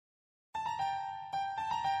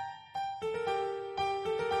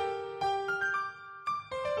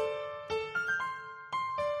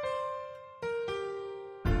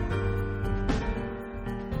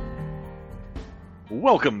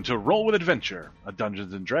Welcome to Roll with Adventure, a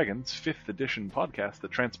Dungeons & Dragons 5th edition podcast that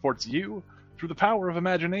transports you through the power of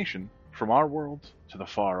imagination from our world to the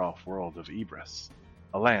far-off world of Ibris,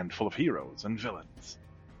 a land full of heroes and villains,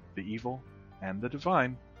 the evil and the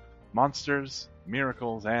divine, monsters,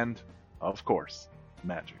 miracles, and, of course,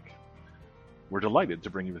 magic. We're delighted to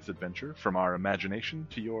bring you this adventure from our imagination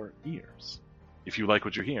to your ears. If you like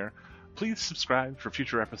what you hear, please subscribe for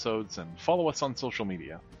future episodes and follow us on social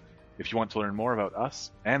media. If you want to learn more about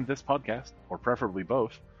us and this podcast, or preferably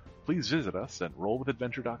both, please visit us at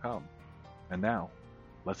rollwithadventure.com. And now,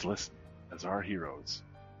 let's listen as our heroes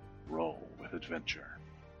roll with adventure.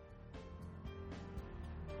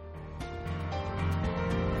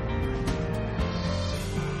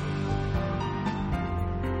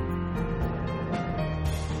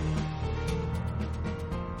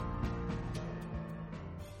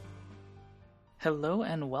 Hello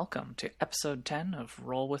and welcome to episode 10 of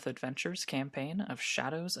Roll with Adventure's campaign of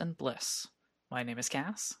Shadows and Bliss. My name is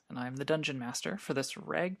Cass, and I am the Dungeon Master for this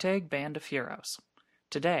ragtag band of heroes.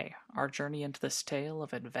 Today, our journey into this tale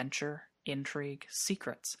of adventure, intrigue,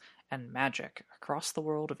 secrets, and magic across the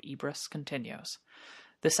world of Ibris continues.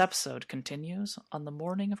 This episode continues on the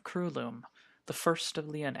morning of Krulum, the first of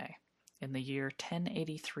Lyonne, in the year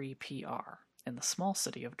 1083 PR, in the small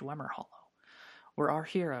city of Dwemer Hollow, where our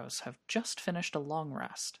heroes have just finished a long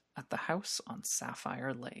rest at the house on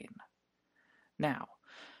Sapphire Lane. Now,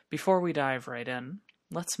 before we dive right in,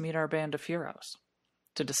 let's meet our band of heroes.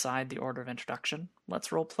 To decide the order of introduction,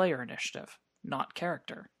 let's roll player initiative, not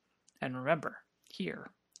character. And remember,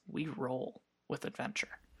 here, we roll with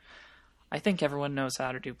adventure. I think everyone knows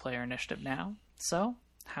how to do player initiative now, so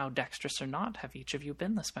how dexterous or not have each of you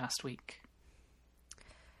been this past week?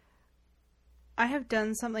 I have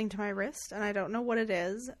done something to my wrist, and I don't know what it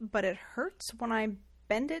is, but it hurts when I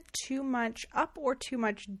bend it too much up or too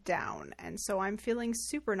much down, and so I'm feeling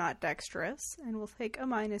super not dexterous, and will take a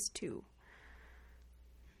 -2.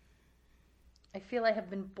 I feel I have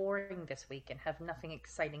been boring this week and have nothing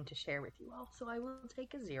exciting to share with you all, so I will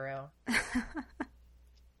take a 0.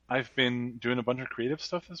 I've been doing a bunch of creative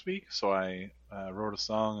stuff this week, so I wrote a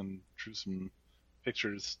song and drew some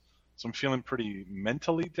pictures. So I'm feeling pretty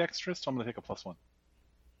mentally dexterous, so I'm going to take a +1.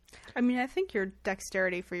 I mean, I think your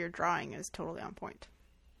dexterity for your drawing is totally on point.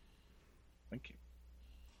 Thank you.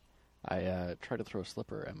 I tried to throw a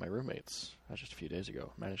slipper at my roommates just a few days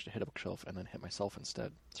ago. Managed to hit a bookshelf and then hit myself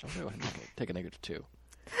instead. So I'm going to go ahead and take a -2.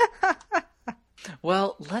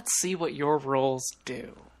 Well, let's see what your rolls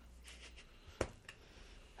do.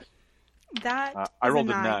 That I is rolled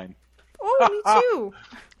a 9. 9. Oh, me too!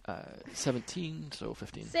 17, so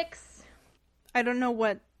 15. 6. I don't know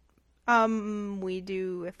what we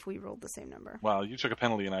do if we rolled the same number. Well, you took a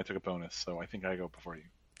penalty and I took a bonus, so I think I go before you.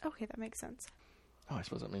 Okay, that makes sense. Oh, I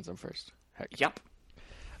suppose that means I'm first. Heck. Yep.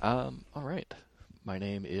 All right. My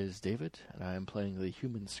name is David, and I am playing the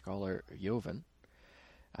human scholar Joven.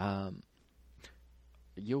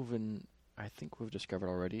 Joven, I think we've discovered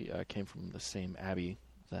already, came from the same abbey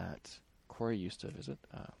that Corey used to visit.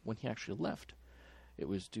 When he actually left, it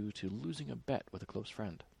was due to losing a bet with a close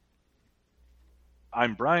friend.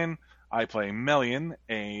 I'm Brian. I play Melian,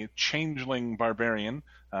 a changeling barbarian,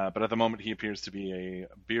 but at the moment he appears to be a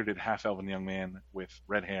bearded half-elven young man with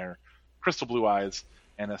red hair, crystal blue eyes,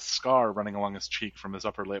 and a scar running along his cheek from his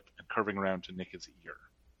upper lip and curving around to nick his ear.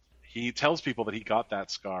 He tells people that he got that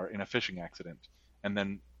scar in a fishing accident, and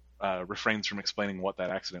then refrains from explaining what that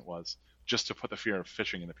accident was, just to put the fear of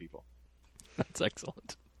fishing into people. That's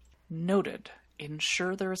excellent. Noted.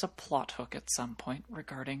 Ensure there is a plot hook at some point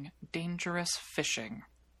regarding dangerous fishing.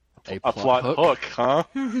 A plot hook, huh?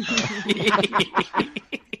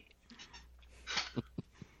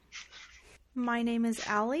 My name is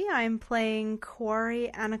Allie. I'm playing Quarry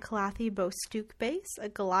Anacalathi Bostukbase, a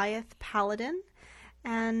Goliath paladin.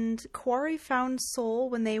 And Quarry found Soul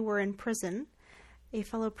when they were in prison. A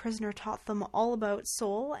fellow prisoner taught them all about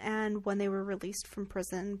Soul, and when they were released from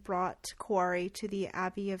prison, brought Quarry to the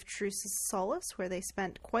Abbey of Truce's Solace, where they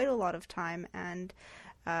spent quite a lot of time and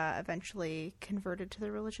eventually converted to the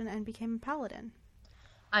religion and became a paladin.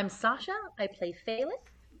 I'm Sasha. I play Phalith,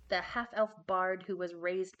 the half-elf bard who was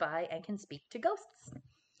raised by and can speak to ghosts.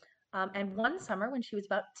 And one summer when she was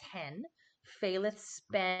about 10, Phalith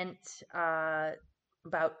spent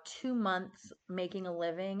about 2 months making a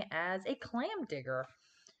living as a clam digger.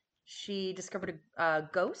 She discovered a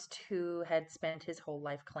ghost who had spent his whole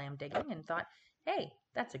life clam digging and thought, hey,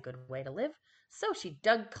 that's a good way to live. So she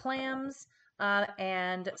dug clams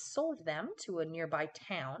and sold them to a nearby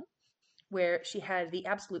town where she had the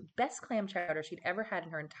absolute best clam chowder she'd ever had in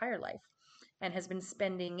her entire life. and has been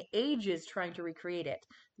spending ages trying to recreate it.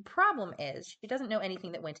 The problem is she doesn't know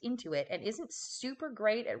anything that went into it and isn't super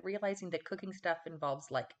great at realizing that cooking stuff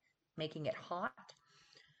involves like making it hot.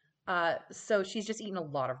 So she's just eaten a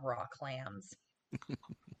lot of raw clams.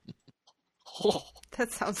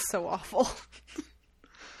 That sounds so awful.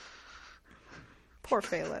 Poor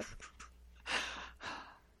Phalith.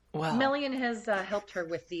 Well, Melian has helped her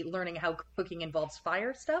with the learning how cooking involves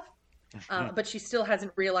fire stuff, but she still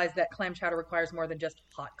hasn't realized that clam chowder requires more than just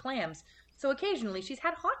hot clams. So occasionally she's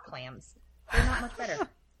had hot clams. They're not much better.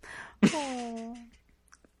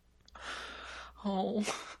 Oh.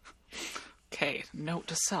 Okay, note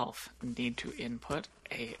to self. Need to input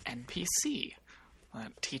a NPC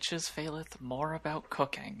that teaches Phalith more about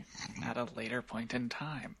cooking at a later point in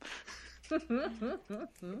time.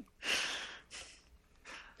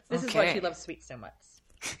 This is why she loves sweets so much.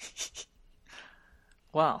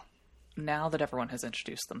 Well, now that everyone has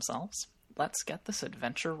introduced themselves, let's get this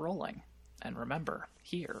adventure rolling. And remember,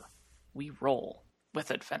 here, we roll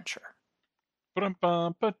with adventure. We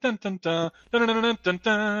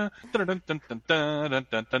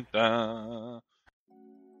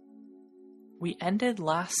ended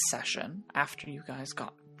last session after you guys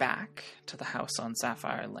got back to the house on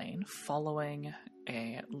Sapphire Lane following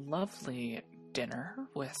a lovely dinner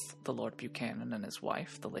with the Lord Buchanan and his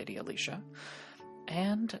wife, the Lady Alicia,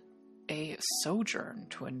 and a sojourn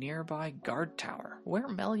to a nearby guard tower where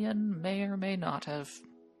Melian may or may not have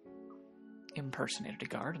impersonated a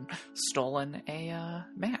guard and stolen a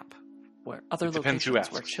map where other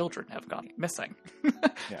locations where children have gone missing.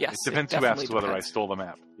 Yes, it depends who asks whether I stole the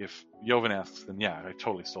map. If Joven asks, then yeah, I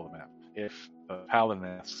totally stole the map. If the paladin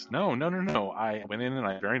asks, no, I went in and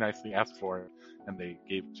I very nicely asked for it, and they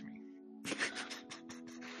gave it to me.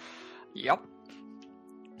 Yep.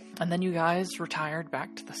 And then you guys retired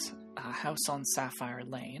back to this house on Sapphire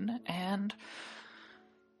Lane, and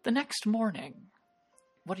the next morning,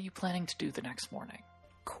 what are you planning to do the next morning?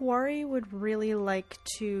 Quarry would really like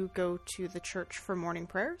to go to the church for morning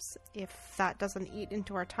prayers. If that doesn't eat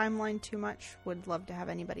into our timeline too much, would love to have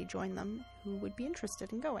anybody join them who would be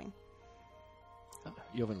interested in going.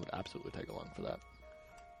 Joven would absolutely tag along for that.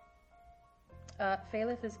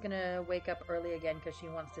 Phalith is going to wake up early again because she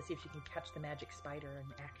wants to see if she can catch the magic spider in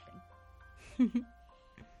action.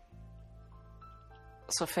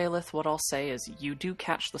 So, Phalith, what I'll say is you do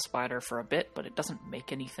catch the spider for a bit, but it doesn't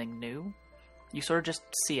make anything new. You sort of just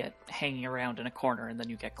see it hanging around in a corner, and then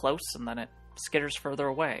you get close, and then it skitters further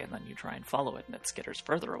away, and then you try and follow it, and it skitters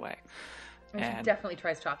further away. And she definitely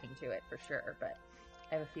tries talking to it, for sure, but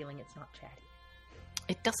I have a feeling it's not chatty.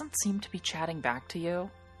 It doesn't seem to be chatting back to you,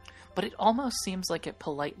 but it almost seems like it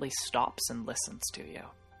politely stops and listens to you.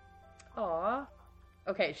 Aw.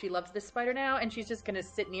 Okay, she loves this spider now, and she's just gonna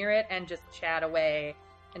sit near it and just chat away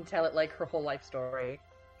and tell it, like, her whole life story.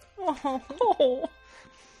 Oh.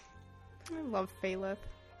 I love Phalith.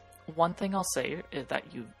 One thing I'll say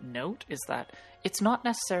that you note is that it's not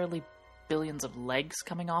necessarily billions of legs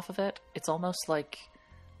coming off of it. It's almost like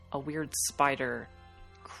a weird spider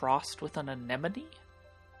crossed with an anemone.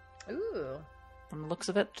 Ooh. From the looks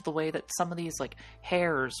of it, the way that some of these, like,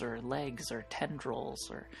 hairs or legs or tendrils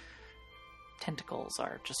or tentacles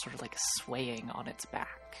are just sort of, like, swaying on its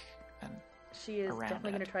back. And she is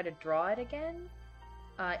definitely going to try to draw it again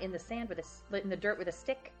in the sand in the dirt with a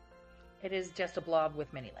stick. It is just a blob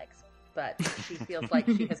with many legs, but she feels like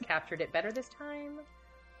she has captured it better this time.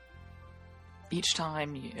 Each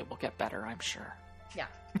time it will get better, I'm sure. Yeah,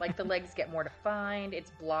 like the legs get more defined.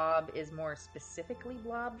 Its blob is more specifically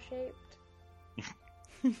blob-shaped.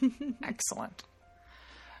 Excellent.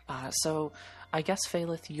 So, I guess,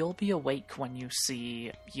 Phalith, you'll be awake when you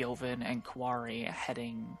see Joven and Quarry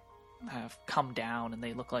have come down, and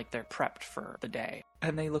they look like they're prepped for the day.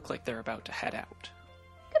 And they look like they're about to head out.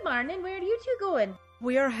 Good morning, where are you two going?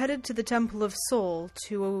 We are headed to the Temple of Soul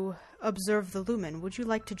to observe the Lumen. Would you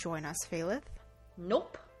like to join us, Phalith?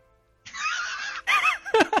 Nope.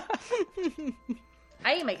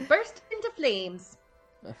 I might burst into flames.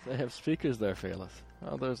 They have speakers there, Phalith.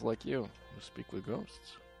 Others like you who speak with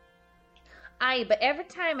ghosts. Aye, but every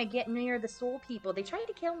time I get near the soul people, they try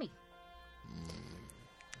to kill me.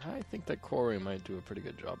 I think that Quarry might do a pretty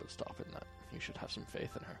good job at stopping that. You should have some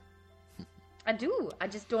faith in her. I do. I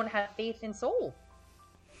just don't have faith in soul.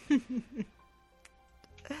 But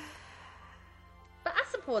I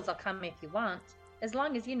suppose I'll come if you want. As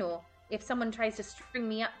long as, if someone tries to string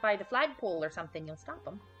me up by the flagpole or something, you'll stop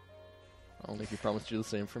them. Only if you promise to do the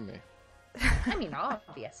same for me. I mean,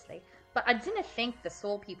 obviously. But I didn't think the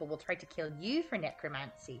soul people will try to kill you for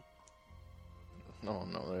necromancy. No,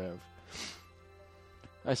 they have.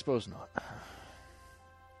 I suppose not.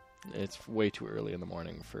 It's way too early in the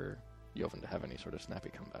morning for Joven to have any sort of snappy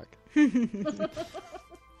comeback.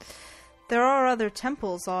 There are other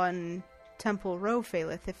temples on Temple Row,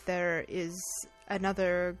 Phalith, if there is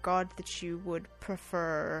another god that you would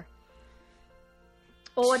prefer.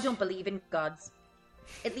 Oh, I don't believe in gods.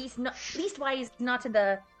 At least wise not to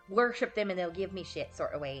the worship them and they'll give me shit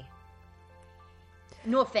sort of way.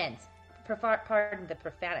 No offense. Pardon the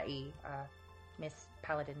profanity, Miss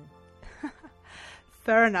Paladin.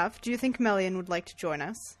 Fair enough. Do you think Melian would like to join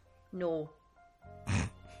us? No.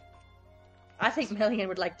 I think Melian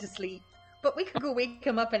would like to sleep. But we could go wake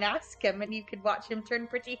him up and ask him, and you could watch him turn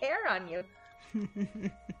pretty hair on you.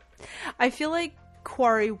 I feel like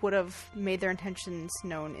Quarry would have made their intentions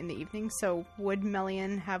known in the evening, so would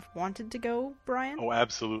Melian have wanted to go, Brian? Oh,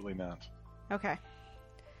 absolutely not. Okay.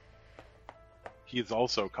 He is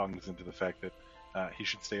also cognizant of the fact that he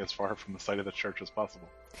should stay as far from the site of the church as possible.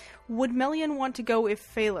 Would Melian want to go if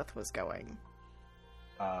Phalith was going?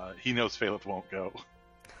 He knows Phalith won't go.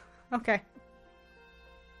 Okay.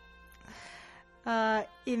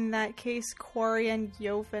 In that case, Quarry and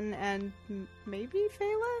Joven and maybe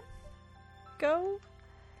Phalith go?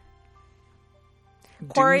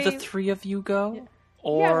 Quarry... Do the three of you go? Yeah.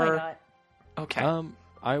 Or... Yeah, why not? Okay.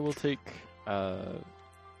 I will take, I've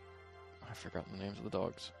forgotten the names of the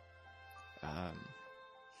dogs.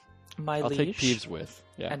 My I'll leash. take Peeves with.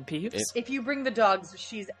 Yeah. And Peeves? If you bring the dogs,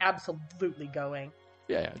 she's absolutely going.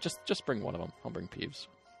 Yeah. Just bring one of them. I'll bring Peeves.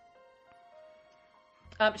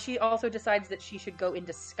 She also decides that she should go in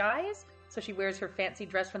disguise, so she wears her fancy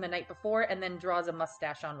dress from the night before and then draws a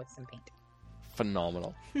mustache on with some paint.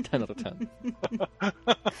 Phenomenal. 10 out of 10.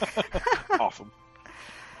 Awesome.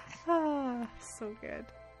 Ah, so good.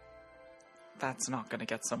 That's not going to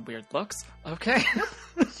get some weird looks. Okay.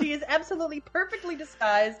 She is absolutely perfectly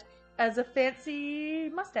disguised as a fancy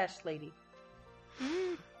mustache lady.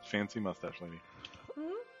 Fancy mustache lady.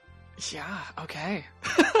 Yeah, okay.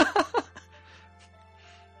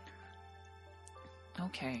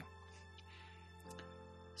 Okay.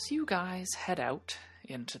 So you guys head out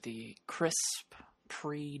into the crisp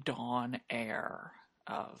pre-dawn air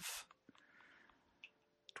of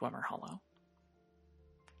Dwemer Hollow.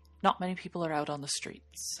 Not many people are out on the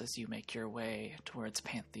streets as you make your way towards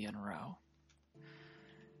Pantheon Row.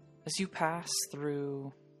 As you pass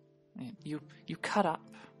through, you cut up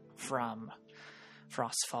from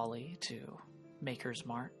Frost Folly to Maker's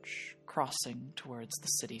March, crossing towards the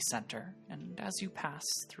city center, and as you pass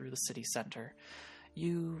through the city center,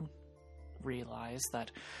 you realize that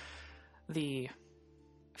the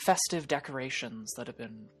festive decorations that have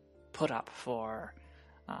been put up for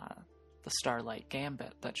the Starlight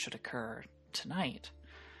Gambit that should occur tonight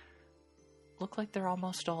look like they're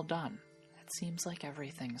almost all done. It seems like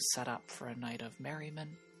everything's set up for a night of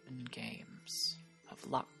merriment and games, of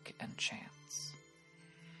luck and chance.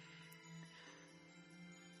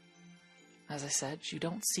 As I said, you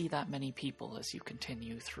don't see that many people as you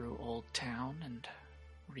continue through Old Town and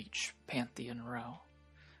reach Pantheon Row,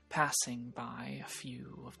 passing by a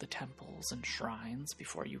few of the temples and shrines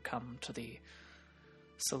before you come to the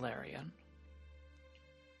Solarian.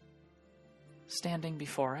 Standing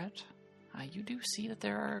before it, you do see that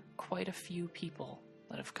there are quite a few people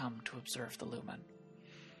that have come to observe the Lumen.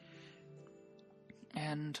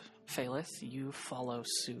 And Phalith, you follow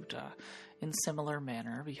suit in similar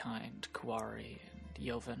manner behind Kuari and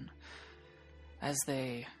Joven as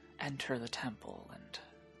they enter the temple and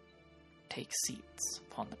take seats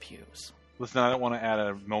upon the pews. Listen, I don't want to add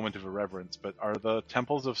a moment of irreverence, but are the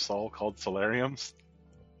temples of Sol called solariums?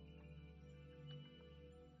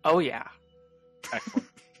 Oh, yeah. Excellent.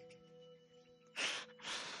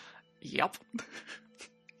 Yep.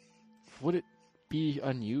 Would it be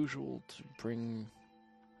unusual to bring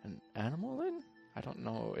an animal in? I don't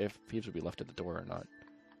know if Peeves would be left at the door or not.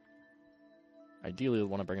 Ideally, we'd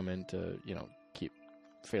want to bring him in to, keep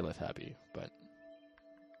Phalith happy, but...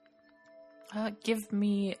 Give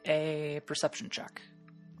me a perception check.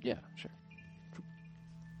 Yeah, sure.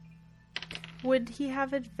 Would he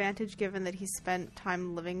have advantage given that he spent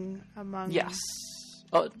time living among... Yes.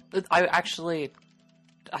 If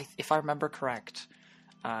I remember correct,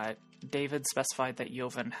 David specified that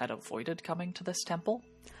Joven had avoided coming to this temple.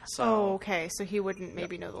 So, Oh, okay. So he wouldn't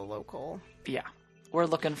maybe know the local... yeah. We're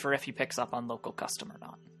looking for if he picks up on local custom or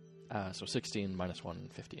not. So 16 minus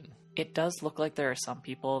 1, 15. It does look like there are some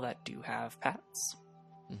people that do have pets.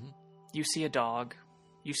 Mm-hmm. You see a dog.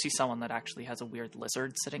 You see someone that actually has a weird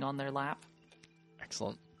lizard sitting on their lap.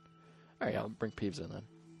 Excellent. All right, I'll bring Peeves in then.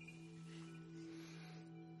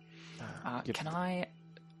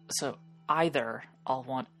 So either I'll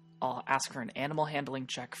want I'll ask for an animal handling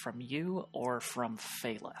check from you or from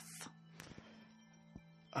Phaleth.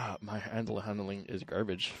 My animal handling is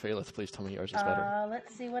garbage. Phaleth, please tell me yours is better.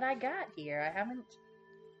 Let's see what I got here. I haven't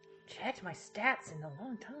checked my stats in a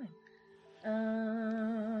long time.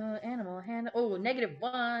 Animal hand. Oh,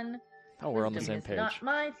 -1. Oh, we're on the Wisdom same is page. Not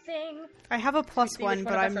my thing. I have a +1, See which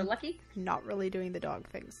but one of us I'm are lucky. not really doing the dog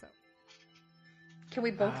thing, so. Can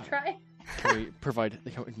we both try? Can we provide...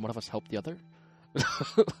 Can one of us help the other?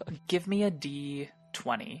 Give me a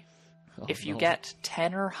D20. Oh, If you no. get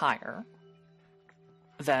 10 or higher,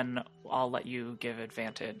 then I'll let you give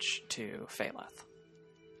advantage to Phaleth.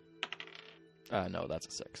 No, that's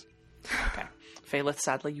a 6. Okay. Phaleth,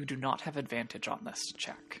 sadly, you do not have advantage on this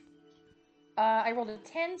check. I rolled a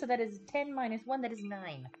 10, so that is 10 minus 1, that is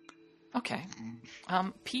 9. Okay.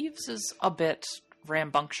 Peeves is a bit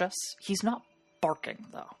rambunctious. He's not barking,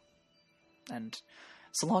 though. And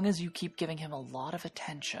so long as you keep giving him a lot of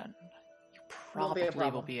attention, you Won't be a probably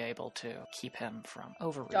will problem. be able to keep him from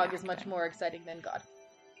overreacting. Dog is much more exciting than God.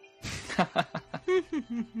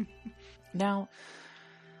 Now,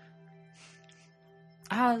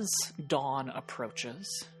 as dawn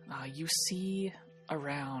approaches, you see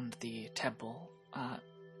around the temple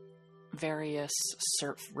various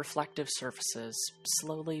reflective surfaces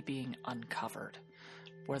slowly being uncovered.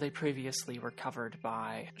 Where they previously were covered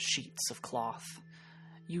by sheets of cloth,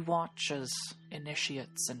 you watch as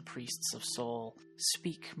initiates and priests of soul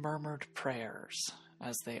speak murmured prayers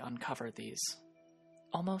as they uncover these,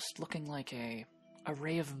 almost looking like a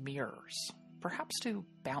array of mirrors, perhaps to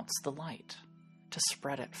bounce the light, to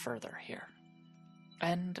spread it further here.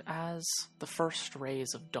 And as the first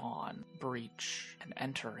rays of dawn breach and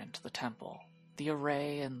enter into the temple, the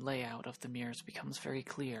array and layout of the mirrors becomes very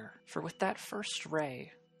clear, for with that first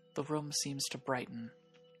ray, the room seems to brighten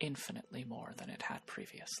infinitely more than it had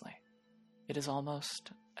previously. It is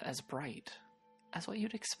almost as bright as what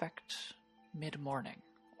you'd expect mid-morning,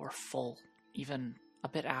 or full, even a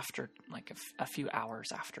bit after, like a few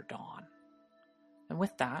hours after dawn. And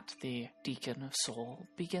with that, the Deacon of Soul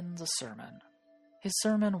begins a sermon. His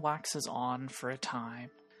sermon waxes on for a time,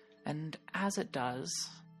 and as it does,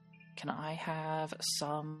 can I have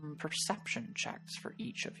some perception checks for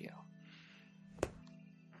each of you?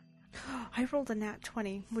 I rolled a nat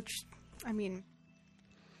 20, which, I mean,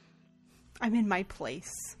 I'm in my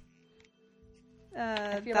place.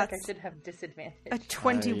 I feel like I should have disadvantage. a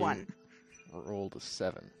 21. I rolled a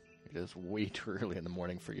 7. It is way too early in the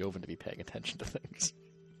morning for Joven to be paying attention to things.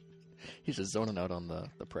 He's just zoning out on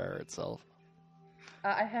the prayer itself.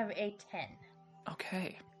 I have a 10.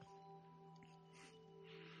 Okay.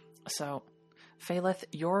 So, Phaleth,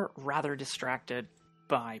 you're rather distracted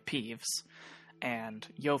by Peeves, and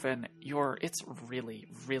Joven, it's really,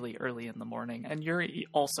 really early in the morning, and you're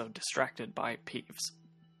also distracted by Peeves.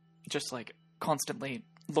 Just like constantly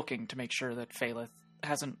looking to make sure that Phaleth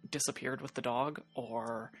hasn't disappeared with the dog,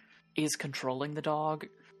 or is controlling the dog,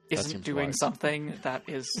 isn't seems doing wise. something that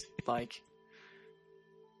is, like,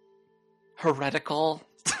 heretical.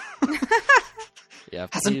 Yeah,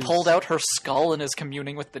 Hasn't he's- pulled out her skull and is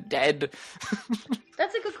communing with the dead.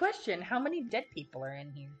 That's a good question. How many dead people are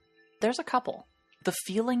in here? There's a couple. The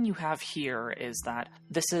feeling you have here is that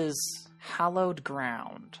this is hallowed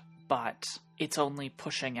ground, but it's only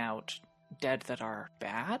pushing out dead that are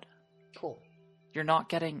bad. Cool. You're not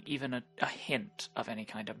getting even a hint of any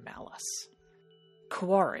kind of malice.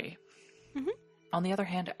 Kuwari, on the other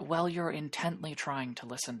hand, while you're intently trying to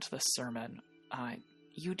listen to this sermon,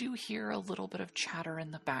 you do hear a little bit of chatter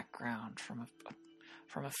in the background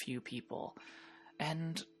from a few people,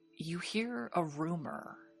 and you hear a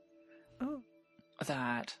rumor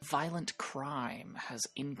that violent crime has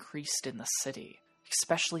increased in the city,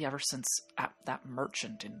 especially ever since that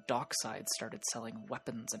merchant in Dockside started selling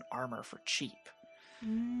weapons and armor for cheap.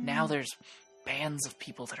 Now there's bands of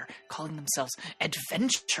people that are calling themselves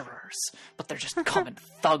adventurers, but they're just common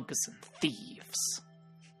thugs and thieves.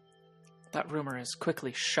 That rumor is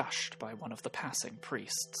quickly shushed by one of the passing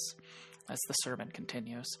priests as the sermon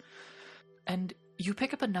continues. And you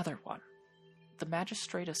pick up another one. The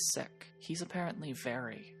magistrate is sick. He's apparently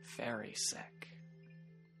very, very sick.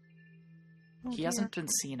 He hasn't been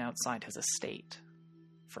seen outside his estate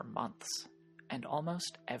for months, and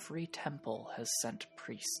almost every temple has sent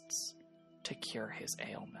priests to cure his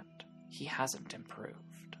ailment. He hasn't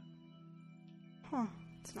improved. Huh.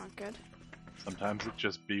 It's not good. Sometimes it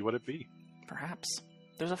just be what it be. Perhaps.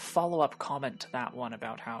 There's a follow-up comment to that one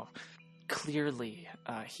about how clearly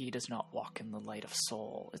he does not walk in the light of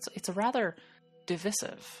soul. It's a rather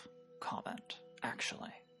divisive comment,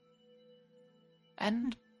 actually.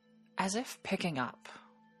 And as if picking up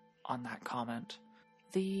on that comment,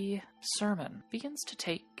 the sermon begins to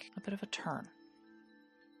take a bit of a turn.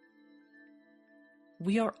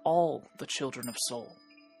 We are all the children of Sol.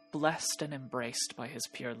 Blessed and embraced by his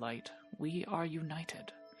pure light, we are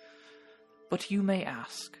united. But you may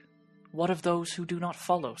ask, what of those who do not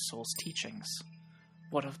follow Sol's teachings?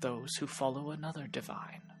 What of those who follow another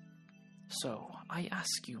divine? So, I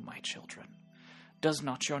ask you, my children, does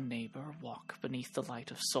not your neighbor walk beneath the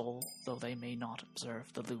light of Sol, though they may not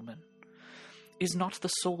observe the lumen? Is not the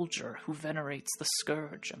soldier who venerates the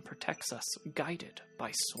scourge and protects us guided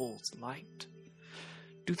by Sol's light?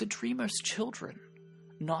 Do the dreamer's children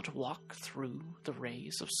not walk through the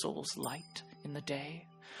rays of Sol's light in the day,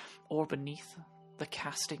 or beneath the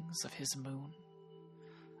castings of his moon?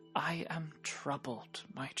 I am troubled,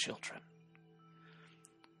 my children.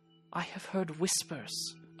 I have heard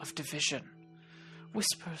whispers of division,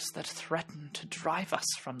 whispers that threaten to drive us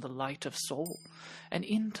from the light of Sol and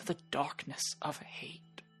into the darkness of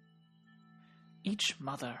hate. Each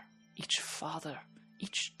mother, each father,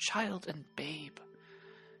 each child and babe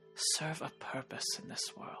serve a purpose in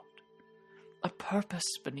this world, a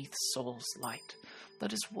purpose beneath Sol's light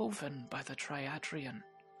that is woven by the Triadrian.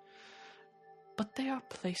 But they are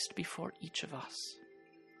placed before each of us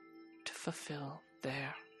to fulfill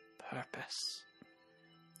their purpose.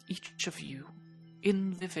 Each of you,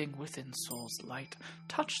 in living within Sol's light,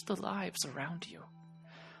 touch the lives around you.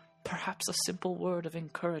 Perhaps a simple word of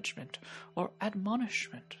encouragement or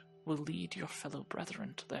admonishment will lead your fellow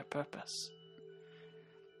brethren to their purpose.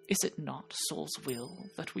 Is it not Sol's will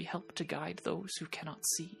that we help to guide those who cannot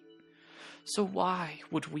see? So why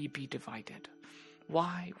would we be divided?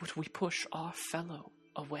 Why would we push our fellow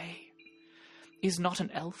away? Is not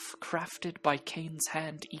an elf crafted by Cain's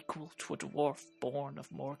hand equal to a dwarf born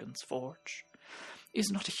of Morgan's forge? Is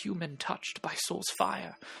not a human touched by Sol's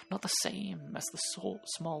fire not the same as the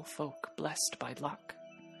small folk blessed by luck?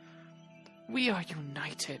 We are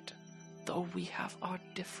united, though we have our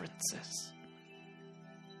differences.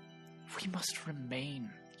 We must remain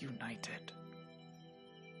united.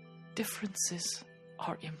 Differences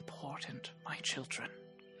are important, my children.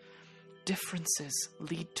 Differences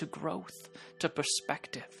lead to growth, to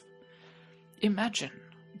perspective. Imagine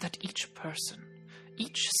that each person,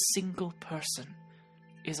 each single person,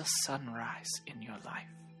 is a sunrise in your life.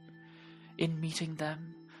 In meeting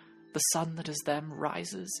them, the sun that is them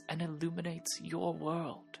rises and illuminates your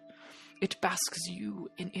world. It basks you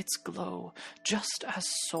in its glow, just as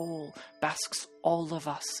Sol basks all of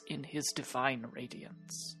us in his divine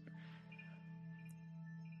radiance.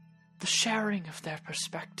 The sharing of their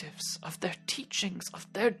perspectives, of their teachings, of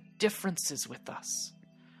their differences with us.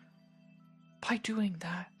 By doing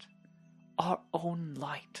that, our own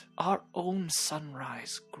light, our own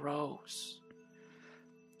sunrise grows.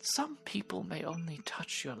 Some people may only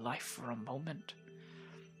touch your life for a moment,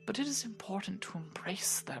 but it is important to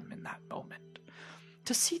embrace them in that moment,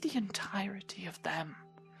 to see the entirety of them,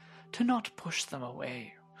 to not push them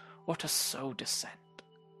away or to sow dissent.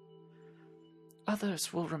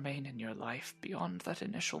 Others will remain in your life beyond that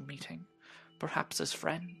initial meeting, perhaps as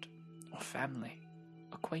friend or family,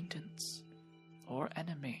 acquaintance or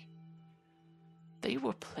enemy. They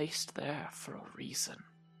were placed there for a reason.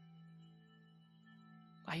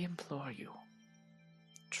 I implore you,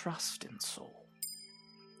 trust in Sol,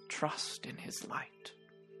 trust in his light,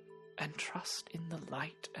 and trust in the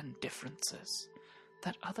light and differences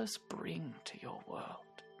that others bring to your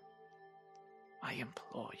world. I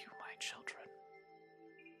implore you, my children.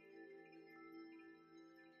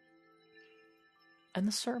 And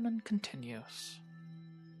the sermon continues.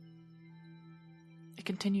 It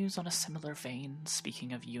continues on a similar vein,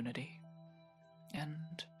 speaking of unity.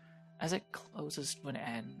 And as it closes to an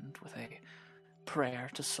end with a prayer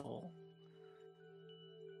to Sol,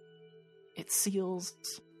 it seals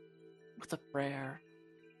with a prayer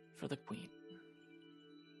for the Queen.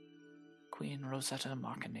 Queen Rosetta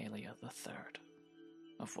Marcanalia III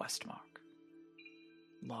of Westmark.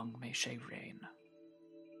 Long may she reign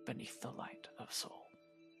beneath the light of Sol.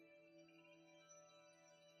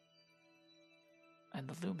 And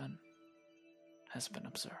the lumen has been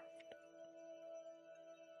observed.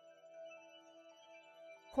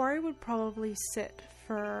 Quarry would probably sit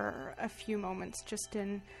for a few moments just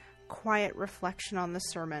in quiet reflection on the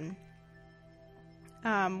sermon.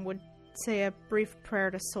 Would say a brief prayer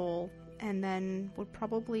to Sol, and then would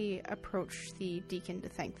probably approach the deacon to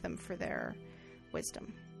thank them for their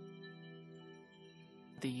wisdom.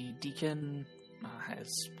 The deacon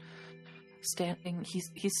he's standing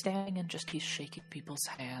and he's shaking people's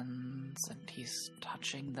hands, and he's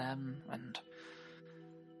touching them and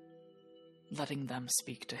letting them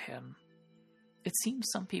speak to him. It seems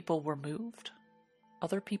some people were moved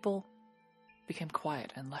other people became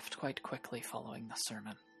quiet and left quite quickly following the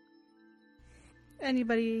sermon.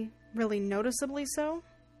 Anybody really noticeably so?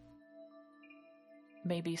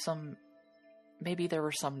 Maybe there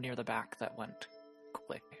were some near the back that went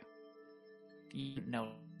quick. You didn't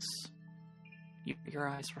notice. Your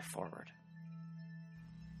eyes were forward.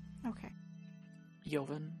 Okay.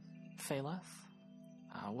 Joven, Phaleth,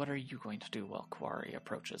 what are you going to do while Quarry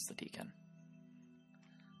approaches the deacon?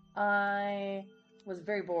 I was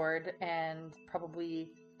very bored and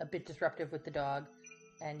probably a bit disruptive with the dog,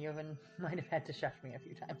 and Joven might have had to shush me a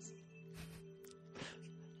few times.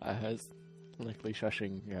 Has likely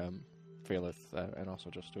shushing Phaleth and also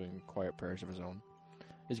just doing quiet prayers of his own.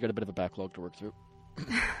 He's got a bit of a backlog to work through.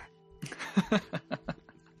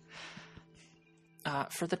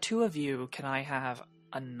 For the two of you, can I have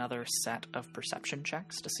another set of perception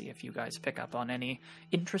checks to see if you guys pick up on any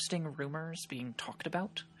interesting rumors being talked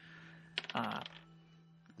about? Oh,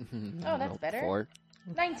 that's better. 4.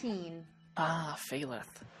 19.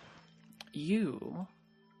 Phaleth. You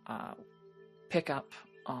pick up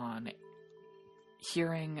on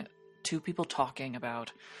hearing two people talking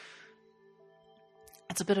about...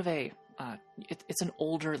 It's a bit of a... it's an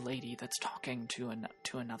older lady that's talking to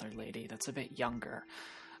another lady that's a bit younger.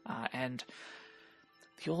 And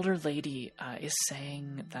the older lady is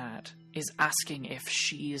asking if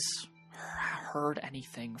she's heard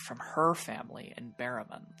anything from her family in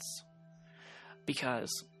Barrowmans.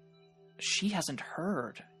 Because she hasn't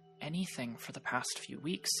heard anything for the past few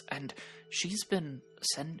weeks, and she's been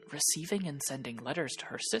receiving and sending letters to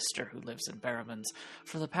her sister who lives in Barrowmans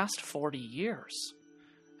for the past 40 years.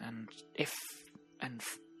 And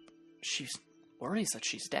she worries that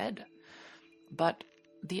she's dead. But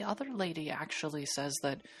the other lady actually says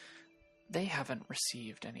that they haven't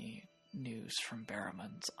received any news from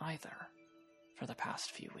Barrowmans either for the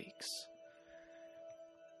past few weeks.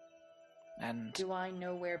 And do I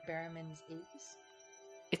know where Barrowmans is?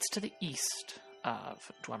 It's to the east of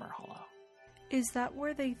Dwemer Hollow. Is that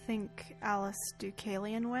where they think Alice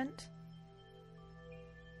Deucalion went?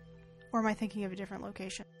 Or am I thinking of a different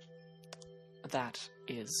location? That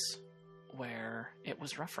is where it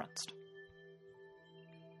was referenced.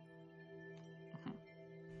 Mm-hmm.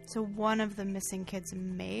 So one of the missing kids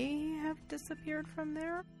may have disappeared from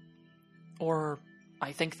there? Or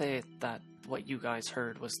I think that what you guys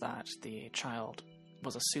heard was that the child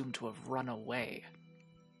was assumed to have run away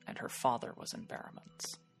and her father was in Barrowmans.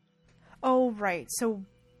 Oh, right. So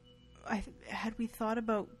had we thought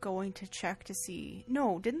about going to check to see...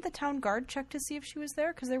 No, didn't the town guard check to see if she was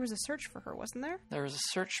there? Because there was a search for her, wasn't there? There was a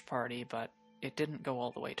search party, but it didn't go all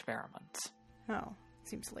the way to Barrowmans. Oh,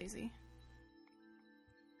 seems lazy.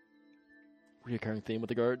 Reoccurring theme with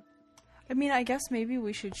the guard. I mean, I guess maybe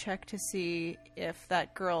we should check to see if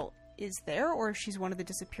that girl is there or if she's one of the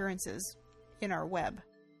disappearances in our web.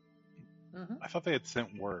 Mm-hmm. I thought they had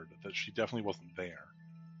sent word that she definitely wasn't there.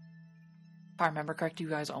 If I remember correct, you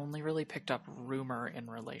guys only really picked up rumor in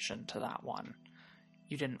relation to that one.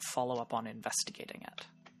 You didn't follow up on investigating it.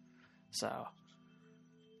 So,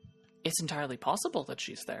 it's entirely possible that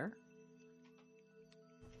she's there.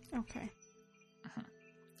 Okay.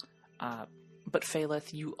 Mm-hmm. But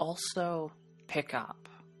Phaleth, you also pick up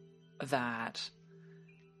that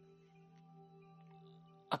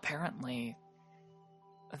apparently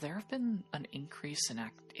there have been an increase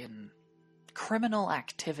in criminal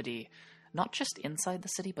activity, not just inside the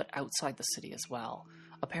city, but outside the city as well.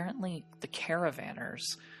 Apparently, the caravanners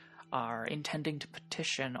are intending to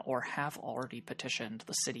petition or have already petitioned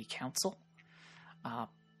the city council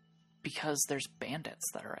because there's bandits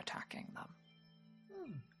that are attacking them.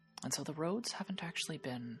 And so the roads haven't actually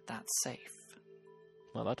been that safe.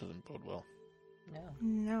 Well, that doesn't bode well.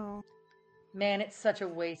 No. Man, it's such a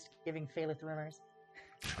waste giving Phaleth rumors.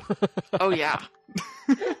 Oh, yeah.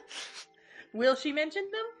 Will she mention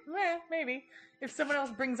them? Maybe. If someone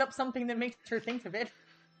else brings up something that makes her think of it.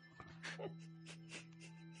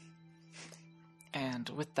 And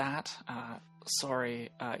with that,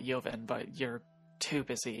 sorry, Joven, but you're too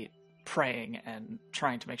busy praying and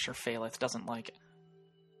trying to make sure Phaleth doesn't,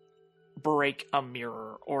 break a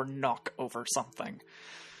mirror or knock over something.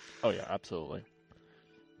 Oh yeah, absolutely.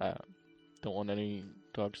 Don't want any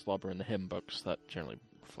dog slobber in the hymn books. That generally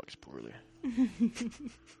reflects poorly.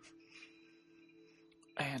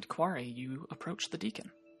 And Quarry, you approach the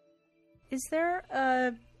deacon. Is there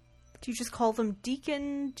do you just call them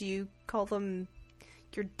deacon? Do you call them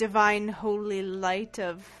your divine holy light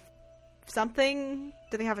of something?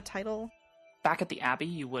 Do they have a title? Back at the Abbey,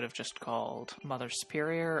 you would have just called Mother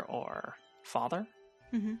Superior or Father.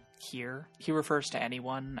 Mm-hmm. Here, he refers to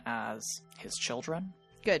anyone as his children.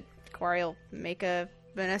 Good. Quarry will make an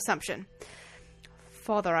assumption.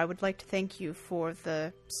 Father, I would like to thank you for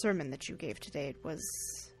the sermon that you gave today. It was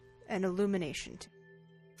an illumination.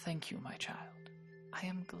 Thank you, my child. I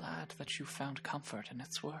am glad that you found comfort in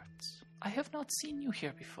its words. I have not seen you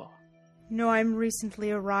here before. No, I'm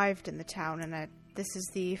recently arrived in the town, and this is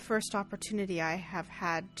the first opportunity I have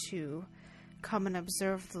had to come and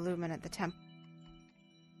observe the lumen at the temple.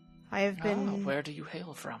 I have been... where do you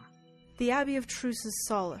hail from? The Abbey of Truce's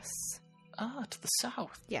Solace. Ah, to the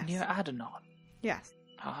south. Yes. Near Adenon. Yes.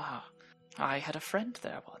 Ah, I had a friend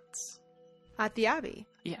there once. At the Abbey?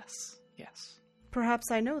 Yes.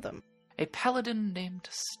 Perhaps I know them. A paladin named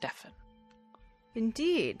Stefan.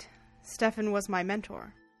 Indeed. Stefan was my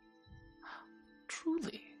mentor.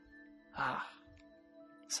 Truly. Ah,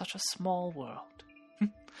 such a small world.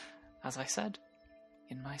 As I said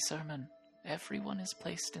in my sermon, everyone is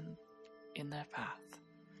placed in their path.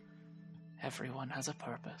 Everyone has a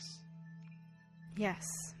purpose. Yes,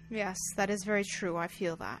 that is very true. I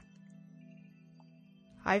feel that.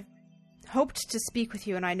 I've hoped to speak with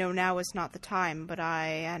you, and I know now is not the time, but I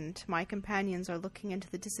and my companions are looking into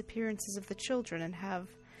the disappearances of the children and have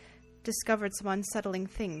discovered some unsettling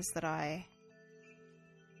things that I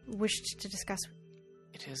wished to discuss.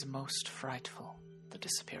 It is most frightful, the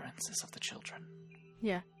disappearances of the children.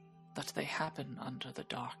 Yeah. That they happen under the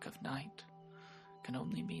dark of night can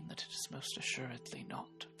only mean that it is most assuredly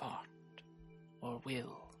not part or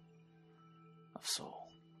will of Soul.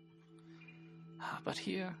 But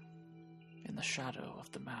here, in the shadow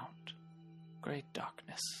of the mount, great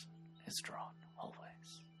darkness is drawn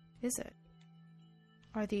always. Is it?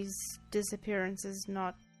 Are these disappearances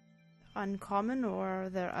not uncommon, or are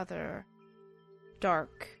there other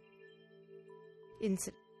dark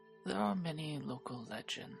incidents? There are many local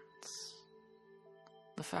legends.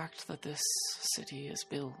 The fact that this city is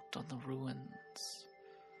built on the ruins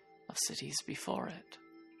of cities before it,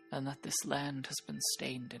 and that this land has been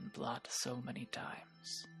stained in blood so many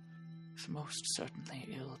times, is most certainly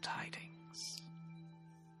ill tidings.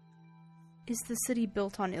 Is the city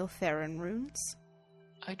built on Iltheran runes?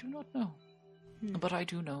 I do not know. But I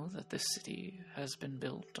do know that this city has been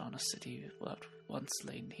built on a city that once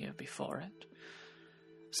lain here before it.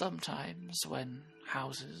 Sometimes when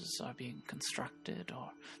houses are being constructed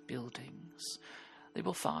or buildings, they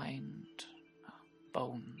will find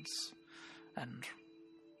bones and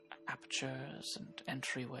apertures and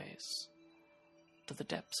entryways to the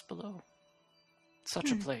depths below.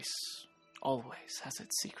 Such a place always has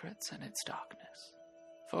its secrets and its darkness.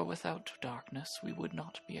 For without darkness, we would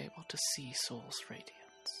not be able to see Soul's radiance.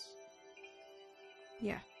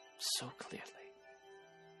 Yeah. So clearly.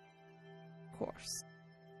 Of course.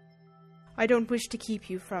 I don't wish to keep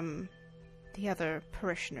you from the other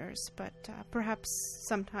parishioners, but perhaps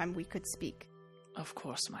sometime we could speak. Of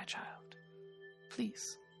course, my child.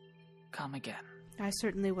 Please, come again. I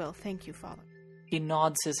certainly will. Thank you, Father. He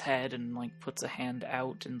nods his head and, puts a hand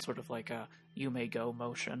out in sort of like a you may go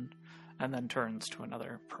motion, and then turns to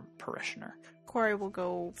another parishioner. Quarry will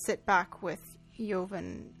go sit back with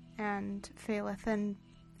Jovan and Phaleth and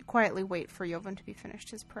quietly wait for Jovan to be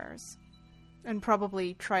finished his prayers. And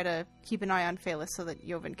probably try to keep an eye on Phaleth so that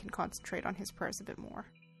Jovan can concentrate on his prayers a bit more.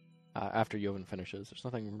 After Jovan finishes, there's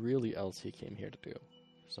nothing really else he came here to do.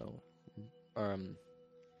 So,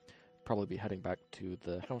 probably be heading back to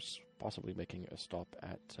the house, possibly making a stop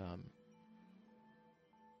at,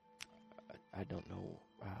 I don't know.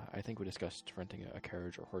 I think we discussed renting a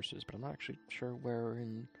carriage or horses, but I'm not actually sure where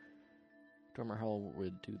in Dormer Hall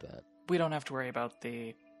would do that. We don't have to worry about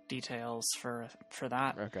the details for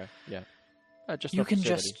that. Okay, yeah.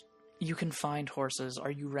 You can find horses.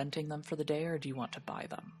 Are you renting them for the day, or do you want to buy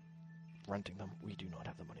them? Renting them. We do not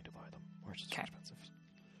have the money to buy them. Horses are expensive.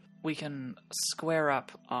 We can square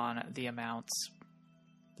up on the amounts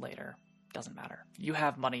later. Doesn't matter. You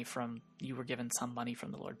have money you were given some money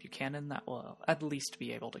from the Lord Buchanan that will at least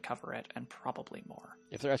be able to cover it, and probably more.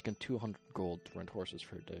 If they're asking 200 gold to rent horses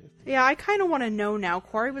for a day. Yeah, I kind of want to know now.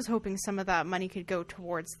 Quarry was hoping some of that money could go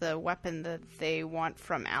towards the weapon that they want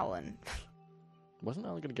from Alan. Wasn't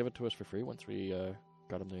Alan going to give it to us for free once we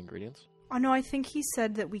got him the ingredients? Oh no, I think he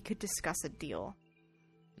said that we could discuss a deal.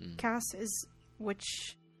 Cass is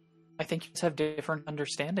which... I think you have different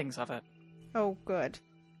understandings of it. Oh, good.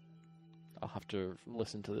 I'll have to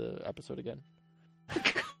listen to the episode again.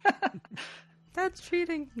 That's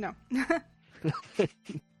cheating. No.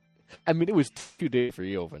 I mean, it was 2 days for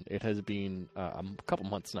Jovan. It has been a couple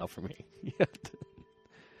months now for me.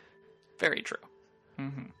 Very true.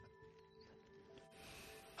 Mm-hmm.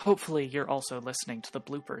 Hopefully you're also listening to the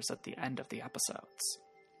bloopers at the end of the episodes.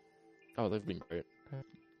 Oh, they've been great.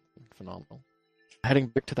 Phenomenal. Heading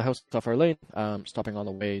back to the house off our lane, stopping on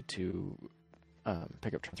the way to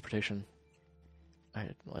pick up transportation. I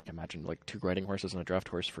imagine 2 riding horses and a draft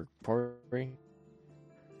horse for Corey.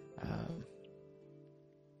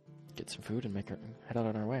 Get some food and head out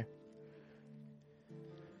on our way.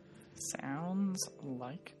 Sounds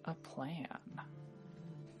like a plan.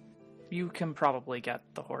 You can probably get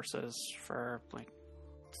the horses for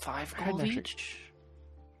 5 Go ahead gold and each,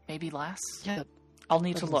 maybe less. Yeah, I'll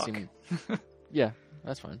need to look. Yeah,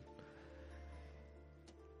 that's fine.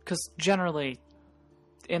 Because generally,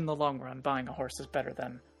 in the long run, buying a horse is better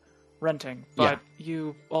than renting. But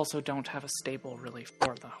you also don't have a stable really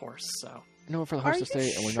for the horse, so. No, for the Are horse you to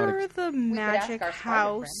stay, and we're sure not. the could ask magic our spider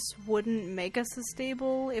house wouldn't make us a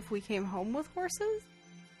stable if we came home with horses?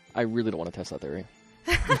 I really don't want to test that theory.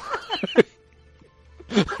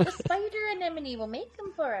 The spider anemone will make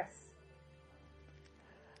them for us.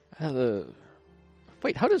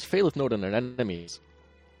 Wait, how does Phalith know they're enemies?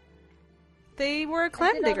 They were a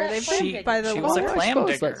clam did all digger. that They've clam been digging. by the She was a wall. I clam suppose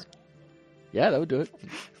digger. that's- Yeah, that would do it.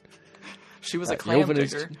 She was a Yovan clam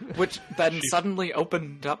is- digger, which then suddenly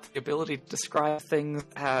opened up the ability to describe things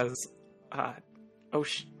as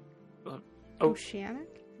Oceanic?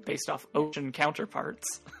 based off ocean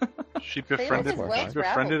counterparts. She Phalith befriended. is well She traveled,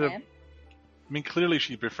 befriended man. I mean, clearly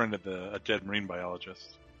she befriended a dead marine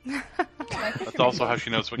biologist. My That's fisherman also how dude. she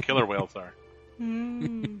knows what killer whales are.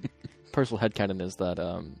 Mm. Personal headcanon is that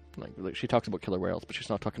she talks about killer whales, but she's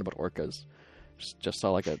not talking about orcas. Just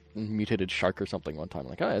saw a mutated shark or something one time.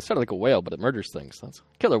 It sounded like a whale, but it murders things. That's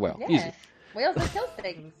killer whale. Yeah. Easy. Whales that kill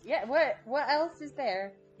things. Yeah, what else is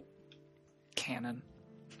there? Canon.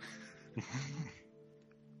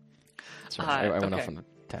 Sorry, I went okay. off on a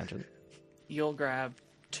tangent. You'll grab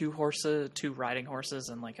 2 riding horses,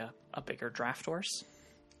 and a bigger draft horse.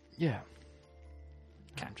 Yeah.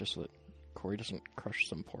 Okay. Just so that Corey doesn't crush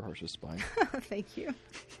some poor horse's spine. Thank you.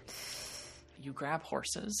 You grab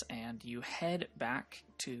horses and you head back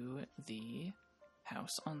to the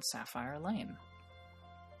house on Sapphire Lane.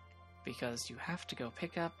 Because you have to go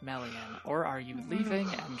pick up Melian. Or are you leaving?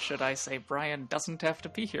 And should I say Brian doesn't have to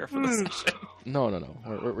be here for the session? No.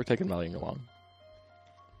 We're taking Melian along.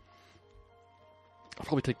 I'll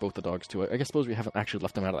probably take both the dogs too. I suppose we haven't actually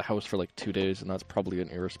left them out of the house for 2 days, and that's probably an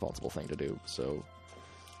irresponsible thing to do. So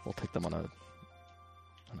we'll take them on a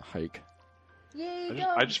hike. Yay,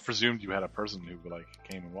 I just presumed you had a person who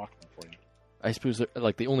came and walked them for you. I suppose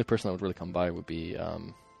the only person that would really come by would be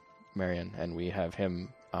Marion, and we have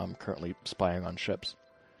him currently spying on ships.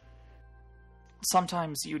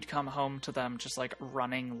 Sometimes you'd come home to them just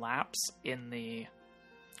running laps in the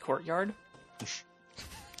courtyard.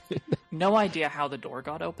 No idea how the door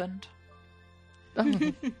got opened.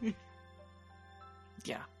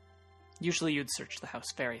 Yeah. Usually you'd search the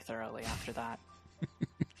house very thoroughly after that.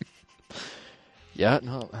 Yeah,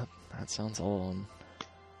 no, that sounds all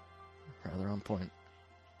rather on point.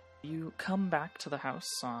 You come back to the house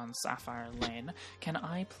on Sapphire Lane. Can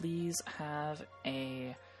I please have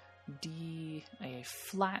a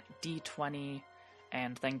flat D20,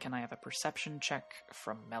 and then can I have a perception check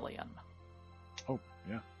from Melian? Oh,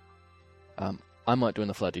 yeah. I'm not doing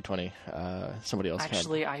the flat D20. Somebody else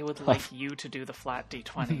Actually, I would like you to do the flat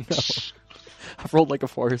D20. can. I've rolled a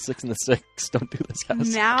 4, a 6, and a 6. Don't do this,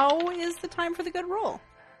 guys. Now is the time for the good roll.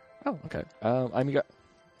 Oh, okay. You got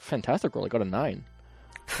fantastic roll. I got a 9.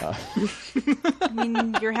 I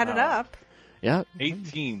mean, you're headed up. Yeah.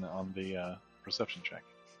 18 on the perception check.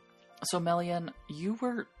 So, Melian, you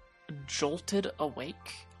were jolted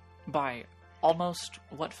awake by almost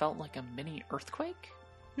what felt like a mini earthquake?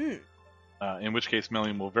 In which case,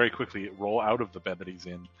 Melian will very quickly roll out of the bed that he's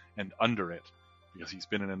in and under it, because he's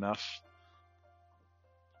been in enough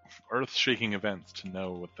earth-shaking events to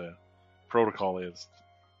know what the protocol is.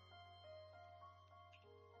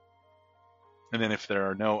 And then if there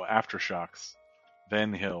are no aftershocks,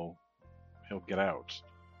 then he'll get out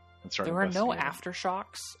and start There were no investigating.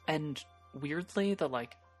 aftershocks, and weirdly, the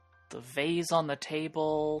vase on the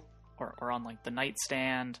table or on the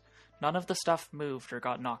nightstand, none of the stuff moved or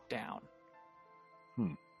got knocked down.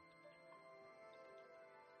 All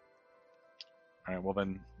right, well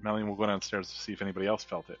then, Melian will go downstairs to see if anybody else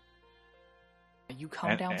felt it. You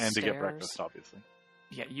come downstairs. And to get breakfast, obviously.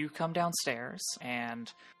 Yeah, you come downstairs,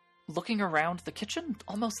 and looking around, the kitchen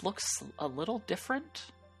almost looks a little different.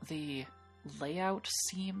 The layout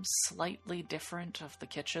seems slightly different of the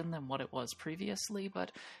kitchen than what it was previously,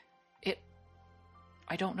 but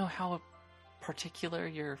I don't know how particular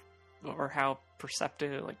or how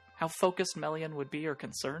perceptive, how focused Melian would be or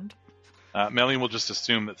concerned. Melian will just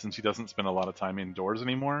assume that since he doesn't spend a lot of time indoors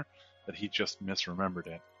anymore, that he just misremembered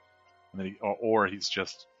it. And that or he's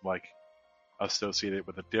just associate it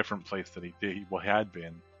with a different place that he had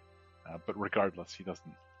been. But regardless, he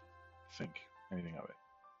doesn't think anything of it.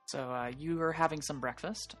 So you are having some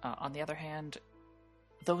breakfast. On the other hand,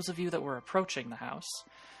 those of you that were approaching the house,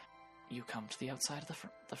 you come to the outside of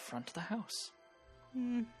the front of the house.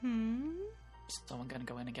 Mm-hmm. Is someone going to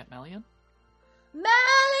go in and get Melian? Melian!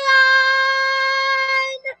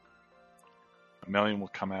 Melian will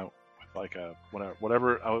come out with like a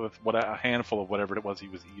a handful of whatever it was he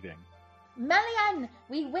was eating. Melian!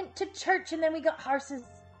 We went to church and then we got horses.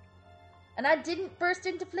 And I didn't burst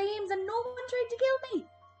into flames and no one tried to kill me.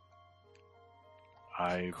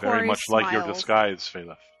 I Corey very much like your smiles. disguise,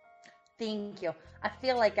 Phaleth. Thank you. I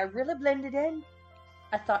feel like I really blended in.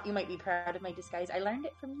 I thought you might be proud of my disguise. I learned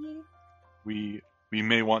it from you. We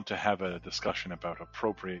may want to have a discussion about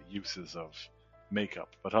appropriate uses of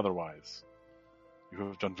makeup, but otherwise, you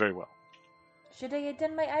have done very well. Should I have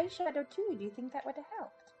done my eyeshadow too? Do you think that would have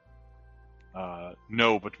helped?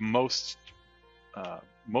 No, but most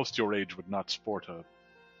your age would not sport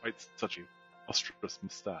such a lustrous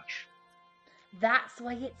moustache. That's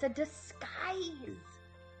why it's a disguise.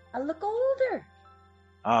 I look older.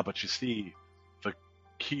 But you see, the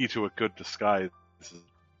key to a good disguise is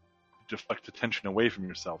deflect attention away from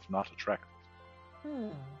yourself, not attract it.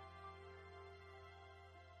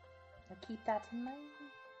 I'll keep that in mind.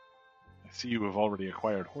 I see you have already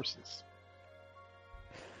acquired horses.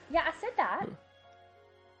 Yeah, I said that.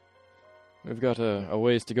 We've got a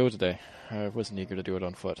ways to go today. I wasn't eager to do it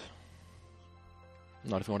on foot.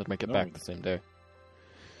 Not if we wanted to make it No. back the same day.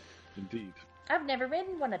 Indeed. I've never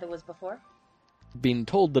ridden one of those before. Being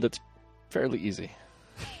told that it's fairly easy.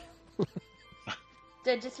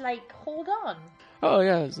 To just like hold on. Oh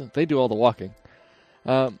yeah, they do all the walking.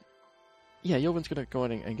 Yeah, Yovin's gonna go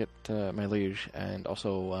in and get my liege, and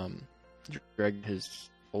also drag his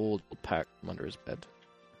old pack from under his bed,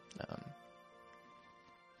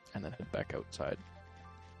 and then head back outside.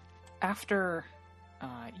 After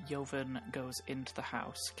Yovan goes into the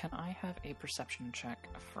house, can I have a perception check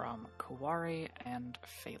from Kawari and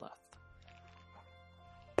Phaleth?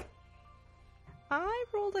 I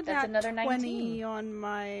rolled a That's nat another 20 19. on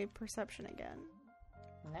my perception again.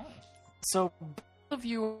 Nice. So both of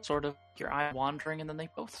you sort of your eye wandering, and then they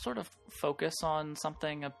both sort of focus on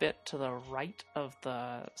something a bit to the right of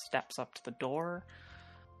the steps up to the door.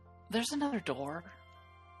 There's another door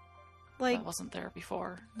Like, that wasn't there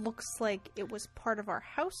before. looks like it was part of our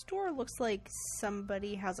house door. Looks like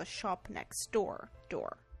somebody has a shop next door.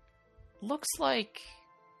 Looks like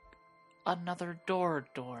another door,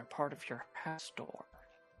 part of your house door.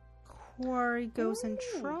 Quarry goes and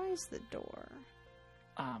Ooh. tries the door.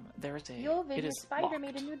 There is a. Yovin, it your is spider locked.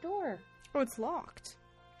 made a new door. Oh, it's locked.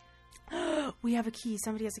 We have a key.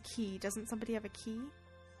 Somebody has a key. Doesn't somebody have a key?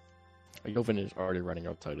 Yovin is already running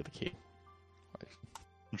outside of the key.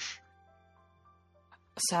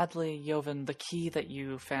 Sadly, Yovan, the key that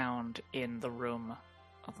you found in the room,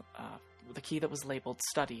 the key that was labeled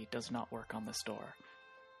study, does not work on this door.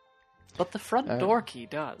 But the front door key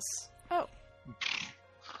does. Oh.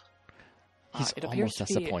 He's it appears almost to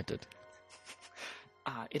be. disappointed.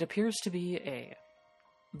 It appears to be a.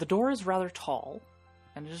 The door is rather tall,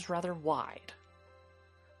 and it is rather wide.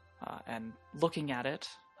 And looking at it,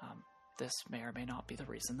 this may or may not be the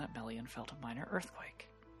reason that Melian felt a minor earthquake.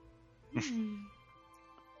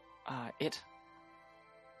 It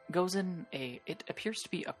goes in a. It appears to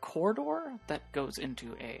be a corridor that goes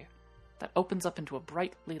into a. That opens up into a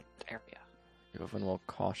brightly lit area. Yovin will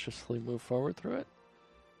cautiously move forward through it.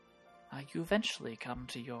 You eventually come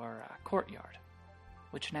to your courtyard,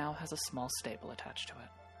 which now has a small stable attached to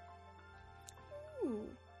it. Ooh.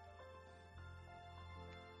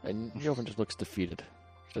 And Yovin just looks defeated.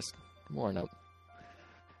 Just worn out.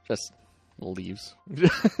 Just leaves.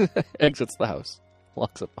 Exits the house.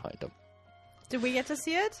 Locks it behind him. Did we get to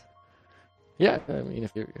see it? Yeah, I mean,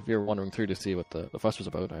 if you're wandering through to see what the fuss was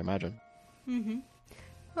about, I imagine. Mm-hmm.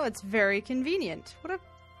 Well, it's very convenient. What a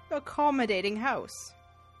accommodating house.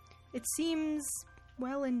 It seems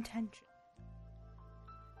well-intentioned.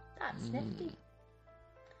 That's nifty.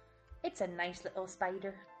 It's a nice little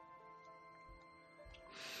spider.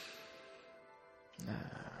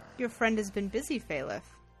 Your friend has been busy, Phaleth.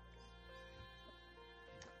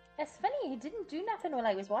 It's funny, he didn't do nothing while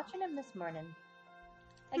I was watching him this morning.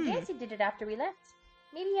 I guess he did it after we left.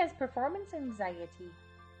 Maybe he has performance anxiety.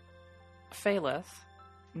 Phaleth,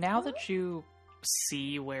 now that you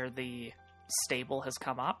see where the stable has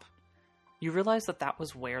come up, you realize that that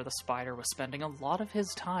was where the spider was spending a lot of his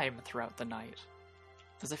time throughout the night.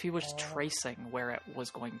 As if he was tracing where it was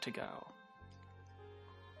going to go.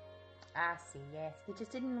 I see, yes. He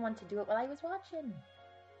just didn't want to do it while I was watching.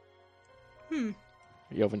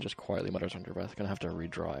 Joven just quietly mutters under breath, gonna have to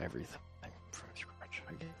redraw everything from scratch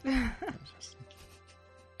again.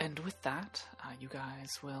 And with that, you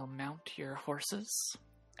guys will mount your horses,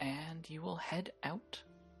 and you will head out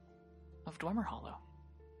of Dwemer Hollow.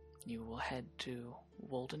 You will head to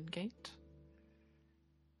Wolden Gate,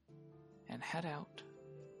 and head out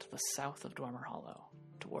to the south of Dwemer Hollow,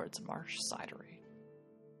 towards Marsh Cidery.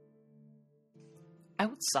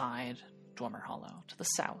 Outside Dwemer Hollow, to the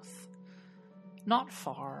south, not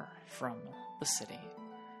far from the city,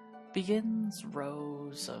 begins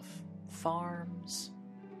rows of farms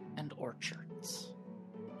and orchards.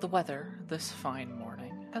 The weather this fine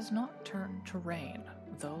morning has not turned to rain,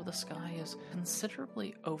 though the sky is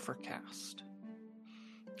considerably overcast,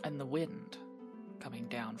 and the wind, coming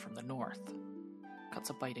down from the north, cuts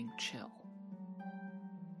a biting chill.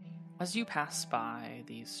 As you pass by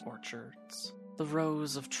these orchards, the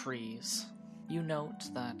rows of trees, you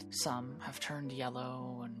note that some have turned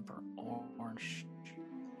yellow and orange,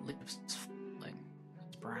 leaves falling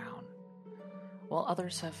brown, while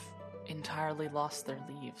others have entirely lost their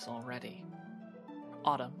leaves already.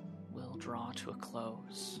 Autumn will draw to a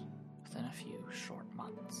close within a few short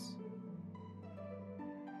months.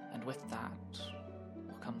 And with that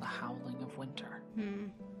will come the howling of winter.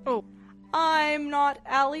 Oh, I'm not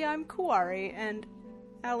Allie, I'm Kuwari, and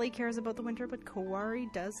Allie cares about the winter, but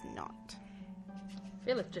Kuwari does not.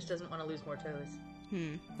 Phalith just doesn't want to lose more toes.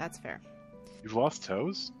 That's fair. You've lost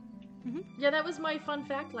toes? Yeah, that was my fun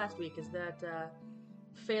fact last week, is that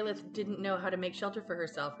Phalith didn't know how to make shelter for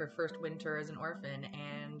herself her first winter as an orphan,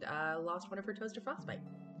 and lost one of her toes to frostbite.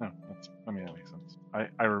 No, that makes sense. I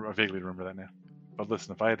vaguely remember that now. But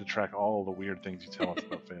listen, if I had to track all the weird things you tell us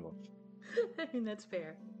about Phalith. I mean, that's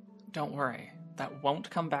fair. Don't worry, that won't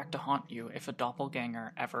come back to haunt you if a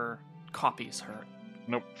doppelganger ever copies her.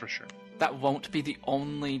 Nope, for sure. That won't be the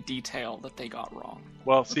only detail that they got wrong.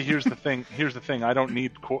 Well, see, here's the thing. I don't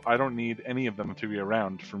need any of them to be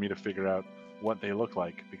around for me to figure out what they look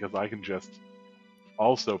like, because I can just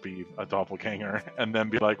also be a doppelganger and then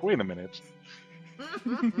be like, wait a minute.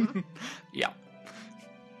 Yeah.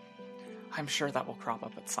 I'm sure that will crop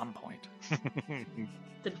up at some point.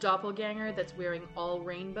 The doppelganger that's wearing all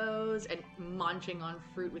rainbows and munching on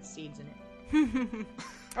fruit with seeds in it.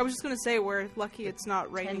 I was just going to say, we're lucky it's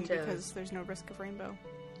not raining 10 toes. because there's no risk of rainbow.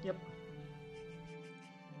 Yep.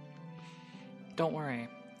 Don't worry.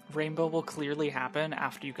 Rainbow will clearly happen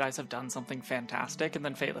after you guys have done something fantastic, and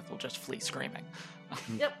then Phalith will just flee screaming.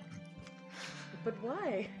 Yep. But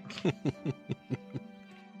why?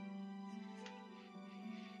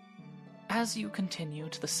 As you continue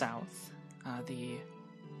to the south,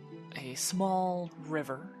 a small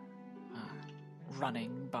river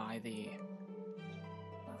running by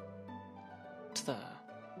to the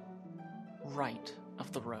right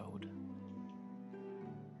of the road.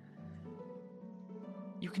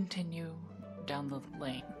 You continue down the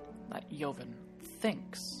lane that Joven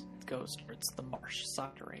thinks goes towards the Marsh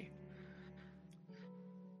Cidery.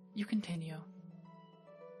 You continue.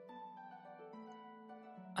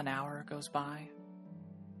 An hour goes by.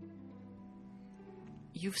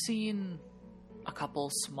 You've seen a couple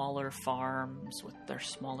smaller farms with their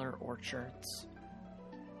smaller orchards.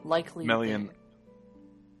 Likely Melian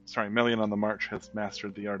on the march has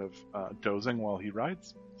mastered the art of dozing while he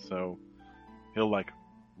rides, so he'll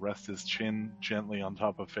rest his chin gently on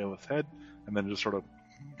top of Phalith's head, and then just sort of...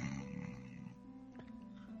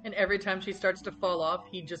 And every time she starts to fall off,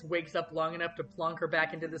 he just wakes up long enough to plonk her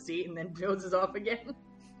back into the seat and then dozes off again.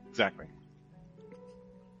 Exactly.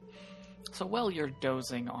 So while you're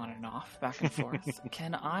dozing on and off, back and forth,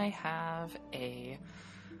 can I have a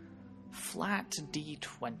flat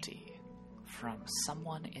D20 from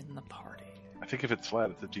someone in the party? I think if it's flat,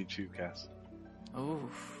 it's a D2, Cass.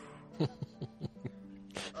 Oof.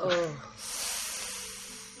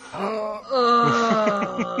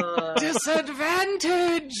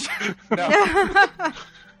 Disadvantage! No.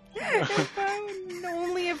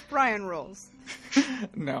 Only if Brian rolls.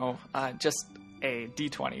 No, just a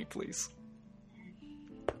D20, please.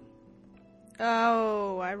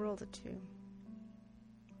 Oh, I rolled a 2.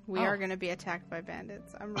 We are going to be attacked by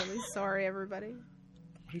bandits. I'm really sorry, everybody.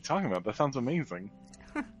 What are you talking about? That sounds amazing.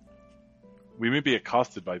 We may be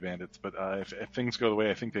accosted by bandits, but if things go the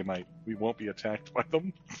way I think they might, we won't be attacked by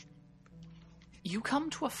them. You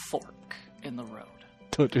come to a fork in the road.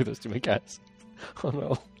 Don't do this to me, guys. Oh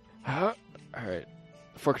no. Alright.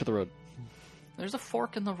 Fork to the road. There's a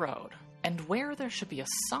fork in the road, and where there should be a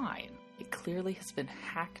sign, it clearly has been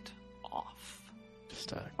hacked off.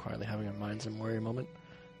 Just quietly having a minds and worry moment.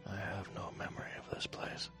 I have no memory of this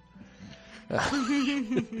place.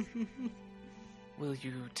 Will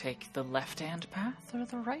you take the left-hand path or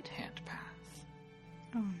the right-hand path?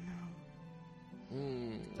 Oh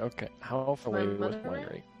no. Okay. How far away was Mother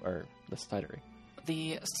winery? Or the cidery?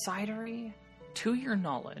 The cidery, to your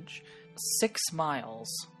knowledge, 6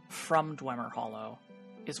 miles from Dwemer Hollow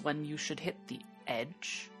is when you should hit the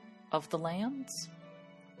edge of the lands.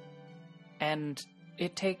 And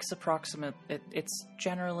it takes it's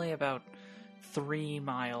generally about 3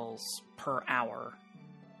 miles per hour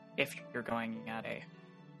if you're going at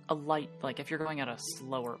a light, like if you're going at a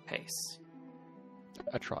slower pace.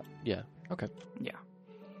 A trot. Yeah. Okay. Yeah.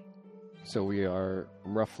 So we are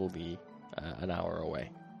roughly an hour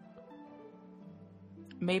away.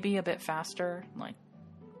 Maybe a bit faster, like,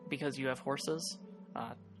 because you have horses.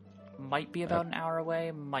 Might be about an hour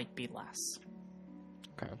away, might be less.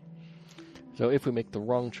 Okay. So if we make the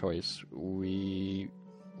wrong choice, we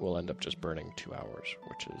will end up just burning 2 hours,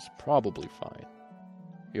 which is probably fine.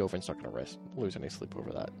 Yovin's not going to lose any sleep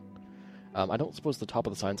over that. I don't suppose the top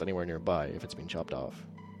of the sign's anywhere nearby if it's been chopped off.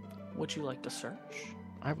 Would you like to search?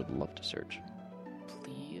 I would love to search.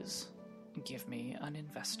 Please give me an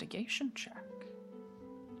investigation check.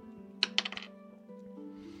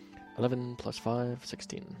 11 plus 5,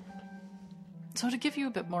 16. So to give you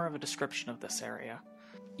a bit more of a description of this area,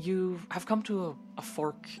 you have come to a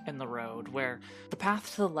fork in the road where the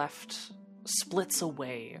path to the left splits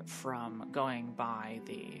away from going by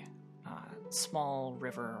the small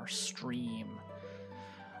river or stream,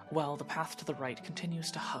 while the path to the right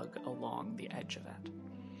continues to hug along the edge of it.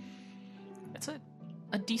 It's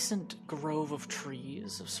a decent grove of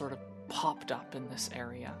trees have sort of popped up in this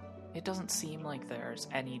area. It doesn't seem like there's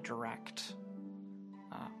any direct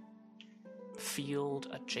field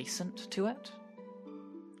adjacent to it.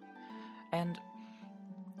 And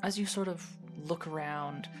as you sort of look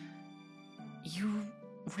around, you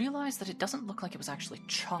realize that it doesn't look like it was actually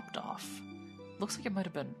chopped off. It looks like it might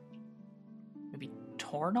have been maybe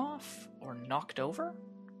torn off or knocked over.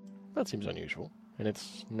 That seems unusual, and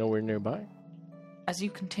it's nowhere nearby. As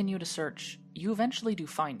you continue to search, you eventually do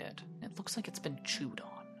find it. It looks like it's been chewed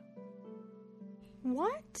on.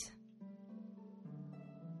 What?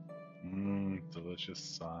 Delicious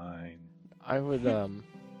sign. I would,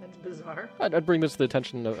 That's bizarre. I'd bring this to the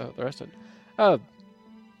attention of the rest of it.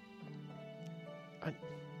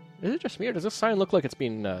 Is it just me, or does this sign look like it's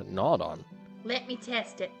been gnawed on? Let me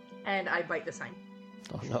test it. And I bite the sign.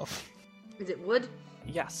 Oh no. Is it wood?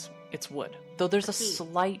 Yes, it's wood. Though there's a Okay.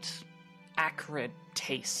 slight acrid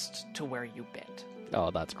taste to where you bit.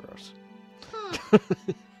 Oh, that's gross.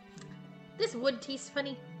 This wood tastes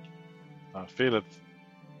funny.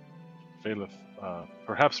 Phaleth,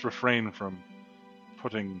 perhaps refrain from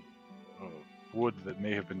putting wood that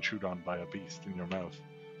may have been chewed on by a beast in your mouth.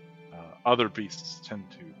 Other beasts tend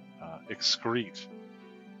to excrete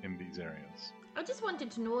in these areas. I just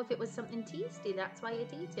wanted to know if it was something tasty, that's why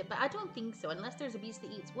it ate it. But I don't think so, unless there's a beast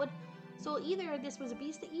that eats wood. So either this was a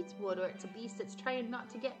beast that eats wood, or it's a beast that's trying not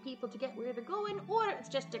to get people to get where they're going, or it's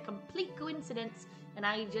just a complete coincidence, and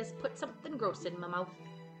I just put something gross in my mouth.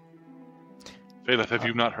 Phaleth, have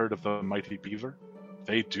you not heard of the mighty beaver?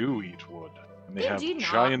 They do eat wood, and they They have do not.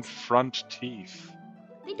 giant front teeth.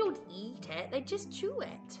 They don't eat it, they just chew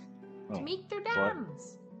it Oh, to make their so I-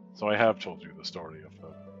 dams. So I have told you the story of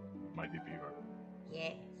the mighty beaver.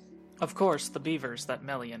 Yes. Of course, the beavers that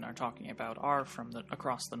Melian are talking about are from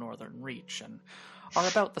across the northern reach and are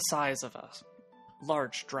about the size of a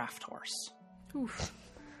large draft horse. Oof.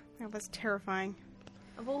 That was terrifying.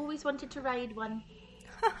 I've always wanted to ride one.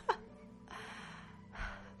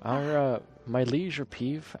 Are my liege or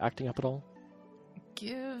Peeve acting up at all?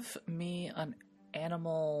 Give me an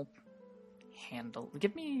animal handle.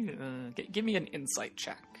 Give me an insight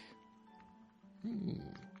check.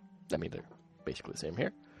 I mean, they're basically the same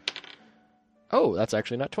here. Oh, that's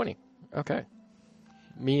actually not 20. Okay.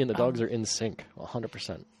 Me and the dogs are in sync,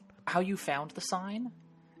 100%. How you found the sign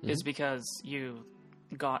is because you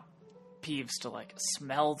got Peeves to like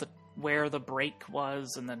smell where the break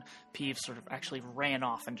was, and then Peeves sort of actually ran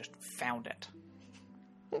off and just found it.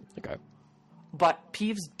 Okay. But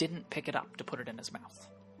Peeves didn't pick it up to put it in his mouth.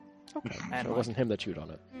 Okay. And So it wasn't him that chewed on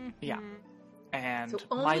it. Yeah. And So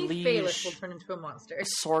my only Phaleth will liege turn into a monster.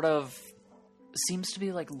 sort of seems to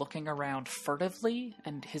be like looking around furtively,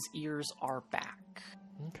 and his ears are back.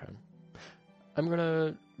 Okay. I'm going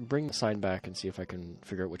to bring the sign back and see if I can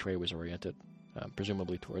figure out which way it was oriented,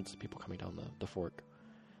 presumably towards the people coming down the fork,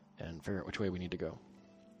 and figure out which way we need to go.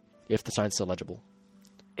 If the sign's still legible.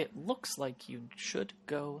 It looks like you should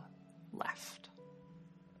go left.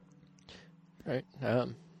 All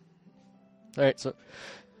right, so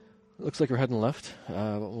looks like we're heading left.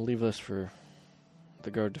 We'll leave this for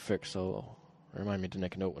the guard to fix, so Remind me to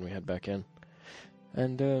make a note when we head back in.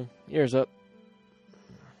 And, ears up.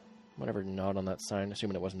 Whatever nod on that sign,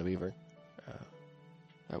 assuming it wasn't a beaver.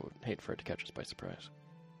 I would hate for it to catch us by surprise.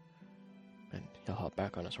 And he'll hop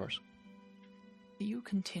back on his horse. You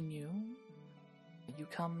continue. You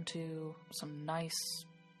come to some nice,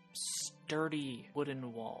 sturdy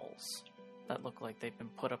wooden walls that look like they've been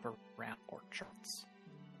put up around orchards.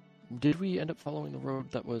 Did we end up following the road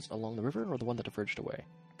that was along the river, or the one that diverged away?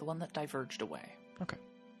 The one that diverged away. Okay.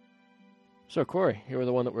 So, Corey, you were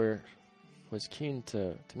the one that was keen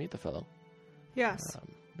to meet the fellow. Yes.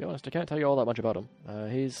 To be honest, I can't tell you all that much about him.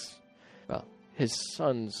 His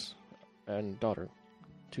sons and daughter,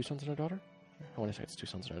 2 sons and a daughter? I want to say it's 2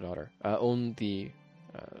 sons and a daughter, own the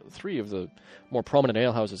 3 of the more prominent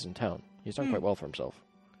alehouses in town. He's done quite well for himself.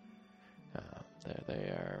 They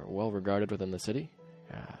are well regarded within the city,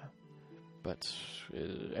 but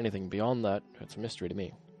anything beyond that, it's a mystery to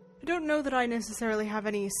me. I don't know that I necessarily have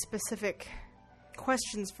any specific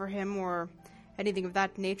questions for him or anything of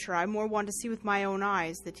that nature. I more want to see with my own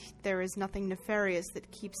eyes that there is nothing nefarious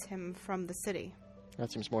that keeps him from the city.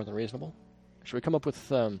 That seems more than reasonable. Should we come up with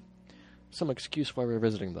some excuse why we're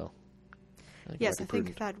visiting, though? Yes, I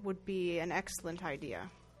think that would be an excellent idea.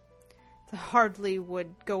 It hardly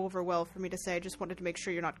would go over well for me to say. I just wanted to make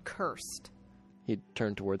sure you're not cursed. He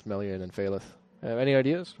turned towards Melian and Phaleth. Any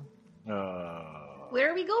ideas? Where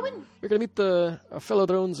are we going? We're going to meet a fellow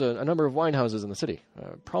that owns a number of wine houses in the city.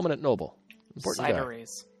 A prominent noble. Important guy.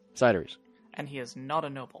 Cideries. And he is not a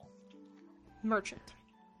noble. Merchant.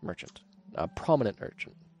 A prominent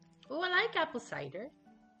merchant. Oh, I like apple cider.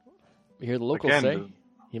 We hear the locals say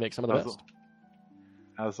he makes some of the best.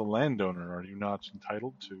 As a landowner, are you not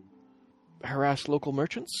entitled to harass local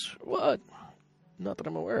merchants? What? Not that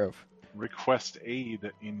I'm aware of. Request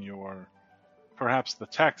aid in perhaps the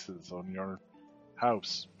taxes on your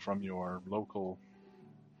house from your local,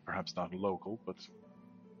 perhaps not local, but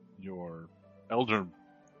your elder.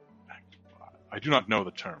 I do not know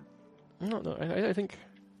the term. No,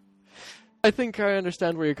 I think I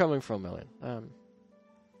understand where you're coming from, Melian.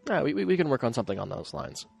 We can work on something on those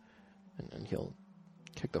lines. And he'll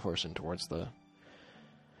kick the horse in towards the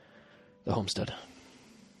homestead.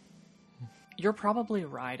 You're probably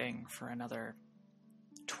riding for another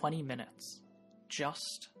 20 minutes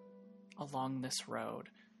just along this road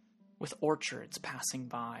with orchards passing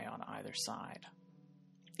by on either side.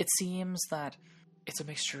 It seems that it's a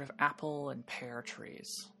mixture of apple and pear trees.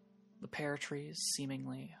 The pear trees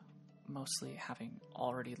seemingly mostly having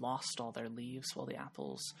already lost all their leaves, while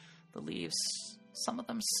the leaves, some of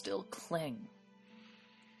them still cling.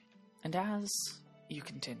 And as you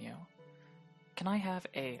continue, can I have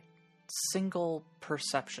a single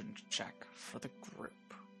perception check for the group?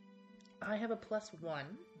 I have a +1.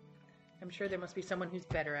 I'm sure there must be someone who's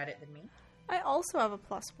better at it than me. I also have a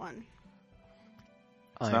 +1.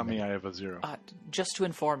 It's not me, I have a 0. Just to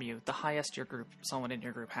inform you, the highest someone in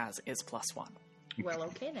your group has is +1. Well,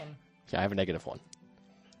 okay then. Yeah, I have a -1.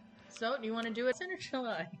 So, do you want to do it, or shall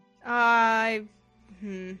I?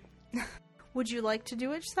 Would you like to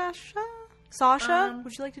do it, Sasha? Sasha?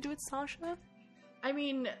 Would you like to do it, Sasha? I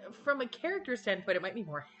mean, from a character standpoint, it might be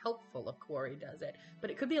more helpful if Corey does it,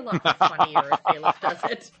 but it could be a lot funnier if Phaleth does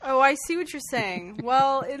it. Oh, I see what you're saying.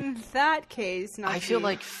 Well, in that case, I feel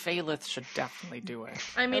like Phaleth should definitely do it.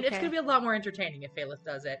 I mean, it's going to be a lot more entertaining if Phaleth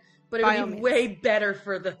does it, but it would be way better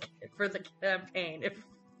for the campaign if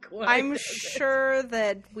Corey I'm does sure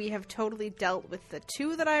that we have totally dealt with the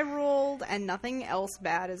 2 that I rolled, and nothing else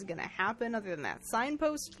bad is going to happen other than that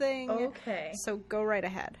signpost thing. Okay. So go right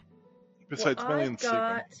ahead. Besides Melian I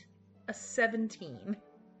got a 17.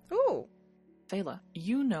 Ooh. Phala,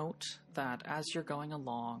 you note that as you're going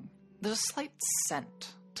along, there's a slight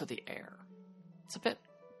scent to the air. It's a bit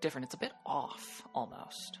different. It's a bit off,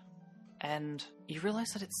 almost. And you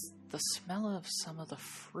realize that it's the smell of some of the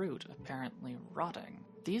fruit apparently rotting.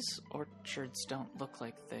 These orchards don't look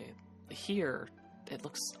like here, it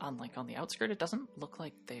looks, unlike on the outskirts, it doesn't look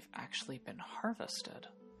like they've actually been harvested.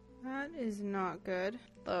 That is not good.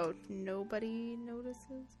 Though nobody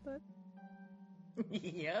notices, but...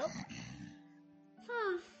 Yep.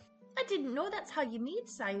 I didn't know that's how you made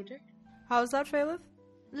cider. How's that, Phaleth?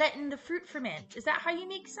 Letting the fruit ferment. Is that how you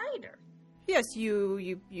make cider? Yes,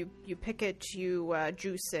 you pick it, you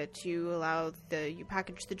juice it, you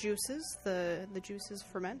package the juices. The juices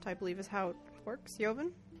ferment, I believe is how it works.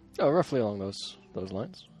 Jovan? Oh, roughly along those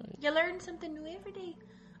lines. You learn something new every day.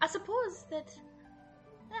 I suppose that,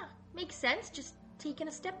 makes sense, just taking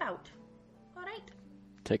a step out. All right.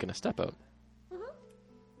 Taking a step out?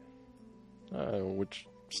 Mm-hmm. Which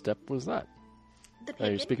step was that? The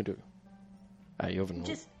picking. You're speaking to... Jovan.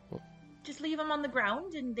 Just just leave them on the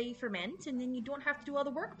ground and they ferment, and then you don't have to do all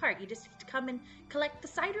the work part. You just have to come and collect the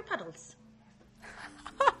cider puddles.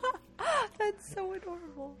 That's so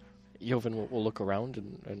adorable. Joven will look around,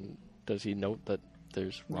 and does he note that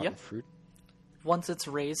there's rotten fruit? Once it's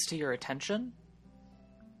raised to your attention,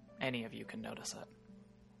 any of you can notice it.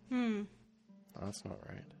 Oh, that's not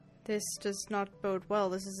right. This does not bode well.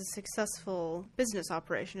 This is a successful business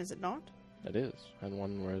operation, is it not? It is, and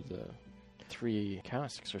one where the 3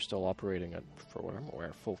 casks are still operating at, for what I'm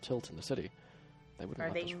aware, full tilt in the city. They wouldn't Are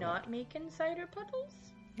let they this not run. making cider puddles?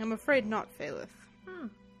 I'm afraid not, Phalith.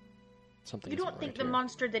 Something You isn't don't think right the here.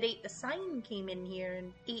 monster that ate the sign came in here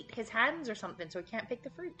and ate his hands or something, so he can't pick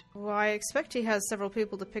the fruit? Well, I expect he has several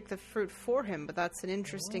people to pick the fruit for him, but that's an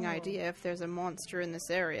interesting idea if there's a monster in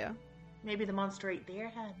this area. Maybe the monster ate their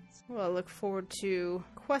hands. Well, I look forward to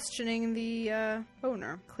questioning the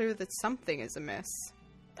owner. Clear that something is amiss.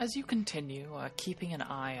 As you continue, keeping an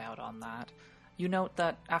eye out on that, you note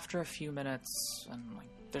that after a few minutes, and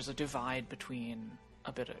there's a divide between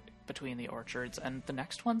between the orchards, and the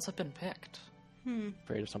next ones have been picked.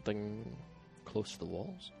 Afraid of something close to the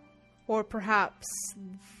walls? Or perhaps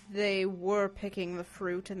they were picking the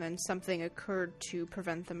fruit and then something occurred to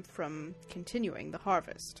prevent them from continuing the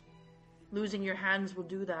harvest. Losing your hands will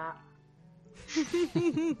do that.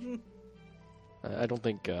 I don't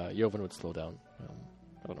think Joven would slow down.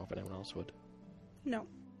 I don't know if anyone else would. No.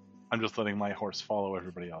 I'm just letting my horse follow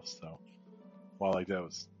everybody else, though, while I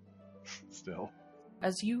doze. Still.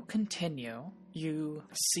 As you continue, you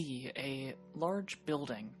see a large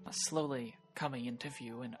building slowly coming into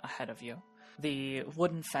view and ahead of you. The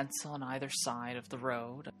wooden fence on either side of the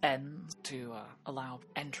road ends to allow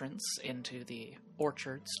entrance into the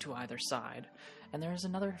orchards to either side, and there is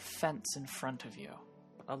another fence in front of you.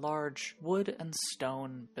 A large wood and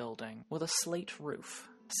stone building with a slate roof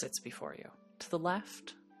sits before you. To the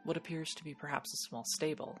left, what appears to be perhaps a small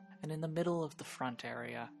stable, and in the middle of the front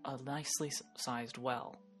area, a nicely sized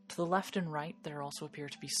well. To the left and right, there also appear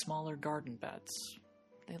to be smaller garden beds.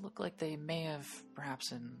 They look like they may have,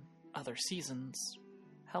 perhaps in other seasons,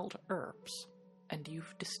 held herbs, and you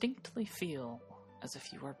distinctly feel as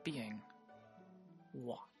if you are being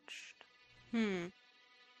watched.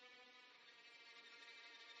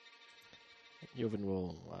 Joven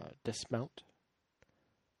will dismount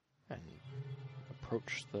and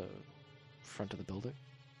approach the front of the building.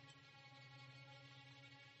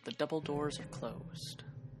 The double doors are closed.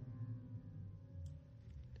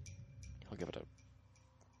 He'll give it a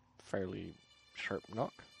fairly sharp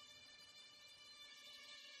knock.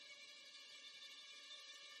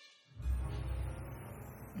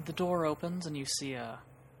 The door opens and you see a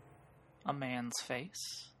man's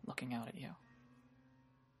face looking out at you.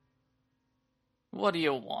 What do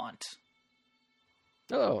you want?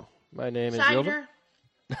 Hello, my name is Joven.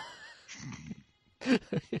 Cider.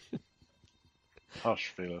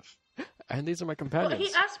 Hush, Phalith. And these are my Well, companions.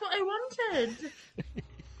 he asked what I wanted.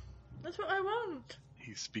 That's what I want.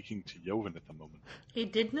 He's speaking to Joven at the moment. He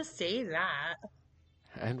didn't say that.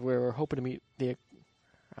 And we're hoping to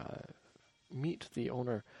meet the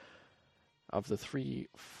owner of the 3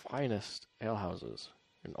 finest alehouses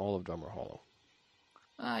in all of Drummer Hollow.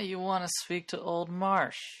 You want to speak to Old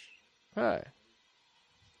Marsh? Hi.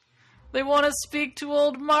 They want to speak to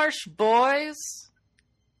Old Marsh, boys!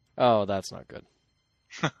 Oh, that's not good.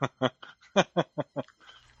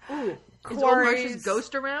 Ooh, is Old Quarry's- Marsh's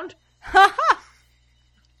ghost around?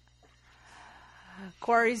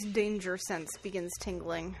 Quarry's danger sense begins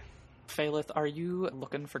tingling. Phalith, are you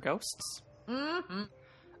looking for ghosts? Mm-hmm.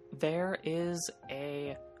 There is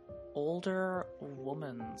a older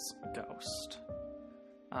woman's ghost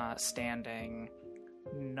standing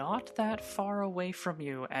not that far away from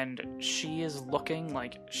you, and she is looking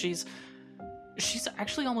like she's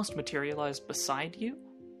actually almost materialized beside you,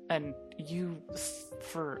 and you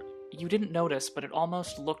didn't notice, but it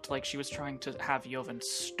almost looked like she was trying to have Joven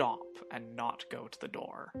stop and not go to the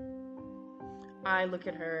door. I look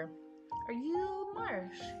at her. Are you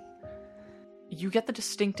Marsh? You get the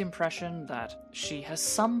distinct impression that she has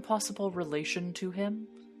some possible relation to him,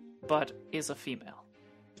 but is a female.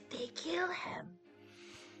 They kill him.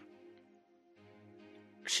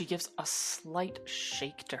 She gives a slight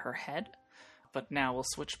shake to her head, but now we'll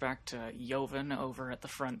switch back to Joven over at the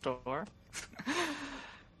front door.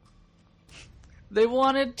 They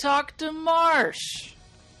want to talk to Marsh!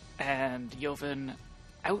 And Joven,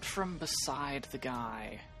 out from beside the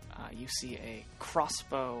guy, you see a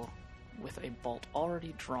crossbow with a bolt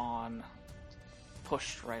already drawn,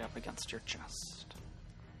 pushed right up against your chest.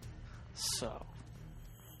 So,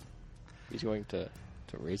 He's going to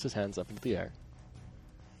raise his hands up into the air.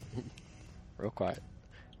 Real quiet.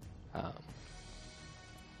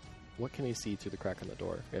 What can he see through the crack in the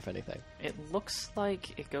door, if anything? It looks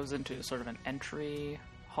like it goes into sort of an entry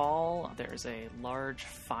hall. There's a large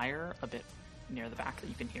fire a bit near the back that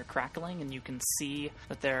you can hear crackling, and you can see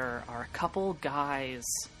that there are a couple guys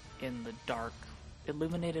in the dark,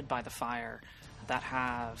 illuminated by the fire, that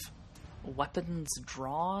have weapons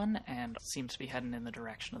drawn and seem to be heading in the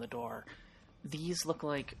direction of the door. These look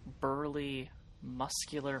like burly,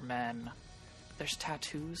 muscular men. There's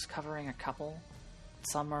tattoos covering a couple.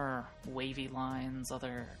 Some are wavy lines,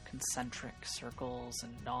 other concentric circles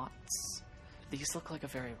and knots. These look like a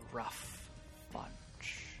very rough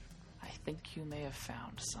bunch. I think you may have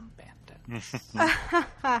found some bandits.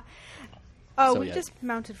 Oh, So, we yeah. just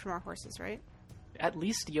mounted from our horses, right? At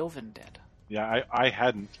least Joven did. Yeah, I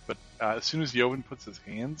hadn't, but as soon as Joven puts his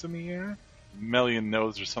hands in the air, Melian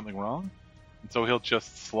knows there's something wrong. And so he'll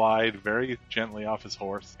just slide very gently off his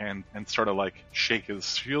horse and sort of like shake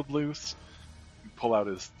his shield loose, pull out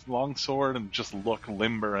his long sword, and just look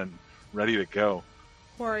limber and ready to go.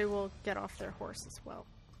 Quarry will get off their horse as well.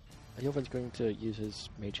 Joven's going to use his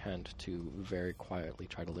mage hand to very quietly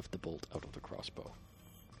try to lift the bolt out of the crossbow,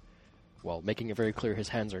 while making it very clear his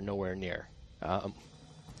hands are nowhere near.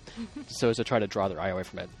 So as to try to draw their eye away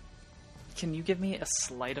from it. Can you give me a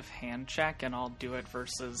sleight of hand check, and I'll do it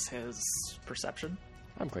versus his perception?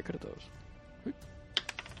 I'm quite good at those.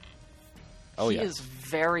 Oh, he yeah. is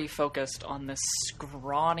very focused on this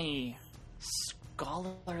scrawny,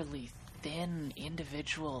 scholarly, thin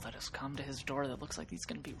individual that has come to his door that looks like he's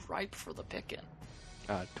going to be ripe for the picking.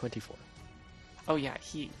 24. Oh yeah,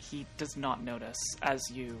 he does not notice as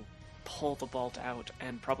you pull the bolt out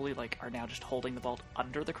and probably like are now just holding the bolt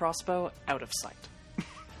under the crossbow out of sight.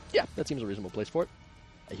 Yeah, that seems a reasonable place for it.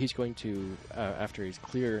 He's going to, after he's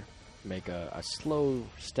clear, make a slow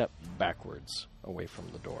step backwards away from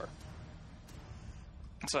the door.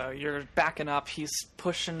 So you're backing up, he's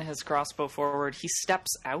pushing his crossbow forward, he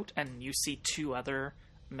steps out and you see two other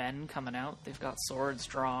men coming out. They've got swords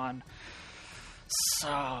drawn.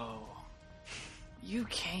 So, you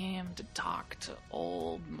came to talk to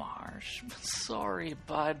old Marsh. Sorry,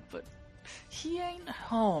 bud, but he ain't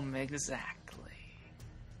home exactly.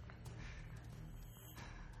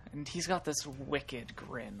 And he's got this wicked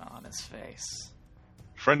grin on his face.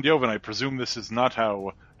 Friend Joven, I presume this is not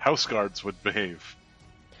how house guards would behave.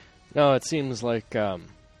 No, it seems like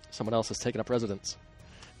someone else has taken up residence.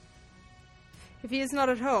 If he is not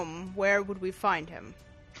at home, where would we find him?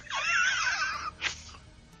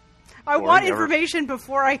 I Corey, want ever- information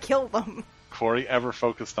before I kill them. Corey ever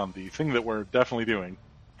focused on the thing that we're definitely doing.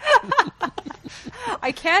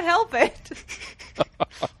 I can't help it.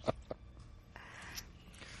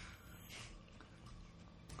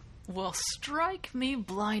 Well, strike me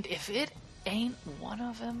blind if it ain't one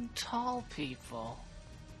of them tall people.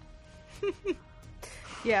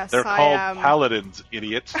 Yes, They're I called am. paladins,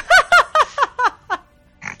 idiot.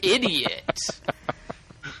 Idiot!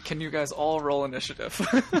 Can you guys all roll initiative?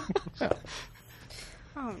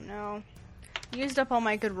 Oh no. Used up all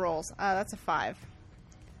my good rolls. That's a 5.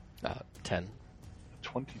 10.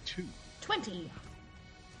 22. 20.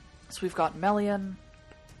 So we've got Melian,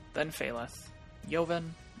 then Phaleth,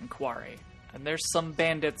 Joven, and Quarry. And there's some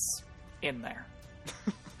bandits in there.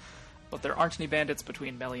 But there aren't any bandits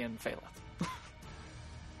between Melian and Phaleth.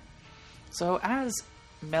 So as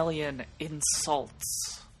Melian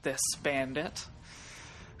insults this bandit,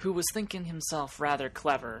 who was thinking himself rather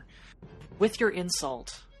clever, with your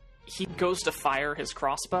insult, he goes to fire his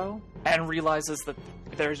crossbow and realizes that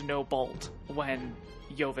there's no bolt when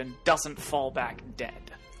Joven doesn't fall back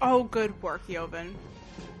dead. Oh, good work, Joven.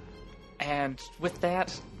 And with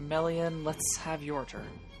that, Melian, let's have your turn.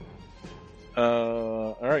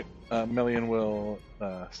 Alright. Melian will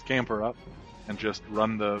scamper up and just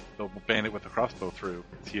run the bandit with the crossbow through.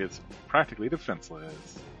 He is practically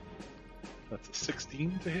defenseless. That's a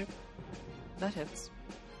 16 to hit. That hits.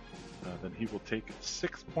 Then he will take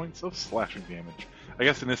 6 points of slashing damage. I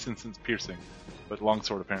guess in this instance, piercing, but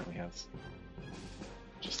longsword apparently has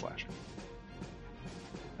just slashing.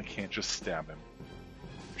 I can't just stab him.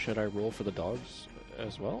 Should I roll for the dogs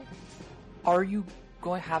as well? Are you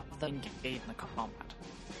going to have them engage in the combat?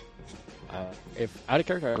 If out of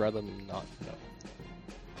character, I'd rather not know.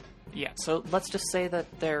 Yeah, so let's just say that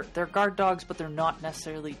they're guard dogs, but they're not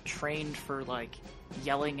necessarily trained for, like,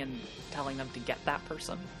 yelling and telling them to get that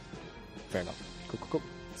person. Fair enough. Cool.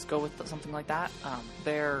 Let's go with something like that.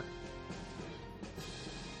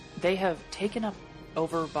 They have taken up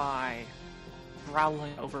over by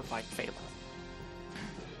growling over by Phaleth.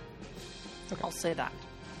 Okay. I'll say that.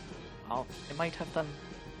 It might have them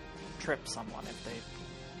trip someone if they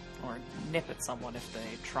or nip at someone if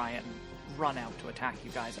they try and run out to attack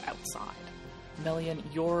you guys outside. Melian,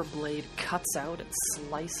 your blade cuts out, it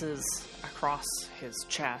slices across his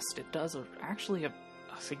chest. It does actually a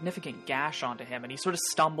significant gash onto him, and he sort of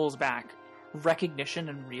stumbles back, recognition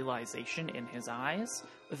and realization in his eyes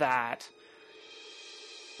that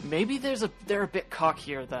maybe they're a bit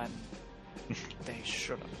cockier than they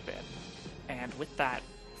should have been. And with that,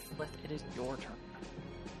 Flith, it is your turn.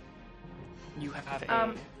 You have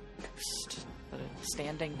a ghost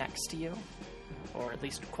standing next to you, or at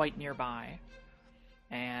least quite nearby,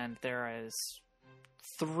 and there is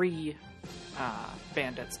 3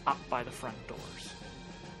 bandits up by the front doors.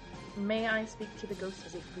 May I speak to the ghost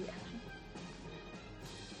as a free action?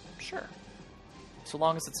 Sure. So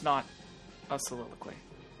long as it's not a soliloquy.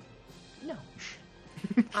 No.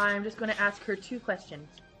 I'm just going to ask her 2 questions.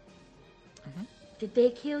 Mhm. Did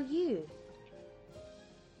they kill you?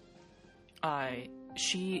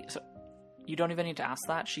 So you don't even need to ask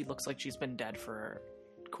that. She looks like she's been dead for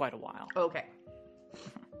quite a while. Okay.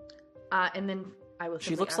 And then I will.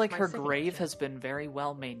 She looks like her grave has been very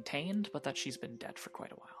well maintained, but that she's been dead for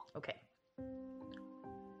quite a while. Okay.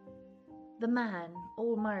 The man,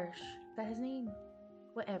 Old Marsh, is that his name?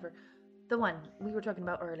 Whatever. The one we were talking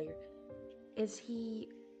about earlier. Does he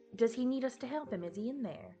need us to help him? Is he in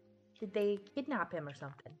there? Did they kidnap him or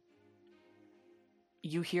something?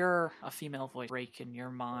 You hear a female voice break in your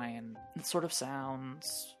mind. It sort of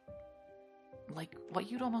sounds like what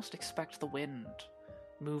you'd almost expect the wind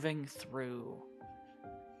moving through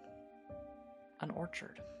an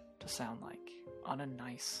orchard to sound like on a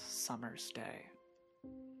nice summer's day.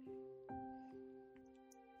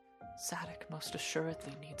 Zadok most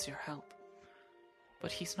assuredly needs your help,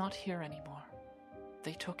 but he's not here anymore.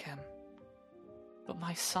 They took him, but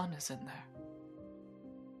my son is in there.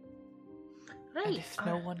 Right. And if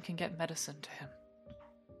no one can get medicine to him,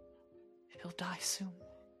 he'll die soon.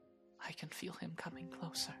 I can feel him coming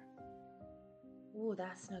closer. Oh,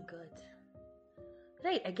 that's not good.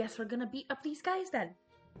 Right, I guess we're gonna beat up these guys then.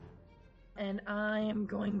 And I am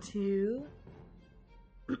going to...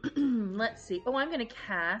 Let's see. Oh, I'm gonna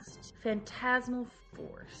cast Phantasmal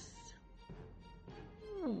Force.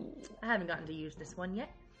 I haven't gotten to use this one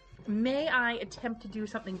yet. May I attempt to do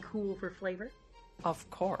something cool for flavor? Of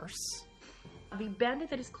course. The bandit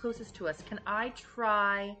that is closest to us, can I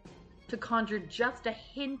try to conjure just a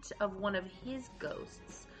hint of one of his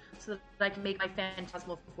ghosts so that I can make my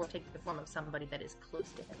Phantasmal Force take the form of somebody that is close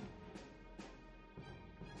to him?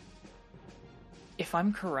 If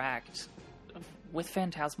I'm correct, with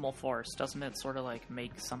Phantasmal Force, doesn't it sort of like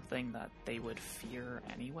make something that they would fear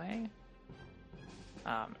anyway?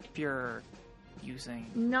 If you're using...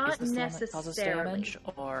 Not is this the one that causes necessarily. damage,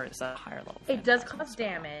 or is that a higher level? It does Phantasm cause spell?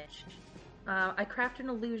 damage. I craft an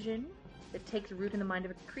illusion that takes root in the mind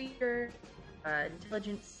of a creature.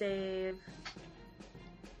 Intelligence save.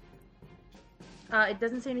 It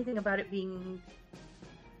doesn't say anything about it being...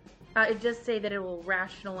 it does say that it will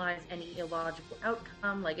rationalize any illogical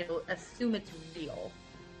outcome, like it'll assume it's real,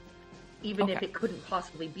 even if Okay. it couldn't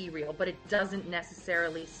possibly be real, but it doesn't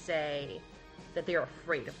necessarily say that they're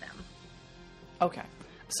afraid of them. Okay,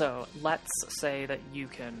 so let's say that you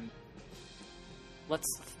can... Let's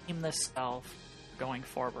theme this spell going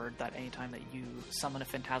forward that anytime that you summon a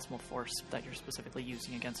Phantasmal Force that you're specifically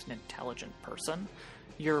using against an intelligent person,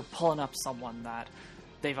 you're pulling up someone that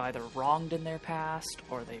they've either wronged in their past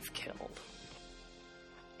or they've killed.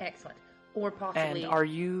 Excellent. Or possibly And are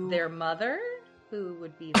you... their mother, who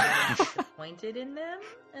would be very disappointed in them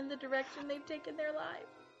and the direction they've taken their life.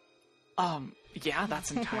 Yeah,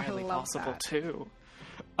 that's entirely love possible that. too.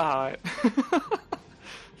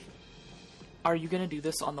 Are you going to do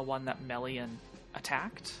this on the one that Melian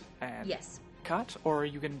attacked and Yes. cut, or are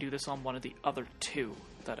you going to do this on one of the other 2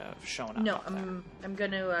 that have shown up? No, up there? I'm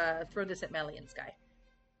going to throw this at Melian's guy.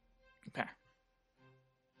 Okay.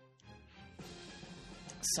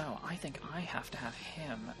 So I think I have to have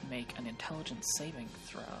him make an intelligence saving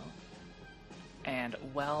throw. And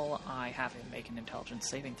while I have him make an intelligence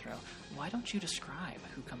saving throw, why don't you describe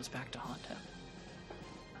who comes back to haunt him?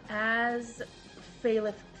 As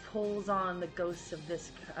Phaleth pulls on the ghosts of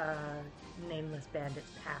this nameless bandit's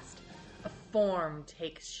past, a form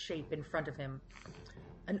takes shape in front of him.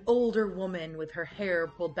 An older woman with her hair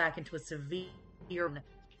pulled back into a severe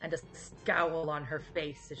and a scowl on her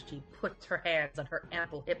face as she puts her hands on her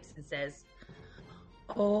ample hips and says,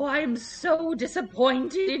 "Oh, I'm so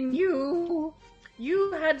disappointed in you.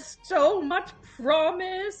 You had so much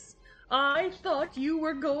promise. I thought you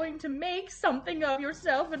were going to make something of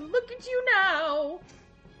yourself, and look at you now."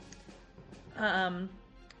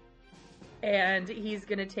 And he's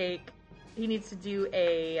He needs to do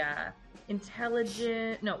a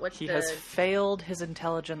intelligent. No, what's He the? has failed his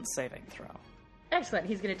intelligence saving throw. Excellent.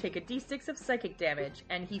 He's going to take a d6 of psychic damage,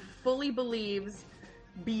 and he fully believes,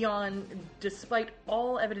 despite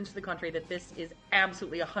all evidence to the contrary, that this is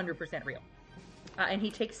absolutely 100% real. And he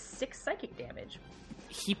takes 6 psychic damage.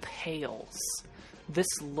 He pales. This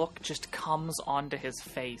look just comes onto his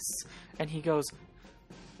face, and he goes,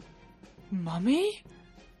 "Mummy?"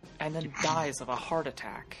 And then dies of a heart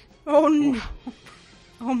attack. Oh no!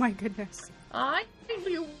 Oh my goodness! I knew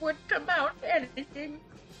you wouldn't amount to anything.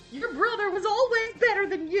 Your brother was always better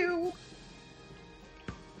than you.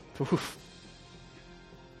 Oof.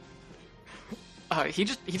 He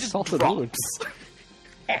just Salted drops. wounds.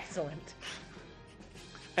 Excellent.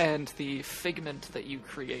 And the figment that you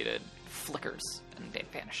created flickers and it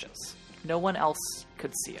vanishes. No one else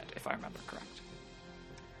could see it, if I remember correct.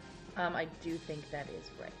 I do think that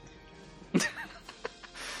is right.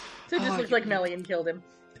 So it just looks like Melian killed him.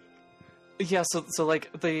 Yeah, so like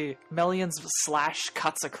the Melian's slash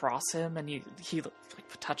cuts across him, and he like,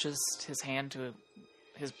 touches his hand to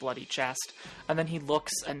his bloody chest, and then he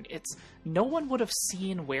looks, and it's no one would have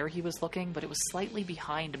seen where he was looking, but it was slightly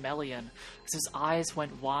behind Melian, as his eyes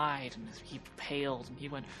went wide and he paled, and he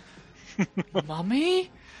went, "Mummy?"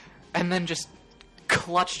 And then just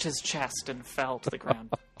clutched his chest and fell to the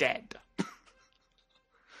ground dead.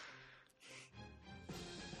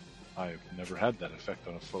 I've never had that effect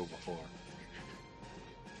on a foe before.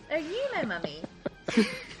 Are you my mummy?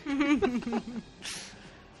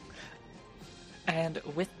 And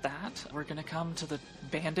with that, we're going to come to the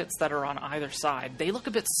bandits that are on either side. They look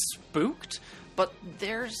a bit spooked, but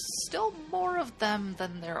there's still more of them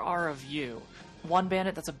than there are of you. One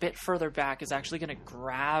bandit that's a bit further back is actually going to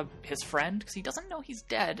grab his friend, because he doesn't know he's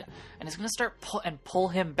dead, and is going to start pull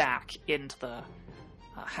him back into the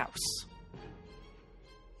house.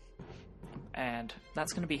 And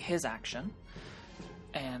that's going to be his action.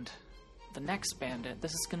 And the next bandit,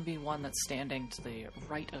 this is going to be one that's standing to the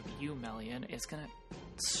right of you, Melian, is going to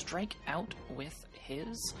strike out with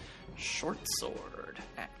his short sword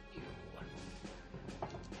at you.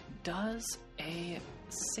 Does a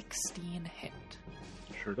 16 hit?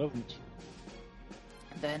 Sure doesn't.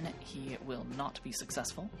 Then he will not be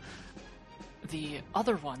successful. The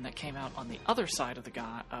other one that came out on the other side of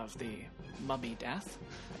the mummy death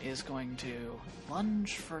is going to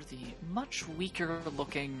lunge for the much weaker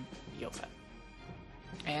looking Yoven.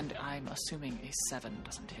 And I'm assuming a 7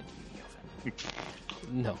 doesn't hit you,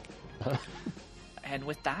 Yoven. No. And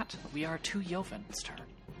with that, we are to Yoven's turn.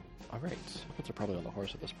 Alright. Weapons are probably on the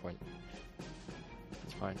horse at this point.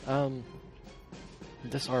 That's fine.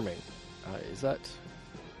 Disarming. Is that...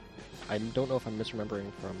 I don't know if I'm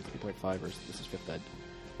misremembering from 3.5 or this is 5th Ed,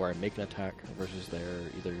 where I make an attack versus their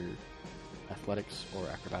either athletics or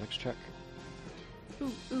acrobatics check.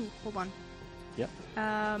 Ooh, hold on. Yep.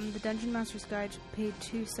 The Dungeon Master's Guide, page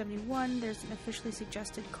 271, there's an officially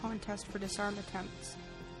suggested contest for disarm attempts.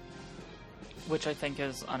 Which I think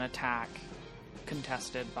is an attack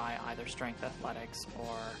contested by either strength athletics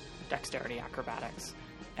or dexterity acrobatics.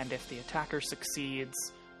 And if the attacker succeeds,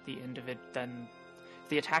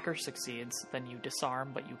 then you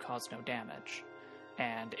disarm, but you cause no damage.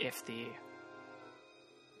 And if the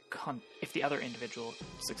other individual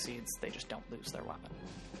succeeds, they just don't lose their weapon.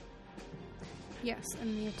 Yes,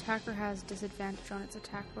 and the attacker has disadvantage on its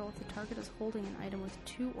attack roll if the target is holding an item with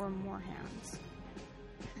 2 or more hands.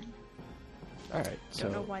 Alright, so...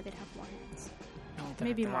 Don't know why they'd have more hands. No,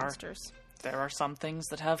 Maybe monsters. There are some things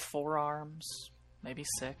that have 4 arms, maybe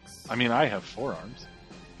 6. I mean, I have 4 arms.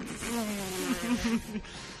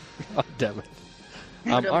 God damn it.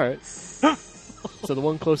 Alright. So the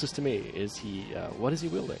one closest to me, is he... what is he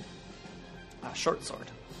wielding? Short sword.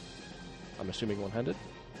 I'm assuming one-handed?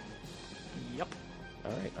 Yep.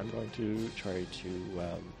 Alright, I'm going to try to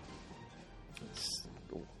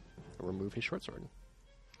remove his short sword.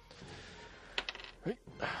 Right.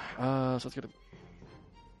 So let's get a...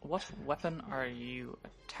 What weapon are you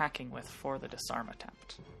attacking with for the disarm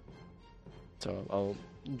attempt? So I'll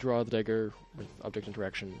draw the dagger with object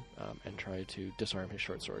interaction and try to disarm his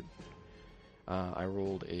short sword. I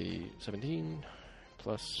rolled a 17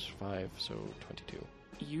 plus 5, so 22.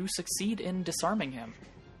 You succeed in disarming him.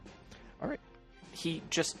 Alright. He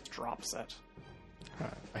just drops it.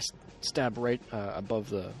 I stab right above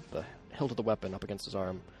the hilt of the weapon up against his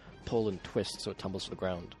arm, pull and twist so it tumbles to the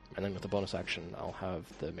ground, and then with a bonus action, I'll have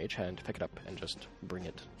the mage hand pick it up and just bring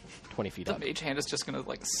it 20 feet up. The mage hand is just going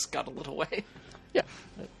to, scuttle it away. Yeah.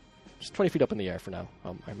 Just 20 feet up in the air for now.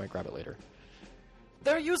 I might grab it later.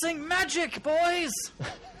 They're using magic, boys!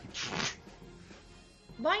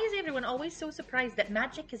 Why is everyone always so surprised that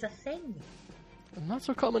magic is a thing? Not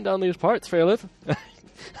so common down these parts, Faelith.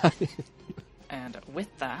 And with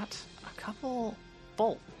that, a couple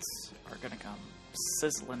bolts are going to come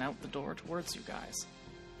sizzling out the door towards you guys.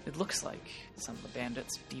 It looks like some of the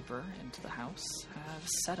bandits deeper into the house have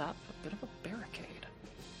set up a bit of a barricade.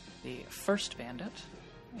 The first bandit,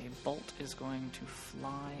 a bolt is going to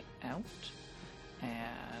fly out,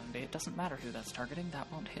 and it doesn't matter who that's targeting,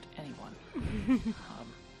 that won't hit anyone.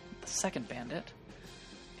 The second bandit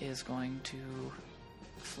is going to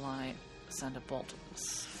send a bolt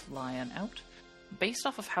flying out. Based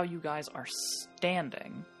off of how you guys are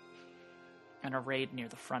standing and arrayed near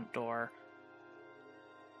the front door,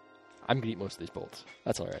 I'm going to eat most of these bolts.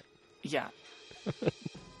 That's alright. yeah.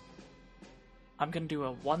 I'm going to do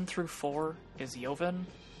a 1 through 4 is Yovan,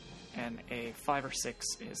 and a 5 or 6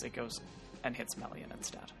 is it goes and hits Melian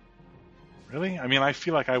instead. Really? I mean, I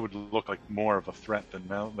feel like I would look like more of a threat than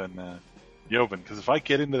Yovan, because if I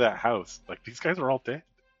get into that house, like, these guys are all dead.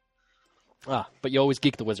 Ah, but you always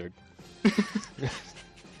geek the wizard.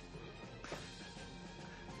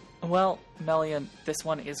 Well, Melian, this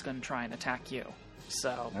one is going to try and attack you.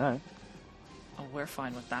 So, Alright. we're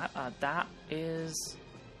fine with that. That is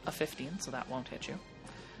a 15, so that won't hit you.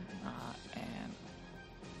 And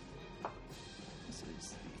this is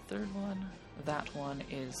the third one. That one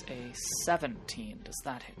is a 17. Does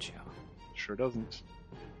that hit you? Sure doesn't.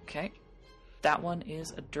 Okay. That one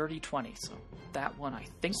is a dirty 20, so that one I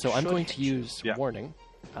think So I'm should going hit to you. use Yeah. Warning,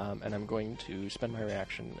 and I'm going to spend my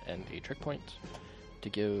reaction and a trick point to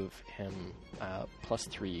give him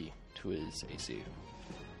 +3 to his AC.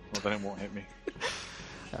 Well, then it won't hit me.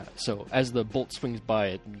 So as the bolt swings by,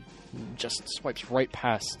 it just swipes right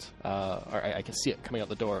past, or I can see it coming out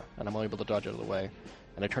the door, and I'm unable to dodge out of the way.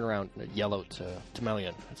 And I turn around and yell out to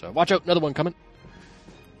Melian. So, watch out, another one coming.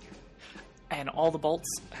 And all the bolts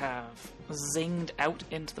have zinged out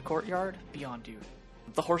into the courtyard beyond you.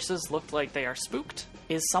 The horses look like they are spooked.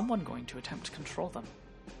 Is someone going to attempt to control them?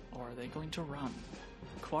 Or are they going to run?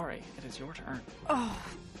 Quarry, it is your turn.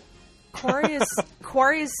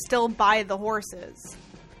 Quarry is still by the horses.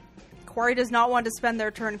 Quarry does not want to spend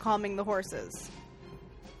their turn calming the horses.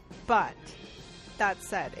 But, that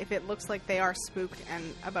said, if it looks like they are spooked and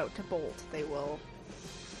about to bolt, they will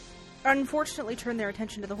unfortunately turn their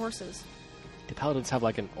attention to the horses. Do paladins have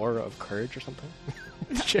like an aura of courage or something?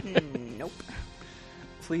 Nope.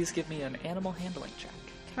 Please give me an animal handling check.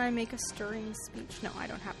 Can I make a stirring speech? No, I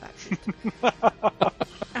don't have that feat.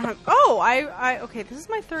 Okay, this is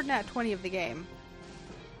my third nat 20 of the game.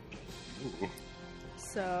 Ooh,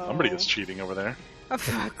 So somebody is cheating over there.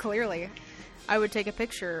 Clearly. I would take a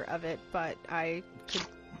picture of it, but I could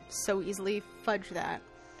so easily fudge that.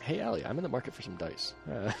 Hey, Allie, I'm in the market for some dice.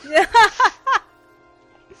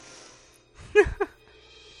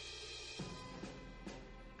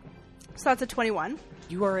 So that's a 21.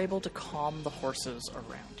 You are able to calm the horses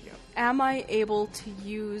around you. Am I able to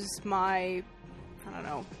use my, I don't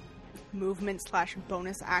know,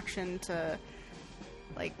 movement/bonus action to,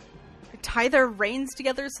 like, tie their reins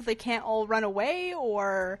together so they can't all run away,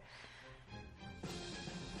 or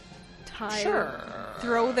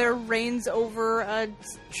throw their reins over a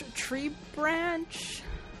tree branch?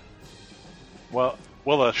 Well,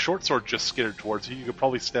 a short sword just skittered towards you. You could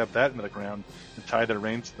probably stab that into the ground and tie their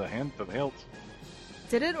reins to the hilt.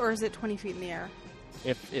 Did it, or is it 20 feet in the air?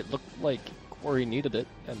 If it looked like Quarry needed it,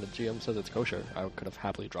 and the GM says it's kosher, I could have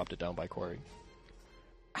happily dropped it down by Quarry.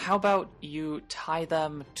 How about you tie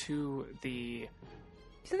them to the... You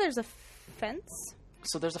said there's a fence?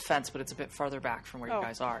 So there's a fence, but it's a bit farther back from where you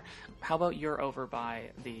guys are. How about you're over by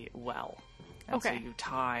the well? And so Okay. you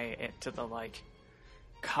tie it to the, like,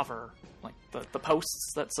 cover, like the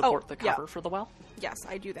posts that support the cover for the well. Yes,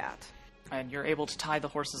 I do that. And you're able to tie the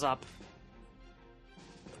horses up.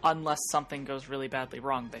 Unless something goes really badly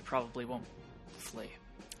wrong, they probably won't flee.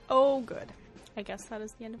 Oh, good. I guess that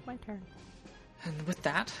is the end of my turn. And with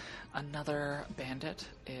that, another bandit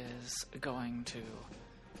is going to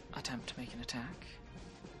attempt to make an attack.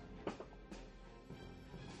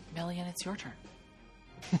 Melian, it's your turn.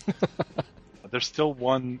 There's still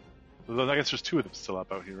one. I guess there's two of them still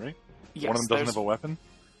up out here, right? Yes, one of them doesn't there's- have a weapon.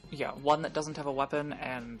 Yeah, one that doesn't have a weapon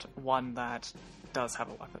and one that does have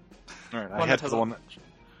a weapon. All right, One I that had has for the a- one that.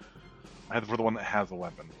 I had for the one that has a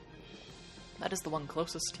weapon. That is the one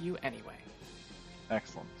closest to you anyway.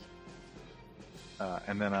 Excellent.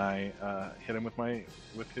 And then I hit him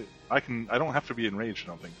with his. I don't have to be enraged, I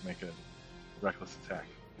don't think, to make a reckless attack.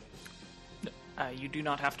 You do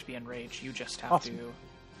not have to be enraged. You just have Awesome. to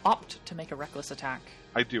opt to make a reckless attack.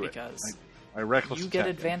 I do because it. I reckless you attack get it.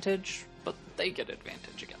 advantage, but they get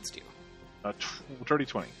advantage against you. Dirty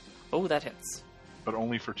 20, Oh, that hits. but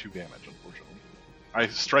only for 2 damage, unfortunately. I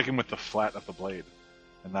strike him with the flat of the blade,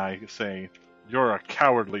 and I say, "You're a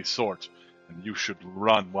cowardly sort, and you should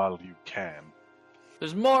run while you can."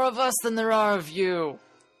 There's more of us than there are of you.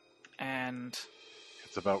 And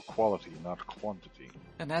It's about quality, not quantity.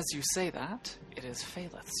 as you say that, it is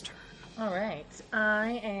Phaleth's turn. All right.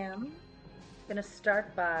 I am going to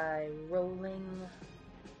start by rolling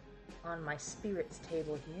on my spirits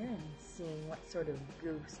table here and seeing what sort of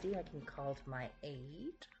ghosty I can call to my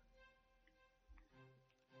aid.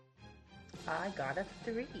 I got a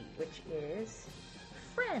 3, which is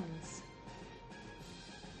friends.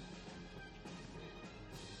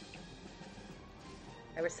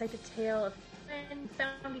 I recite a tale of friends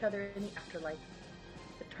found each other in the afterlife.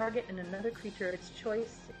 The target and another creature of its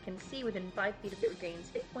choice can see within 5 feet of it regains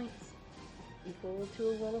hit points equal to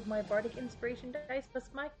a roll of my bardic inspiration dice plus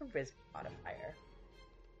my charisma modifier.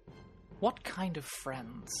 What kind of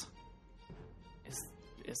friends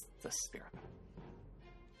is the spirit?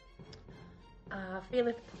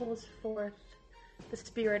 Phaleth pulls forth the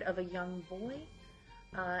spirit of a young boy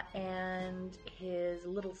and his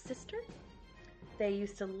little sister. They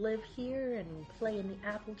used to live here and play in the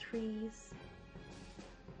apple trees,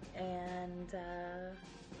 and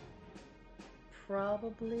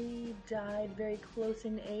probably died very close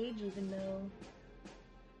in age, even though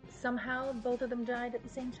somehow both of them died at the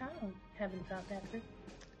same time. Haven't thought that through.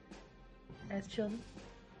 As children.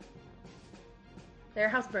 Their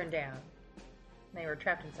house burned down. They were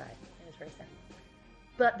trapped inside. It was very sad.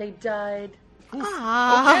 But they died.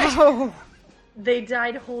 Oh! They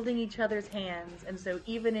died holding each other's hands, and so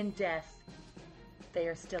even in death, they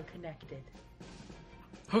are still connected.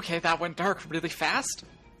 Okay, that went dark really fast.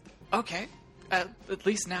 Okay. At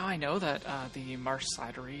least now I know that the Marsh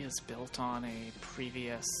Cidery is built on a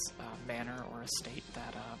previous manor or estate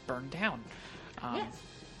that burned down. Yes,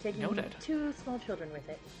 taking noted. 2 small children with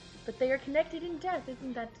it. But they are connected in death.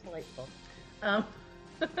 Isn't that delightful?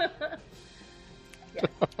 Yes.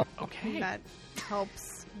 Okay. That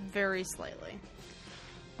helps very slightly.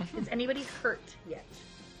 Is anybody hurt yet?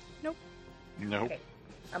 Nope. Nope. Okay,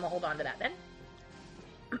 I'm gonna hold on to that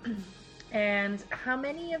then. And how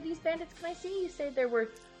many of these bandits can I see? You said there were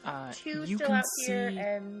 2 you still can out here, see-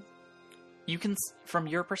 and You can, from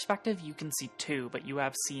your perspective, you can see 2, but you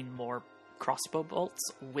have seen more crossbow bolts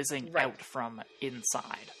whizzing Right. out from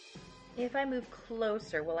inside. if I move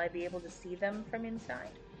closer, will I be able to see them from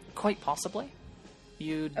inside? Quite possibly.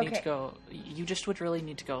 You'd need Okay. to go. You just would really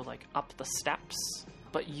need to go like up the steps,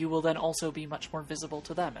 but you will then also be much more visible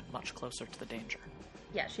to them and much closer to the danger.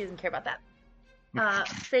 Yeah, she doesn't care about that.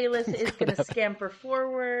 Phaleth is going to scamper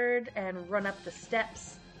forward and run up the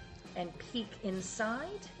steps and peek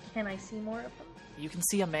inside. Can I see more of them? You can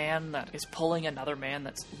see a man that is pulling another man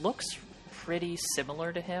that looks pretty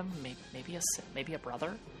similar to him, maybe a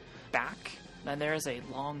brother, back. And there is a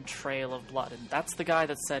long trail of blood, and that's the guy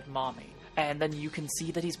that said "mommy." And then you can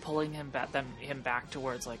see that he's pulling him back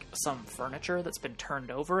towards like some furniture that's been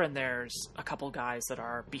turned over, and there's a couple guys that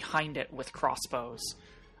are behind it with crossbows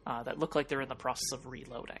that look like they're in the process of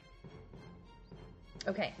reloading.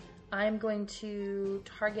 Okay, I'm going to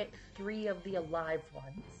target 3 of the alive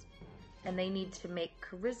ones, and they need to make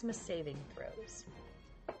charisma saving throws.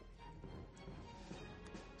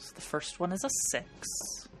 So the first one is a 6.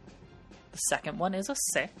 The second one is a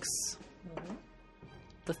 6. Mhm.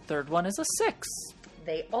 The third one is a 6.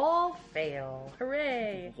 They all fail.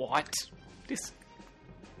 Hooray! What? This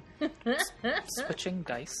switching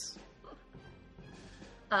dice.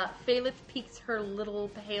 Phaleth peeks her little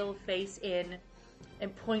pale face in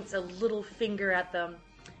and points a little finger at them,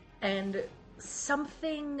 and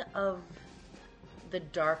something of the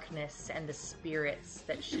darkness and the spirits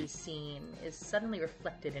that she's seen is suddenly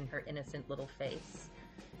reflected in her innocent little face.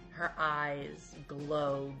 Her eyes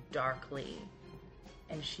glow darkly,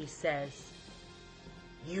 and she says,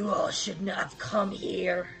 "You all should not have come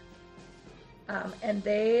here." And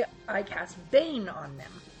I cast Bane on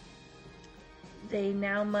them. They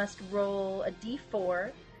now must roll a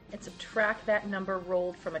d4 and subtract that number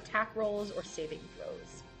rolled from attack rolls or saving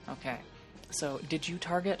throws. Okay. So did you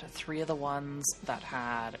target 3 of the ones that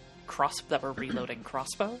had that were reloading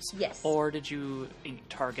crossbows? Yes. Or did you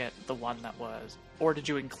target the one that was, or did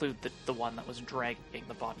you include the one that was dragging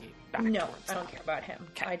the body back No, towards I don't that? care about him.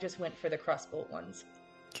 Okay. I just went for the crossbow ones.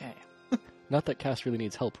 Okay. Not that Cass really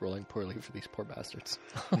needs help rolling poorly for these poor bastards.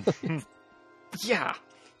 Yeah,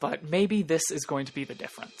 but maybe this is going to be the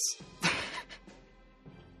difference.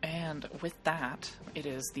 And with that, it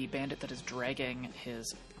is the bandit that is dragging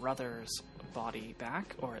his brother's body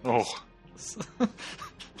back, or at least...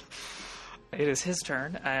 It is his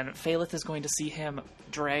turn, and Phaleth is going to see him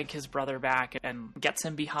drag his brother back and gets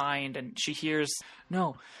him behind, and she hears,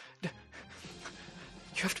 "No, you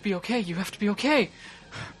have to be okay, you have to be okay."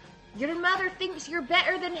 Your mother thinks you're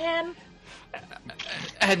better than him.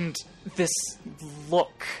 And this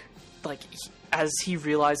look, like, as he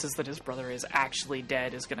realizes that his brother is actually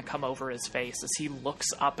dead, is going to come over his face as he looks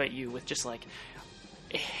up at you with just, like,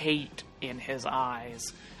 hate in his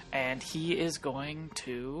eyes. And he is going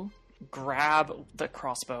to grab the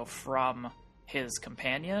crossbow from his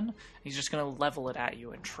companion. He's just going to level it at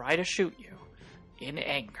you and try to shoot you in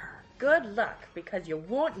anger. Good luck, because you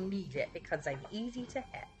won't need it, because I'm easy to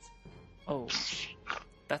hit. Oh,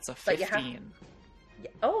 that's a But you 15. Yeah.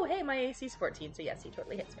 Oh, hey, my AC's 14, so yes, he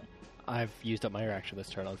totally hits me. I've used up my reaction this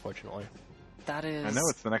turn, unfortunately. That is... I know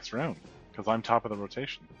it's the next round, because I'm top of the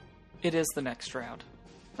rotation. It is the next round.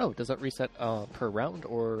 Oh, does that reset per round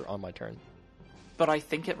or on my turn? But I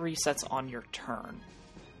think it resets on your turn.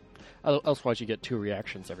 Elsewise, you get 2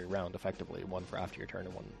 reactions every round, effectively. One for after your turn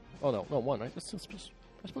and one... Oh, no, one. I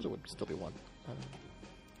suppose it would still be one.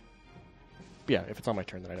 But yeah, if it's on my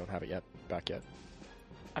turn, then I don't have it back yet.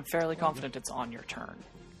 I'm fairly confident it's on your turn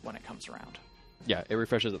when it comes around. Yeah, it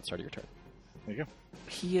refreshes at the start of your turn. There you go.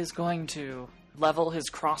 He is going to level his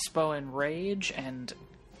crossbow in rage, and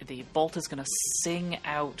the bolt is going to sing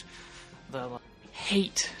out the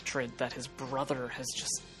hatred that his brother has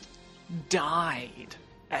just died.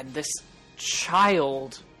 And this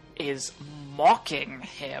child is mocking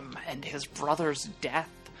him and his brother's death.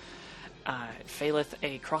 Phaleth,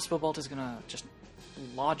 a crossbow bolt is going to just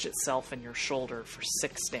lodge itself in your shoulder for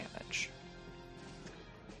 6 damage.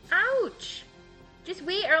 Ouch! Just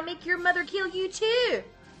wait or I'll make your mother kill you too!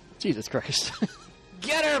 Jesus Christ.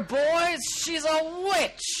 Get her, boys! She's a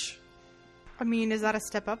witch! I mean, is that a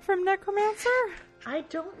step up from Necromancer? I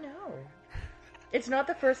don't know. It's not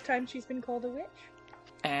the first time she's been called a witch.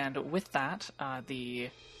 And with that, the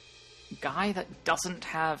guy that doesn't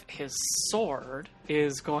have his sword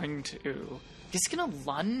is going to... He's going to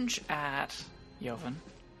lunge at Joven.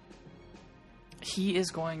 He is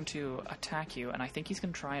going to attack you, and I think he's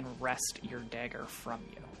going to try and wrest your dagger from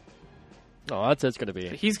you. Oh, that's it's going to be.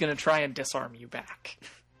 He's going to try and disarm you back.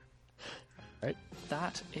 Right.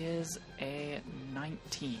 That is a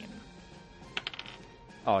 19.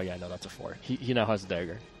 Oh, yeah, no, that's a 4. He now has a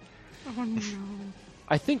dagger. Oh no.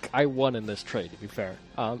 I think I won in this trade, to be fair.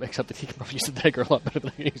 Except that he can probably use the dagger a lot better than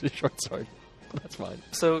I can use the short sword. But that's fine.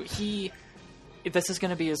 So this is going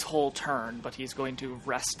to be his whole turn, but he's going to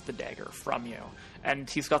wrest the dagger from you. And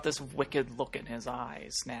he's got this wicked look in his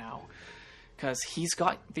eyes now, because he's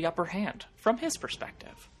got the upper hand, from his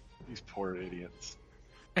perspective. These poor idiots.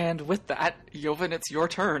 And with that, Joven, it's your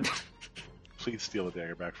turn. Please steal the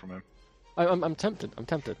dagger back from him. I'm tempted.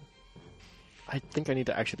 I think I need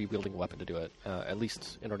to actually be wielding a weapon to do it, at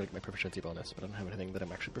least in order to get my proficiency bonus, but I don't have anything that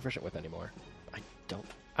I'm actually proficient with anymore. I don't.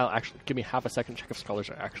 I'll actually... Give me half a second to check if scholars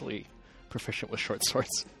are actually proficient with short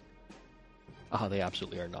swords. They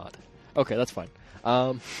absolutely are not. Okay, that's fine.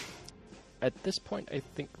 At this point, I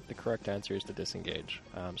think the correct answer is to disengage.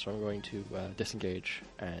 So I'm going to disengage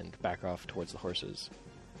and back off towards the horses.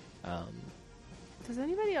 Does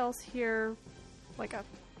anybody else hear, like a...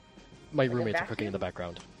 My Like a roommates are vacuum? cooking in the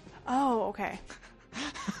background. Oh, okay.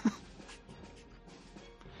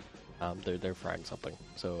 They're frying something.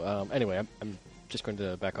 So anyway, I'm just going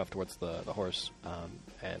to back off towards the horse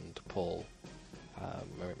and pull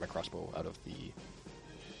my crossbow out of the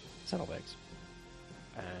saddlebags.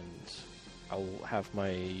 And I'll have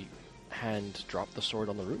my hand drop the sword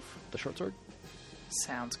on the roof, the short sword.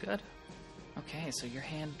 Sounds good. Okay, so your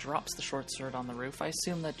hand drops the short sword on the roof. I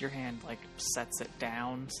assume that your hand, sets it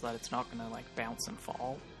down so that it's not going to, bounce and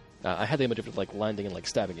fall. I had the image of it landing and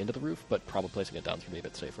stabbing into the roof, but probably placing it down is going to be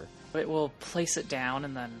a bit safer. It will place it down,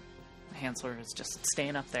 and then Hansler is just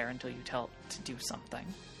staying up there until you tell it to do something.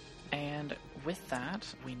 And with that,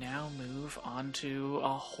 we now move on to a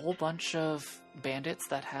whole bunch of bandits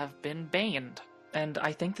that have been baned. And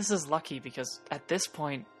I think this is lucky because at this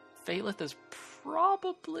point, Phaleth is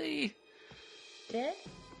probably... Dead?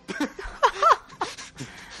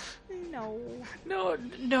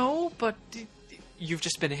 No, but you've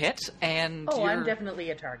just been hit, and Oh, you're... I'm definitely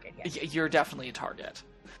a target, yes. You're definitely a target.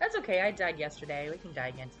 That's okay, I died yesterday. We can die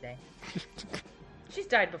again today. She's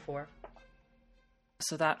died before.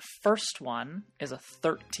 So that first one is a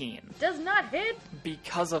 13 Does not hit!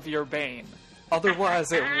 because of your bane.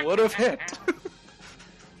 Otherwise, it would have hit.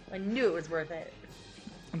 I knew it was worth it.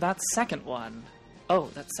 That second one,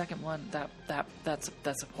 that's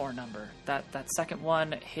a poor number. That second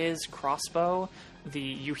one, his crossbow,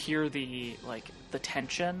 you hear the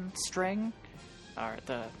tension string, or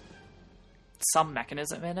some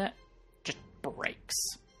mechanism in it just breaks.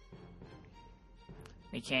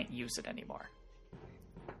 He can't use it anymore.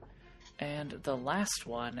 And the last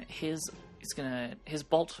one, his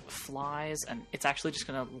bolt flies, and it's actually just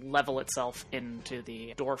gonna level itself into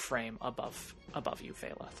the door frame above you,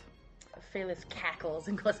 Phaleth. Phaleth cackles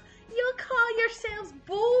and goes, "You call yourselves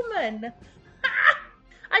bowmen? Ha!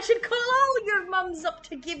 I should call all your mums up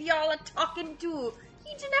to give y'all a talking to.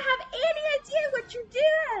 You do not have any idea what you're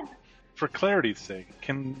doing." For clarity's sake,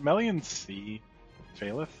 can Melian see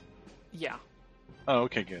Phaleth? Yeah. Oh,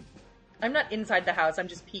 okay, good. I'm not inside the house, I'm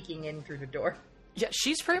just peeking in through the door. Yeah,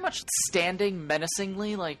 she's pretty much standing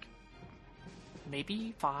menacingly, like,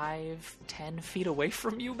 maybe 5-10 feet away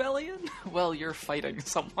from you, Melian, while you're fighting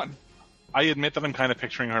someone. I admit that I'm kind of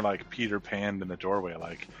picturing her like Peter Pan in the doorway,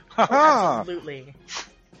 like, Oh, ha-ha! absolutely.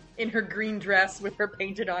 In her green dress with her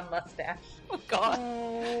painted-on mustache. Oh, God.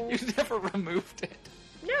 You never removed it.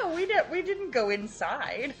 No, we didn't go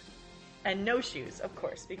inside. And no shoes, of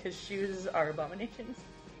course, because shoes are abominations.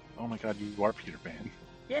 Oh my god, you are Peter Pan.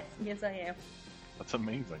 Yes, I am. That's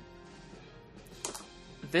amazing.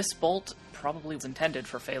 This bolt probably was intended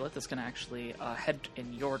for Phaleth. It's going to actually head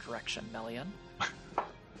in your direction, Melian.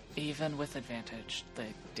 Even with advantage,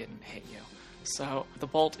 they didn't hit you. So the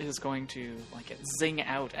bolt is going to zing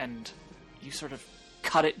out, and you sort of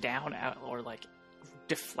cut it down or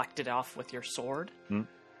deflect it off with your sword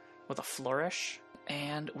with a flourish.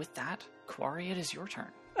 And with that, Quarry, it is your turn.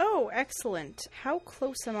 Oh, excellent. How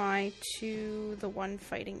close am I to the one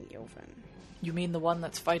fighting Yoven? You mean the one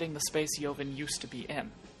that's fighting the space Yoven used to be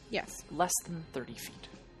in? Yes. Less than 30 feet.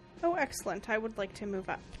 Oh, excellent. I would like to move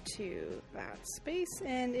up to that space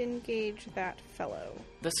and engage that fellow.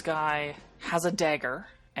 This guy has a dagger,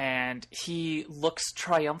 and he looks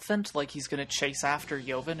triumphant, like he's going to chase after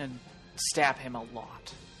Yoven and stab him a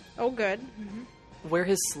lot. Oh, good. Mm-hmm. Where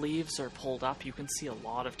his sleeves are pulled up, you can see a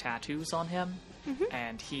lot of tattoos on him,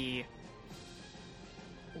 and he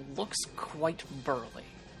looks quite burly.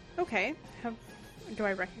 Okay. Do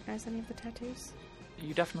I recognize any of the tattoos?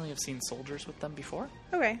 You definitely have seen soldiers with them before.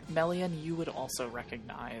 Okay. Melian, you would also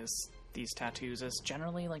recognize these tattoos as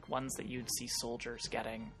generally ones that you'd see soldiers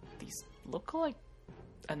getting. These look like...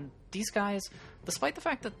 And these guys, despite the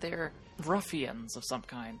fact that they're ruffians of some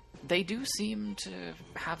kind, they do seem to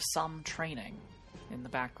have some training in the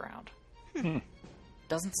background.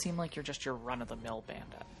 Doesn't seem like you're just your run-of-the-mill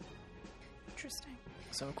bandit. Interesting.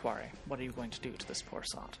 So, Quarry, what are you going to do to this poor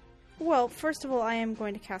sot? Well, first of all, I am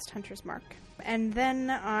going to cast Hunter's Mark. And then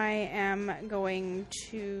I am going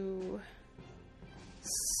to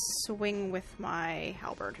swing with my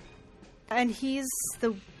halberd. And he's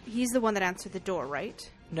the one that answered the door, right?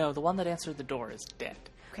 No, the one that answered the door is dead.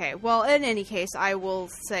 Okay, well, in any case, I will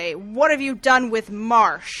say, what have you done with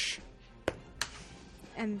Marsh?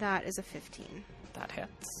 And that is a 15. That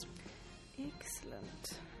hits.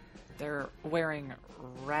 Excellent. They're wearing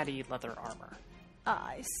ratty leather armor.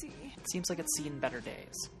 I see. It seems like it's seen better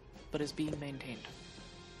days, but is being maintained.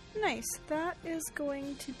 Nice. That is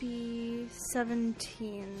going to be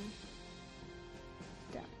 17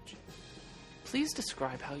 damage. Please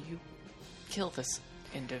describe how you kill this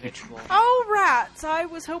individual. Oh, rats! I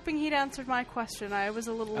was hoping he'd answered my question. I was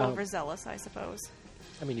a little overzealous, I suppose.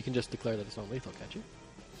 I mean, you can just declare that it's not lethal, can't you?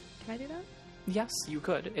 Can I do that? Yes, you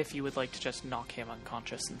could, if you would like to just knock him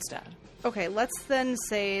unconscious instead. Okay, let's then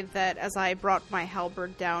say that as I brought my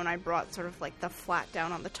halberd down, I brought sort of the flat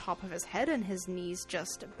down on the top of his head, and his knees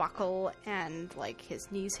just buckle, and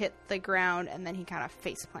his knees hit the ground, and then he kind of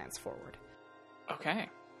face plants forward. Okay,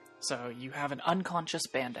 so you have an unconscious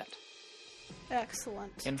bandit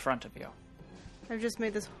Excellent. in front of you. I've just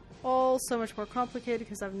made this all so much more complicated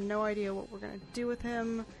because I have no idea what we're going to do with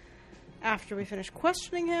him after we finish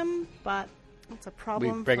questioning him, but that's a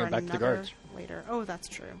problem We bring for him back to the another guards. later. Oh, that's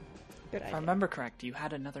true. Good If I idea. remember correct, you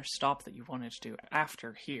had another stop that you wanted to do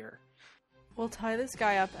after here. We'll tie this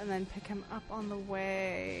guy up and then pick him up on the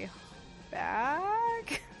way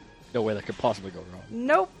back. No way that could possibly go wrong.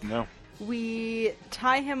 Nope. No. We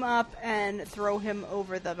tie him up and throw him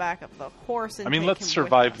over the back of the horse. And take let's him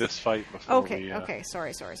survive with us. this fight before Okay. we... Okay.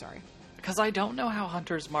 Sorry. Because I don't know how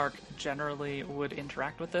Hunter's Mark generally would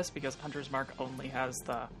interact with this, because Hunter's Mark only has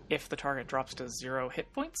if the target drops to 0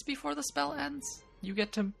 hit points before the spell ends, you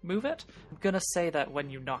get to move it. I'm gonna say that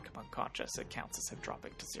when you knock him unconscious, it counts as him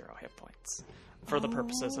dropping to 0 hit points, for the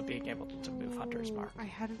purposes of being able to move Hunter's Mark. I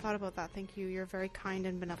hadn't thought about that. Thank you. You're very kind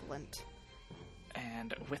and benevolent.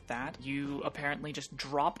 And with that, you apparently just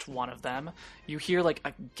dropped one of them. You hear a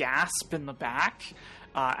gasp in the back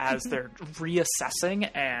as they're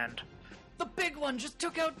reassessing, and the big one just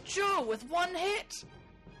took out Joe with one hit!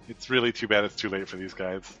 It's really too bad it's too late for these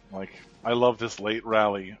guys. Like, I love this late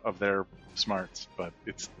rally of their smarts, but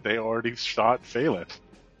they already shot Phalith.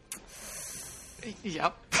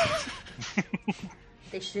 Yep.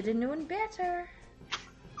 They should have known better.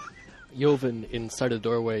 Joven inside the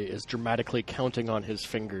doorway is dramatically counting on his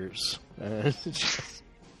fingers.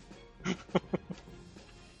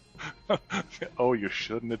 Oh, you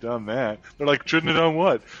shouldn't have done that. They're like, shouldn't have done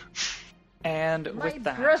what? And My with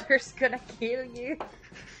that, brother's gonna kill you.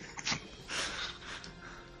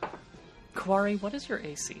 Quarry, what is your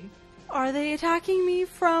AC? Are they attacking me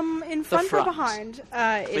from in front or front. behind?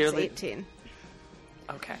 It's Clearly- 18.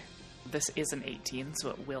 Okay. This is an 18, so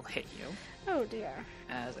it will hit you. Oh dear.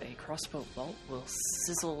 As a crossbow bolt will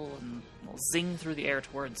sizzle and will zing through the air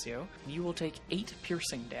towards you. You will take 8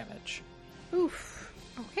 piercing damage. Oof.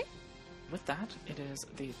 Okay. With that, it is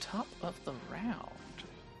the top of the round.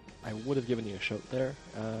 I would have given you a shout there,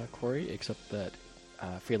 Corey, except that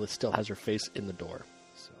Phalith still has her face in the door.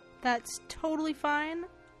 So. That's totally fine.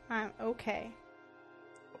 I'm okay.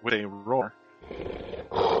 With a roar,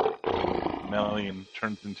 Melian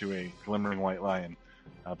turns into a glimmering white lion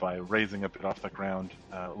by raising a bit off the ground.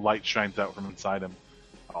 Light shines out from inside him.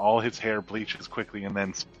 All his hair bleaches quickly and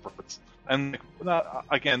then spurts. And not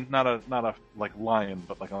a like lion,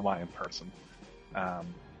 but like a lion person.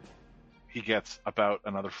 He gets about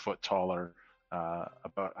another foot taller,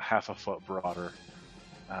 about half a foot broader,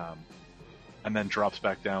 and then drops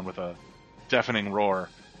back down with a deafening roar,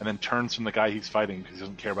 and then turns from the guy he's fighting because he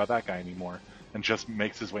doesn't care about that guy anymore, and just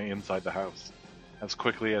makes his way inside the house as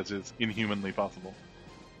quickly as is inhumanly possible.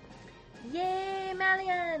 Yay,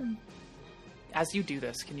 Malian! As you do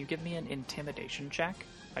this, can you give me an intimidation check?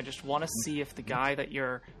 I just want to see if the guy that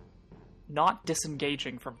you're not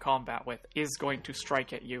disengaging from combat with is going to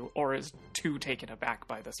strike at you or is too taken aback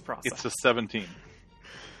by this process. It's a 17.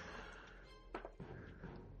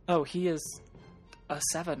 Oh, he is a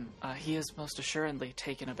 7. He is most assuredly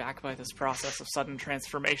taken aback by this process of sudden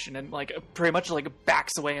transformation and pretty much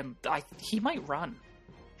backs away, and he might run.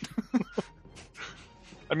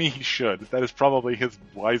 I mean, he should. That is probably his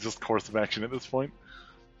wisest course of action at this point.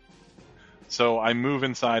 So I move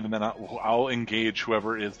inside, and then I'll engage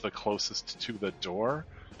whoever is the closest to the door.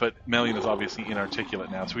 But Melian is obviously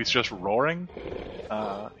inarticulate now, so he's just roaring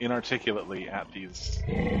inarticulately at these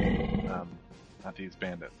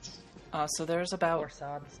bandits. So there's about Poor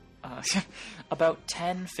sods. about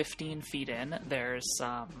 10, 15 feet in, there's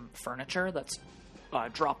some furniture that's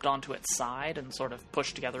dropped onto its side and sort of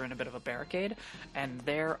pushed together in a bit of a barricade, and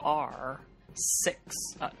there are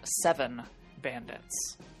 7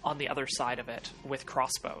 bandits on the other side of it with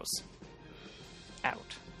crossbows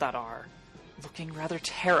out that are looking rather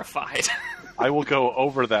terrified. I will go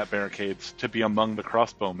over that barricade to be among the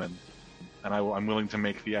crossbowmen, and I'm willing to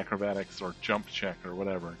make the acrobatics or jump check or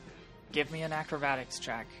whatever. Give me an acrobatics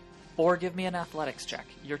check, or give me an athletics check.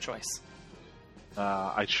 Your choice.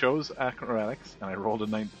 I chose acrobatics, and I rolled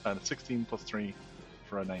a 16 plus 3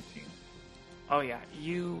 for a 19. Oh yeah,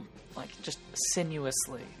 you just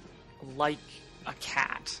sinuously, like a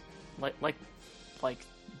cat, like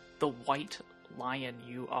the white lion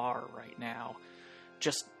you are right now,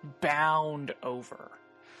 just bound over,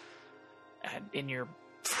 and in your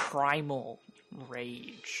primal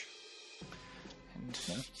rage, and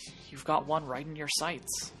you've got one right in your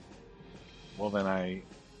sights. Well, then I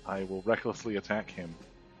will recklessly attack him,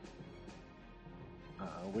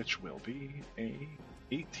 which will be a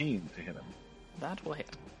 18 to hit him. That will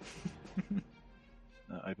hit.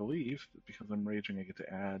 I believe that because I'm raging, I get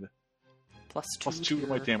to add Plus 2 to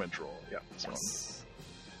my your- damage roll. Yeah. Yes.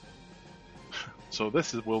 So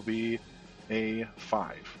this will be a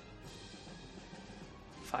 5.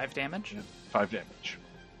 5 damage. 5 damage,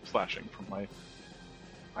 slashing from my.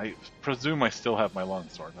 I presume I still have my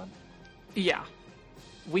longsword on. Yeah.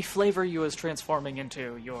 We flavor you as transforming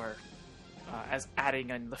into your, as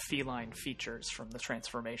adding in the feline features from the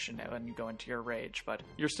transformation when you go into your rage, but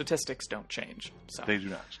your statistics don't change. So, They do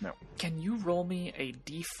not. No. can you roll me a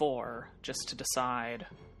d4 just to decide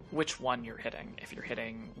which one you're hitting? If you're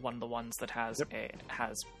hitting one of the ones that has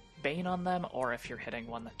has Bane on them, or if you're hitting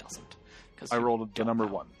one that doesn't? Because I rolled the number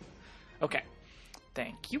 1. Okay,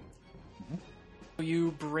 thank you.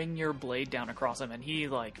 You bring your blade down across him, and he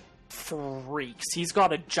freaks. He's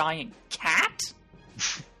got a giant cat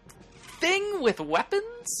thing with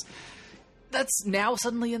weapons that's now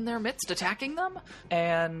suddenly in their midst attacking them.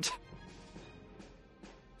 And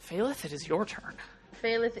Phalith, it is your turn.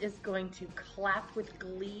 Phalith is going to clap with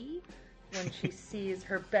glee when she sees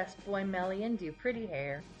her best boy Melian do pretty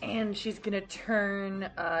hair. And she's going to turn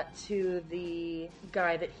to the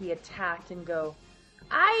guy that he attacked and go,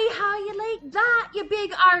 Aye, how you like that, you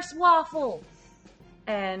big arse waffle?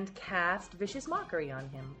 And cast Vicious Mockery on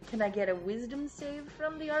him. Can I get a wisdom save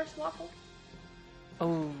from the arse waffle?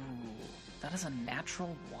 Oh, that is a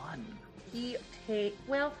natural 1. He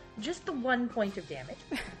just the 1 point of damage.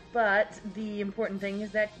 But the important thing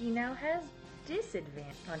is that he now has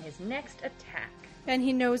disadvantage on his next attack. And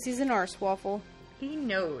he knows he's an arsewaffle. He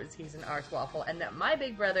knows he's an arsewaffle and that my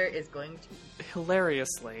big brother is going to...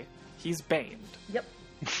 Hilariously, he's baned. Yep.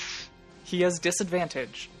 He has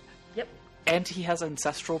disadvantage. Yep. And he has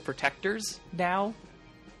ancestral protectors now.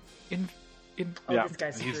 Oh, Yeah, this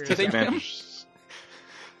guy's he's screwed. disadvantaged.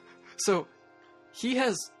 So, he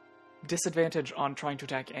has disadvantage on trying to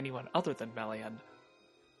attack anyone other than Melian.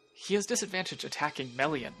 He has disadvantage attacking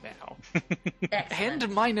Melian now. Excellent. And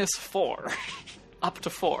 -4. Up to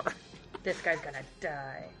 4. This guy's gonna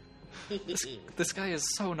die. This guy is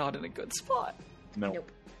so not in a good spot. No.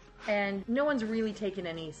 Nope. And no one's really taken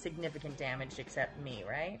any significant damage except me,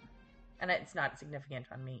 right? And it's not significant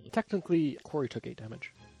on me. Technically, Corey took 8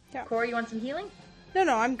 damage. Corey, you want some healing?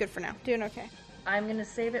 No, I'm good for now. Doing okay. I'm gonna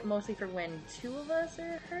save it mostly for when 2 of us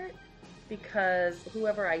are hurt, because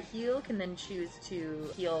whoever I heal can then choose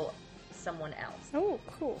to heal someone else Oh,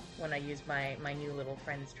 cool. when I use my new little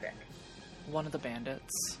friend's trick. One of the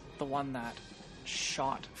bandits, the one that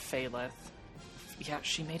shot Phalith, yeah,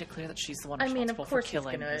 she made it clear that she's the one I mean, responsible of course for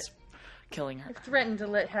he's killing her. I've threatened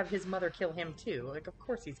to have his mother kill him too. Like, of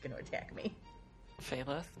course he's gonna attack me.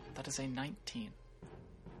 Phalith, that is a 19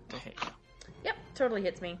 to hit you. Yep, totally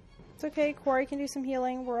hits me. It's okay. Quarry can do some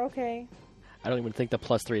healing. We're okay. I don't even think the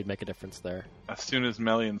 +3 would make a difference there. As soon as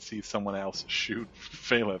Melian sees someone else shoot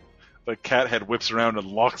Phalith, the cat head whips around and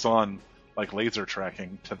locks on, like laser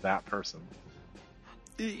tracking, to that person.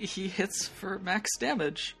 He hits for max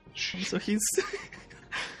damage, so he's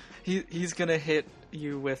he's gonna hit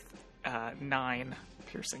you with 9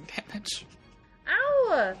 piercing damage.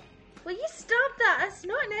 Ow! Will you stop that? That's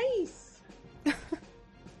not nice.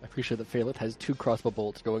 I appreciate that Phalith has 2 crossbow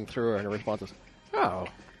bolts going through her, and her response is, "Oh,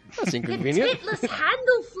 that's You inconvenient." titless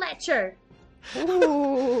handle, Fletcher!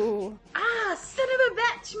 Ooh. Ah, son of a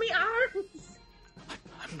bitch, me arms!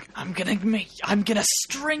 I'm gonna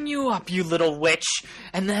string you up, you little witch,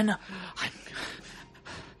 and then I'm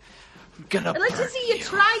gonna. I'd like to burn see you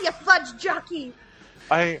try, you fudge jockey!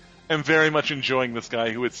 I am very much enjoying this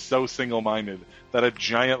guy who is so single-minded that a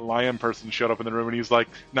giant lion person showed up in the room and he's like,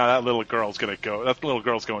 "Nah, that little girl's gonna go. That little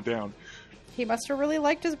girl's going down." He must have really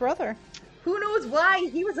liked his brother. Who knows why?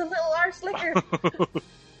 He was a little arse licker.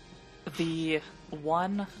 The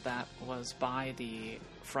one that was by the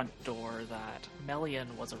front door that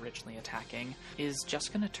Melian was originally attacking is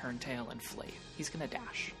just gonna turn tail and flee. He's gonna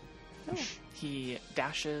dash. Oh. He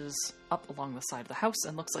dashes up along the side of the house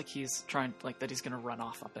and looks like he's trying, like that he's gonna run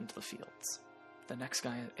off up into the fields. The next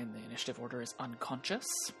guy in the initiative order is unconscious,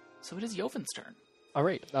 so it is Yovin's turn. All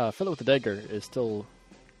right, Philip with the dagger is still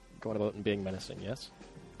going about and being menacing, yes?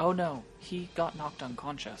 Oh no, he got knocked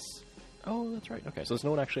unconscious. Oh, that's right. Okay, so there's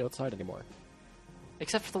no one actually outside anymore.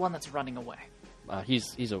 Except for the one that's running away.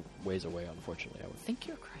 He's a ways away, unfortunately. I would I think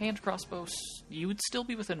your hand crossbow, you would still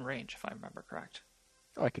be within range, if I remember correct.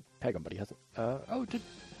 Oh, I could peg him, but he hasn't.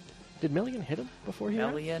 Did Melian hit him before he ran?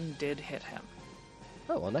 Melian did hit him.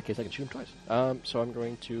 Oh, well, in that case, I can shoot him twice. So I'm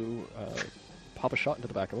going to pop a shot into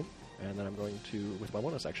the back of him, and then I'm going to, with my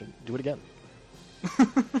bonus action, do it again.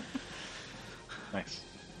 Nice.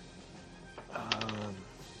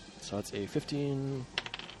 So it's a 15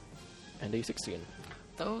 and a 16.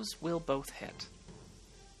 Those will both hit.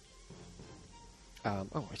 I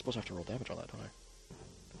suppose I have to roll damage on that, don't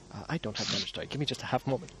I? I don't have damage die. Give me just a half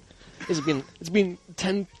moment. It's been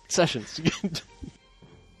 10 sessions.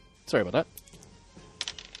 Sorry about that.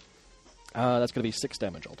 That's going to be 6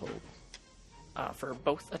 damage all total. For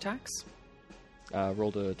both attacks?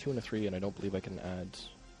 Rolled a 2 and a 3, and I don't believe I can add...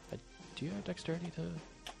 do you add dexterity to...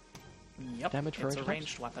 Yep, damage for it's a attacks?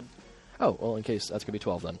 ranged weapon. Oh, well, in case, that's going to be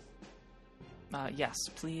 12 then. Yes,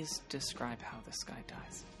 please describe how this guy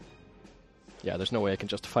dies. Yeah, there's no way I can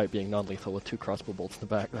justify it being non-lethal with 2 crossbow bolts in the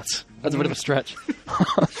back. That's a bit of a stretch.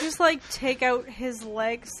 Just like take out his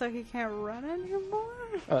legs so he can't run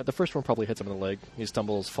anymore. The first one probably hits him in the leg. He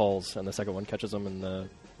stumbles, falls, and the second one catches him in the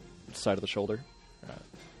side of the shoulder.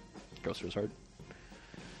 Goes through his heart.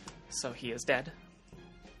 So he is dead.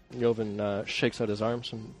 Yovin shakes out his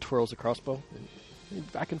arms and twirls the crossbow.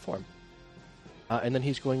 And back in form. And then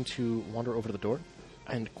he's going to wander over to the door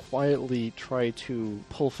and quietly try to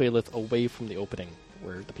pull Phalith away from the opening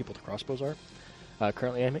where the people with the crossbows are.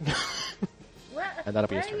 Currently aiming. What? And that'll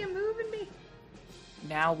be Why his are turn. you moving me?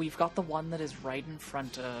 Now we've got the one that is right in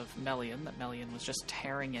front of Melian, that Melian was just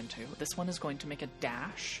tearing into. This one is going to make a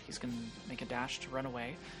dash. He's going to make a dash to run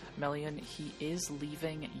away. Melian, he is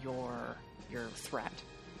leaving your threat.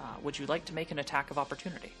 Would you like to make an attack of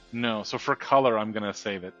opportunity? No, so for color, I'm going to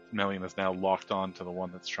say that Melian is now locked on to the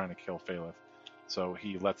one that's trying to kill Phaleth. So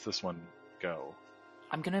he lets this one go.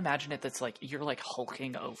 I'm going to imagine it that's like you're like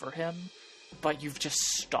hulking over him, but you've just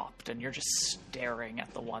stopped and you're just staring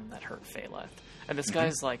at the one that hurt Phaleth. And this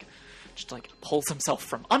guy's like, just like pulls himself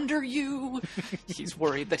from under you. He's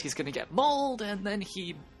worried that he's going to get mauled, and then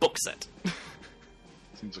he books it.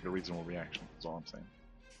 Seems like a reasonable reaction, that's all I'm saying.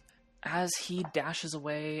 As he dashes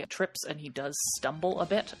away, trips, and he does stumble a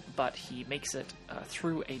bit, but he makes it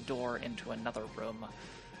through a door into another room,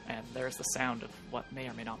 and there's the sound of what may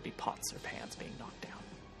or may not be pots or pans being knocked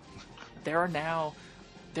down.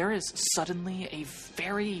 There is suddenly a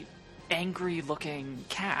very angry-looking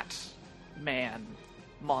cat man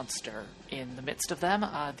monster in the midst of them.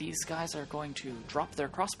 These guys are going to drop their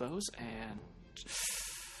crossbows, and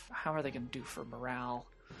how are they going to do for morale?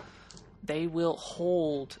 They will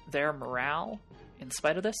hold their morale in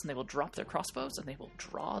spite of this, and they will drop their crossbows, and they will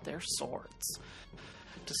draw their swords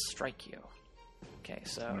to strike you. Okay,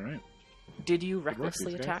 so All right. did you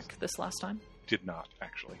recklessly these guys. attack this last time? Did not,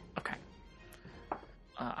 actually. Okay.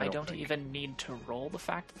 I don't think. even need to roll the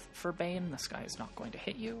fact for Bane. This guy is not going to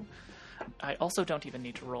hit you. I also don't even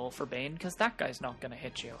need to roll for Bane, because that guy's not going to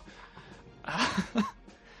hit you.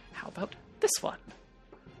 How about this one?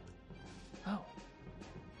 Oh.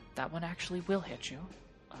 That one actually will hit you.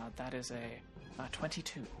 That is a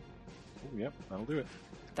 22. Ooh, yep, that'll do it.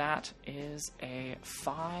 That is a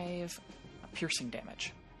 5 piercing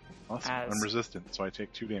damage. Awesome. As- I'm resistant, so I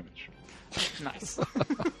take 2 damage. Nice.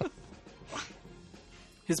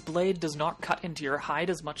 His blade does not cut into your hide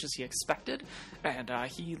as much as he expected, and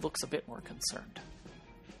he looks a bit more concerned.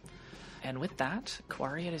 And with that,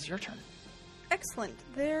 Quarry, it is your turn. Excellent.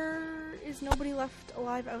 There is nobody left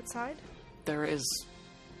alive outside? There is...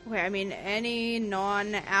 Wait, I mean, any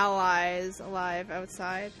non-allies alive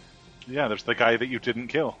outside? Yeah, there's the guy that you didn't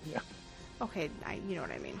kill. Yeah. Okay, you know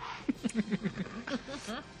what I mean.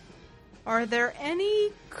 Are there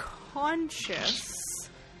any conscious,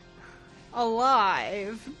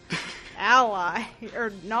 alive, ally,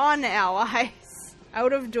 or non-allies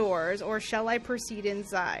out of doors, or shall I proceed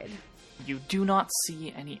inside? You do not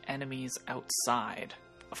see any enemies outside.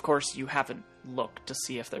 Of course, you haven't looked to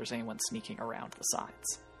see if there's anyone sneaking around the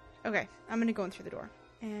sides. Okay, I'm gonna go in through the door.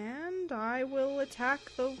 And I will attack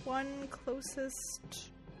the one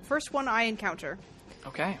closest... First one I encounter.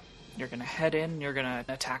 Okay. You're going to head in, you're going to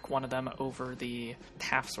attack one of them over the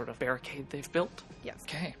half sort of barricade they've built. Yes.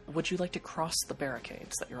 Okay. Would you like to cross the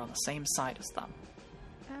barricades that you're on the same side as them?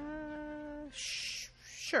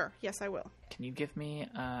 Sure. Yes, I will. Can you give me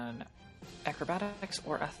an acrobatics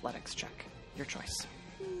or athletics check? Your choice.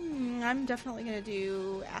 I'm definitely going to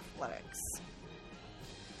do athletics.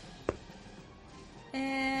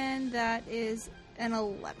 And that is an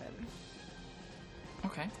 11.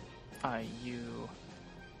 Okay. You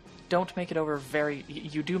don't make it over very...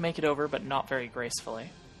 You do make it over, but not very gracefully.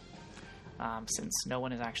 Since no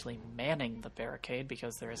one is actually manning the barricade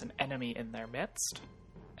because there is an enemy in their midst.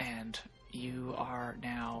 And you are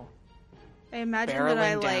now I imagine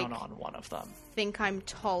barreling that I, down on one of them. think I'm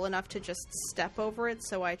tall enough to just step over it,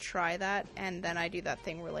 so I try that, and then I do that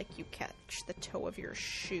thing where, you catch the toe of your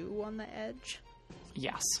shoe on the edge.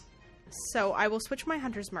 Yes. So I will switch my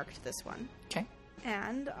hunter's mark to this one. Okay.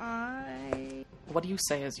 And I... What do you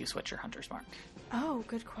say as you switch your hunter's mark? Oh,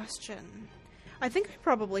 good question. I think I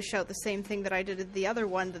probably shout the same thing that I did at the other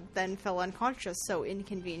one that then fell unconscious so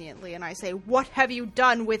inconveniently, and I say, "What have you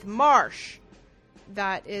done with Marsh?"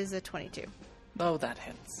 That is a 22. Oh, that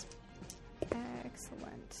hits.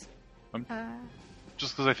 Excellent.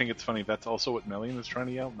 Just because I think it's funny, that's also what Melian is trying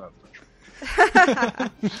to yell? No, that's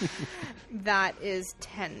not true. That is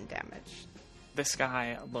 10 damage. This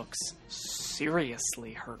guy looks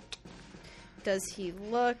seriously hurt. Does he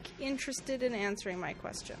look interested in answering my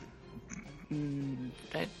question?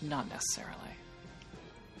 Not necessarily.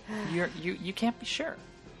 You can't be sure.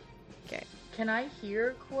 Okay. Can I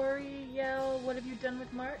hear Quarry yell, "What have you done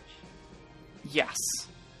with March?" Yes.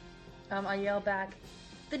 I yell back,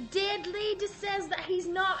 "The dead lady says that he's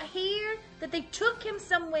not here, that they took him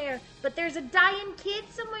somewhere, but there's a dying kid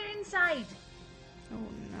somewhere inside." Oh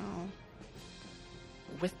no.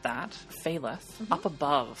 With that, Phaleth, up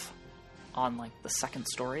above, on the second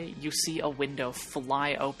story, you see a window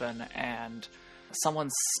fly open and someone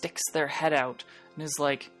sticks their head out and is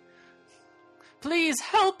like, "Please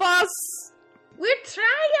help us!" We're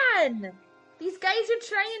trying! These guys are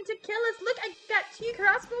trying to kill us. Look, I got 2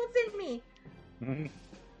 crossbows in me.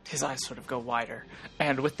 His eyes sort of go wider.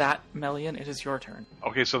 And with that, Melian, it is your turn.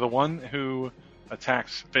 Okay, so the one who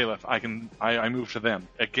attacks Phaleth, I move to them.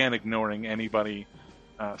 Again, ignoring anybody.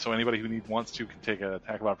 So anybody who wants to can take an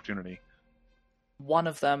attack of opportunity. One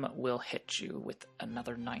of them will hit you with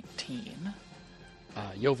another 19.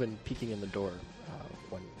 Joven peeking in the door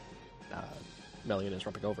when Melian is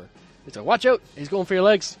rumping over. He's like, watch out! He's going for your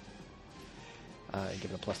legs! And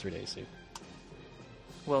give it a +3 to AC.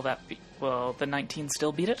 Will the 19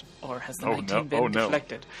 still beat it? Or has the 19 been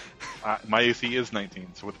deflected? My AC is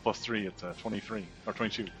 19, so with +3 it's 23, or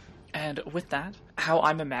 22. And with that, how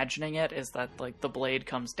I'm imagining it is that like the blade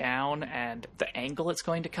comes down and the angle it's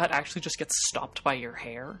going to cut actually just gets stopped by your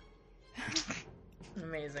hair.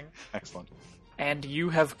 Amazing. Excellent. And you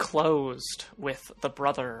have closed with the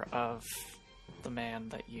brother of the man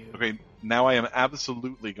that you... Okay, now I am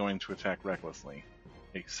absolutely going to attack recklessly.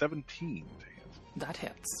 A 17 to hit. That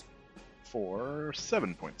hits. For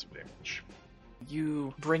 7 points of damage.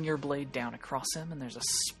 You bring your blade down across him and there's a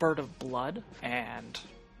spurt of blood, and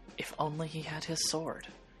if only he had his sword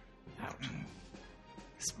out.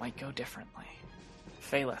 This might go differently.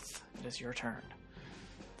 Phaleth, it is your turn.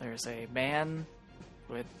 There's a man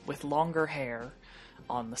with longer hair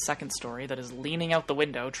on the second story that is leaning out the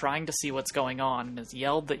window trying to see what's going on and has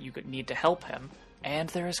yelled that you need to help him, and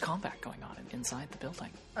there is combat going on inside the building.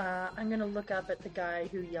 I'm gonna look up at the guy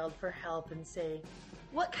who yelled for help and say,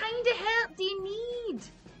 "What kind of help do you need?"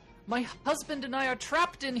 My husband and I are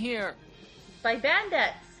trapped in here! By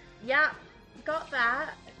bandits. Yeah, got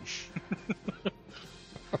that.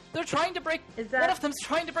 They're trying to break... Is that... One of them's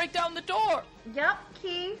trying to break down the door! Yep,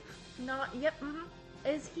 Keith. Not... Yep,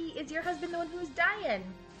 Is your husband the one who's dying?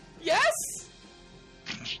 Yes!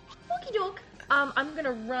 Okie doke. I'm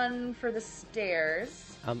gonna run for the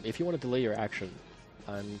stairs. If you want to delay your action,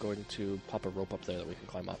 I'm going to pop a rope up there that we can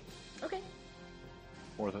climb up. Okay.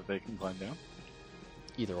 Or that they can climb down.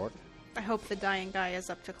 Either or. I hope the dying guy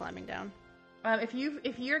is up to climbing down. If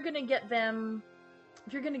you're gonna get them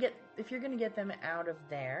out of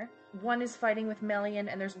there, one is fighting with Melian,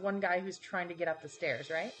 and there's one guy who's trying to get up the stairs,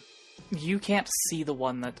 right? You can't see the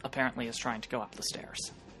one that apparently is trying to go up the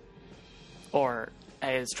stairs. Or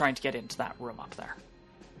is trying to get into that room up there.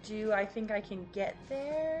 Do I think I can get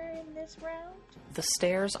there in this round? The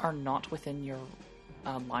stairs are not within your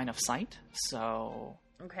line of sight, so...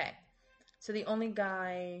 Okay. So the only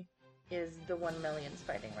guy is the one Melian's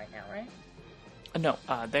fighting right now, right? No,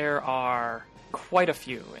 there are quite a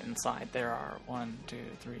few inside. There are 1, 2,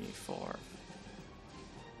 3, 4,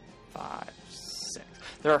 5, 6.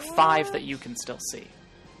 There are 5 that you can still see.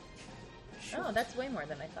 Oh, that's way more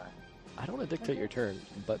than I thought. I don't want to dictate your turn,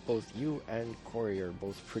 but both you and Corey are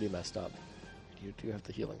both pretty messed up. You do have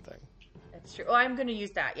the healing thing. That's true. Oh, I'm going to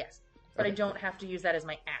use that, yes. But Okay. I don't have to use that as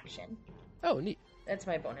my action. Oh, neat. That's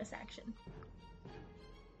my bonus action.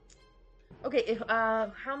 Okay,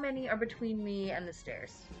 how many are between me and the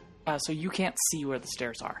stairs? So you can't see where the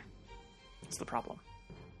stairs are. That's the problem.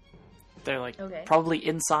 They're Okay. probably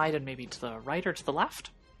inside and maybe to the right or to the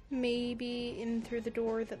left. Maybe in through the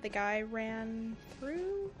door that the guy ran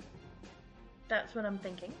through? That's what I'm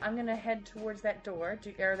thinking. I'm gonna head towards that door.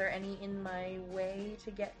 Are there any in my way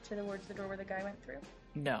to get towards the door where the guy went through?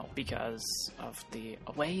 No, because of the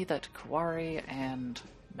way that Kuwari and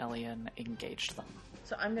Melian engaged them.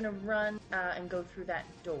 So I'm gonna run and go through that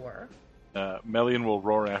door. Melian will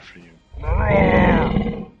roar after you.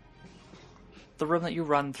 The room that you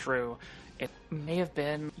run through, it may have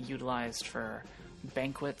been utilized for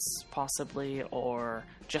banquets, possibly, or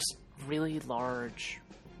just really large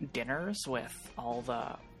dinners with all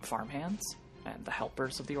the farmhands and the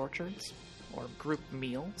helpers of the orchards, or group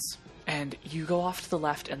meals. And you go off to the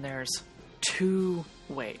left, and there's 2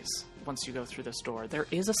 ways once you go through this door. There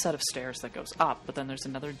is a set of stairs that goes up, but then there's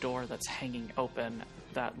another door that's hanging open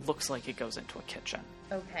that looks like it goes into a kitchen.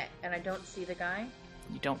 Okay, and I don't see the guy?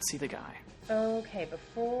 You don't see the guy. Okay,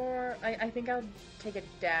 before... I think I'll take a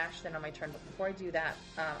dash then on my turn, but before I do that,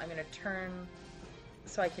 I'm gonna turn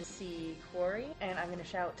so I can see Quarry, and I'm gonna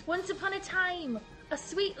shout, "Once upon a time, a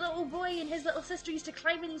sweet little boy and his little sister used to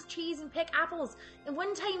climb in these trees and pick apples, and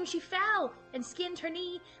one time she fell and skinned her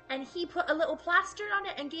knee, and he put a little plaster on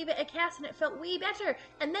it and gave it a cast, and it felt way better,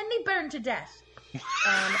 and then they burned to death."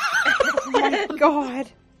 Oh my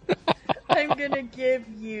god. I'm gonna give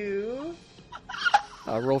you...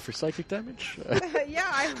 Roll for psychic damage.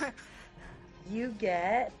 Yeah, You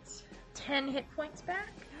get 10 hit points back.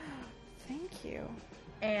 Thank you.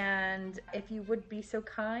 And if you would be so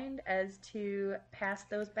kind as to pass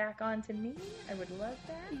those back on to me, I would love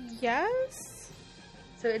that. Yes?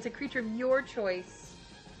 So it's a creature of your choice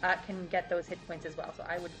can get those hit points as well. So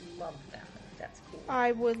I would love them. If that's cool.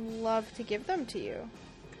 I would love to give them to you.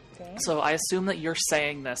 Okay. So I assume that you're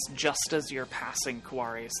saying this just as you're passing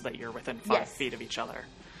Kuwari so that you're within 5 Yes. feet of each other.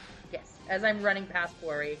 Yes. As I'm running past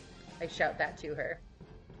Quarry, I shout that to her.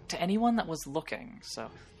 To anyone that was looking, so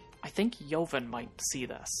I think Joven might see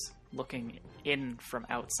this, looking in from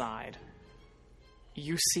outside.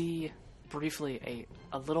 You see briefly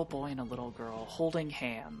a little boy and a little girl holding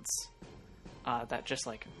hands that just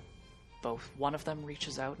like both one of them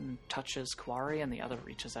reaches out and touches Kuwari and the other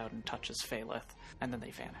reaches out and touches Phaleth, and then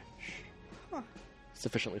they vanish.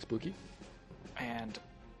 Sufficiently spooky. And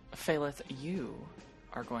Phaleth, you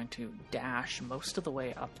are going to dash most of the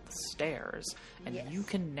way up the stairs, and Yes. you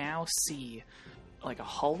can now see like a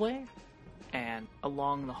hallway, and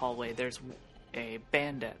along the hallway there's a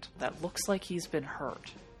bandit that looks like he's been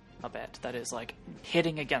hurt a bit, that is like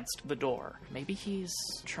hitting against the door. Maybe he's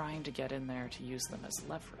trying to get in there to use them as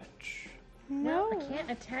leverage. No. Well, I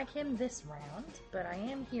can't attack him this round, but I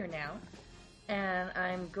am here now. And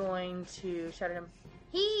I'm going to shout at him,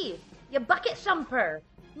 "He! You bucket thumper!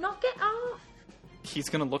 Knock it off!" He's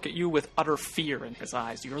gonna look at you with utter fear in his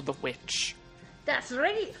eyes. You're the witch. That's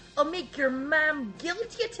right! I'll make your mam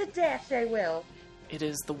guilt you to death, I will! It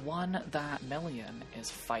is the one that Melian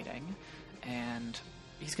is fighting, and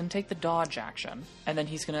he's going to take the dodge action, and then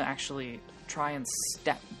he's going to actually try and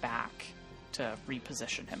step back to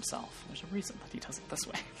reposition himself. There's a reason that he does it this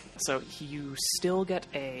way. So you still get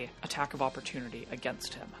a attack of opportunity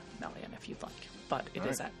against him, Melian, if you'd like, but it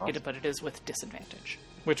is Awesome. but it is with disadvantage,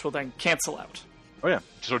 which will then cancel out. Oh yeah.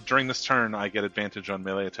 So during this turn, I get advantage on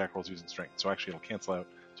melee attack rolls using strength. So actually, it'll cancel out.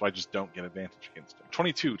 So I just don't get advantage against him.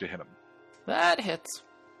 22 to hit him. That hits.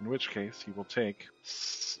 In which case, he will take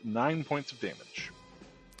 9 points of damage.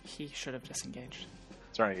 He should have disengaged.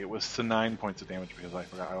 Sorry, it was to 9 points of damage because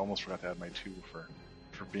I almost forgot to add my 2 for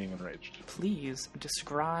being enraged. Please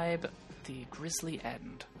describe the grisly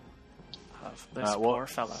end of this well, poor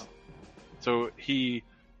fellow. So he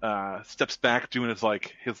steps back, doing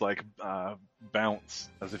his bounce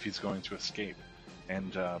as if he's going to escape,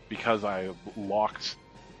 and because I locked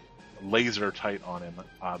laser tight on him,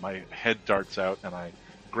 my head darts out, and I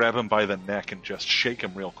grab him by the neck and just shake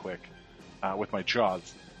him real quick with my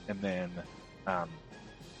jaws, and then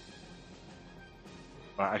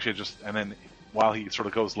and then while he sort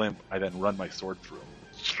of goes limp, I then run my sword through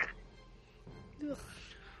him.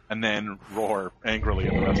 And then roar angrily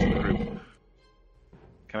at the rest of the group.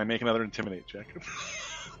 Can I make another intimidate check?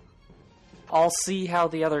 I'll see how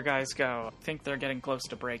the other guys go. I think they're getting close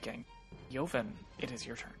to breaking. Joven, it is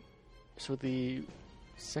your turn. So the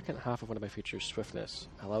second half of one of my features, Swiftness,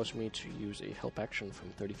 allows me to use a help action from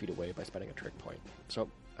 30 feet away by spending a trick point. So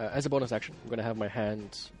as a bonus action, I'm going to have my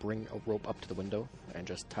hands bring a rope up to the window and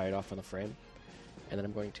just tie it off on the frame. And then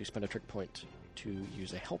I'm going to spend a trick point to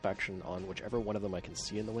use a help action on whichever one of them I can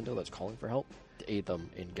see in the window that's calling for help to aid them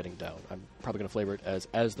in getting down. I'm probably going to flavor it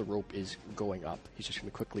as the rope is going up. He's just going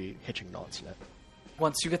to quickly hitching knots in it.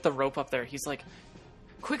 Once you get the rope up there, he's like,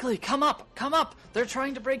 "Quickly, come up! They're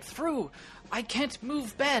trying to break through! I can't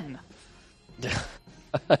move Ben!"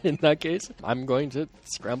 In that case, I'm going to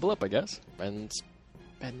scramble up, I guess, and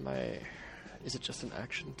spend my... Is it just an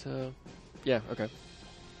action to... Yeah, okay.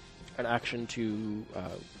 An action to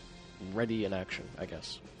ready an action, I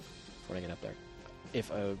guess, for running it up there. If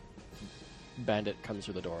a bandit comes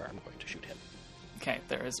through the door, I'm going to shoot him. Okay,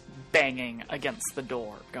 there is banging against the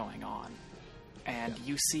door going on. And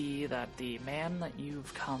you see that the man that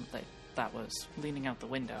you've come... that was leaning out the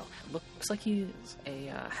window looks like he's a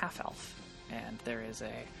half-elf. And there is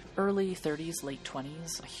a early 30s, late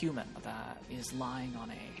 20s human that is lying on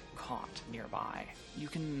a cot nearby. You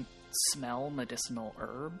can smell medicinal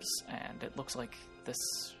herbs, and it looks like this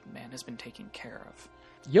man has been taken care of.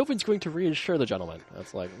 Joven's going to reassure the gentleman.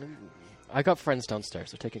 That's like, I got friends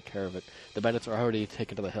downstairs. They're taking care of it. The bandits are already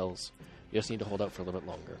taken to the hills. You just need to hold out for a little bit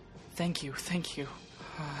longer. Thank you.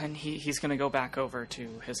 And he's going to go back over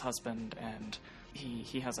to his husband, and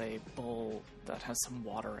he has a bowl that has some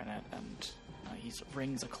water in it, and he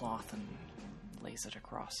wrings a cloth and lays it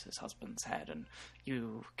across his husband's head, and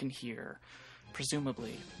you can hear,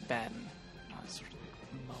 presumably, Ben sort of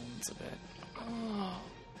moans a bit.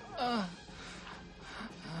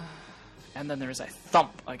 And then there's a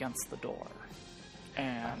thump against the door,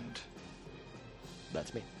 and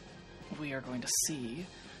That's me. we are going to see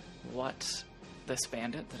what this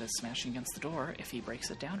bandit that is smashing against the door, if he breaks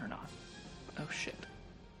it down or not. Oh shit.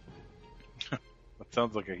 That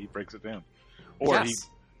sounds like he breaks it down. Or Yes.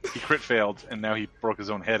 he crit failed, and now he broke his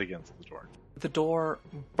own head against the door. The door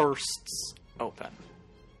bursts open.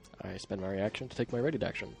 I spend my reaction to take my ready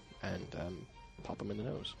action and pop him in the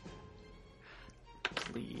nose.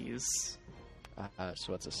 Please.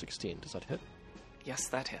 So that's a 16. Does that hit? Yes,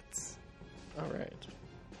 that hits. All right.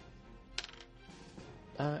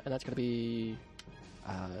 And that's going to be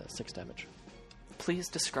 6 damage. Please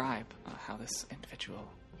describe how this individual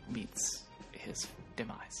meets his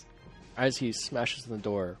demise. As he smashes in the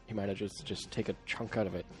door, he manages to just take a chunk out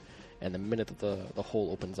of it, and the minute that the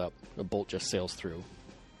hole opens up, the bolt just sails through.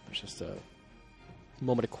 There's just a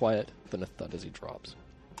moment of quiet, then a thud as he drops.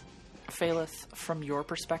 Phaleth, from your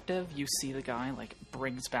perspective, you see the guy,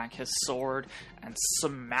 brings back his sword and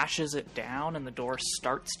smashes it down, and the door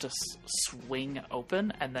starts to swing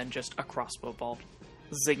open, and then just a crossbow bolt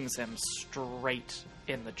zings him straight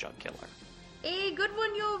in the jugular. Hey, good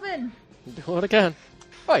one, Joven! Do it again.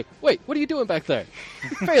 Wait, what are you doing back there?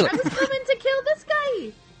 Phaleth! I was coming to kill this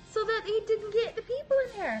guy, so that he didn't get the people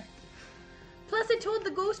in here. Plus, I told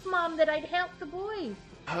the ghost mom that I'd help the boy.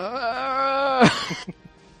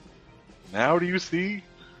 Now do you see?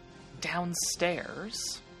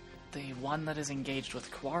 Downstairs, the one that is engaged with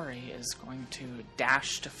Quarry is going to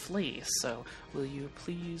dash to flee, so will you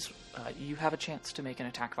please... you have a chance to make an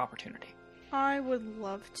attack of opportunity. I would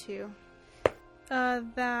love to.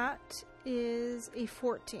 That is a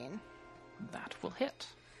 14. That will hit.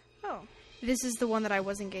 Oh. This is the one that I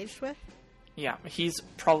was engaged with? Yeah, he's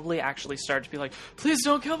probably actually started to be like, please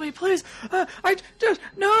don't kill me, please!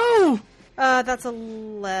 No! That's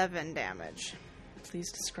 11 damage.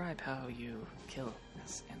 Please describe how you kill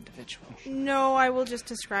this individual. No, I will just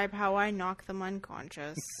describe how I knock them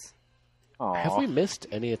unconscious. Aww. Have we missed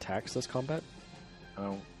any attacks this combat?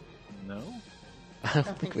 Oh, no? I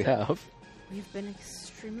don't think we have. We've been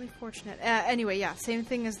extremely fortunate. Anyway, yeah, same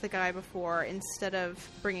thing as the guy before. Instead of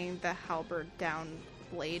bringing the halberd down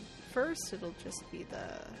blade first, it'll just be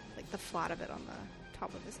the flat of it on the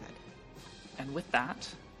top of his head. And with that,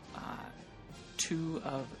 2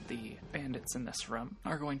 of the bandits in this room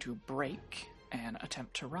are going to break and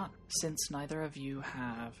attempt to run. Since neither of you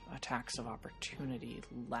have attacks of opportunity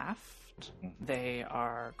left, they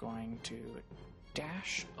are going to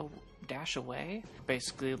dash away.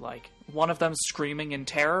 Basically, one of them screaming in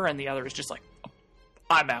terror, and the other is just like,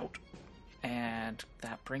 I'm out. And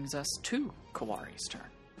that brings us to Kawari's turn.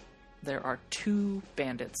 There are 2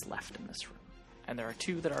 bandits left in this room, and there are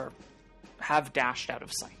 2 that have dashed out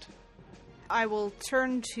of sight. I will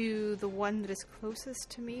turn to the one that is closest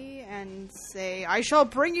to me and say, I shall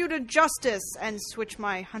bring you to justice, and switch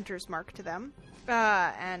my hunter's mark to them,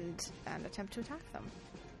 and attempt to attack them.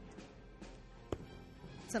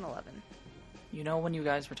 It's an 11. You know when you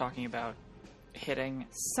guys were talking about hitting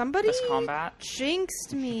Somebody this combat?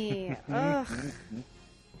 jinxed me. Ugh.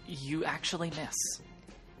 You actually miss.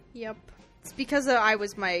 Yep. It's because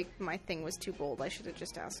my thing was too bold. I should have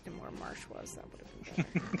just asked him where Marsh was. That would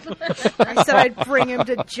have been better. I said I'd bring him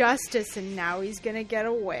to justice, and now he's gonna get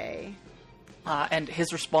away. And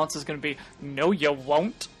his response is going to be, no, you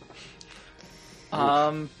won't.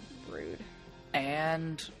 Rude.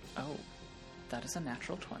 And, that is a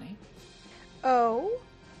natural 20. Oh?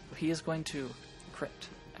 He is going to crit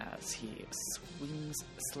as he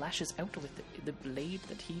slashes out with the blade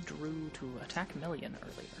that he drew to attack Million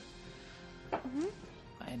earlier. Mm-hmm.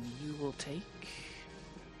 And you will take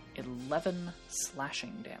 11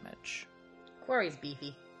 slashing damage. Quarry's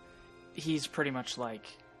beefy. He's pretty much like,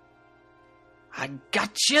 I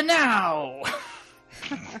got you now!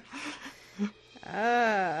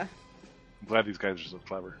 I'm glad these guys are so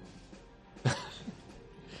clever.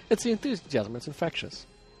 It's the enthusiasm. It's infectious.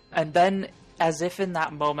 And then, as if in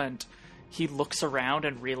that moment, he looks around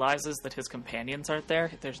and realizes that his companions aren't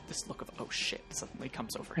there. There's this look of, oh shit, suddenly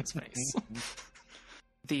comes over his face.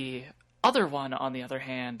 The other one, on the other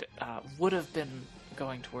hand, would have been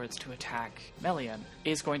going towards to attack Melian,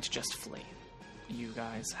 is going to just flee. You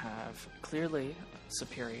guys have clearly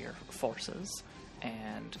superior forces,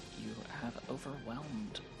 and you have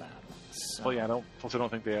overwhelmed them. So Well, yeah, I also don't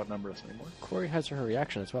think they outnumber us anymore. Quarry has her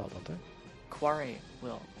reaction as well, don't they? Quarry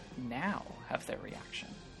will now have their reaction.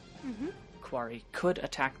 Mm-hmm. Quarry could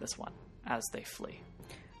attack this one as they flee.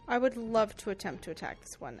 I would love to attempt to attack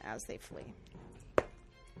this one as they flee.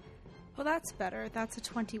 Well, that's better. That's a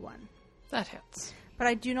 21. That hits. But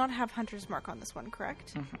I do not have Hunter's Mark on this one,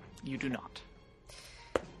 correct? Mm-hmm. You do not.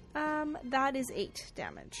 That is 8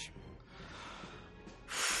 damage.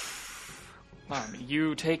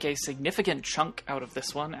 You take a significant chunk out of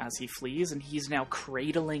this one as he flees, and he's now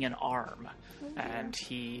cradling an arm. And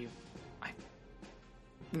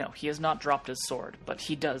no, he has not dropped his sword, but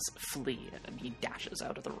he does flee, and he dashes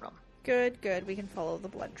out of the room. Good. We can follow the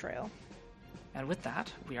blood trail. And with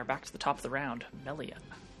that, we are back to the top of the round. Melian.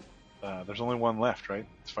 There's only one left, right?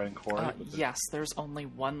 It's fighting Quarry. Yes, there's only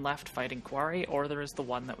one left fighting Quarry, or there is the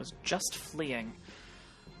one that was just fleeing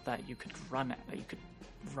that you could run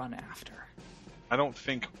after. I don't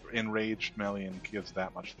think Enraged Melian gives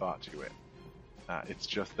that much thought to it. It's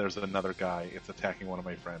just there's another guy. It's attacking one of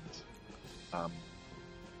my friends.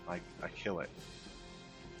 I kill it.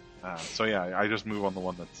 So yeah, I just move on the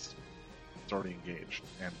one that's already engaged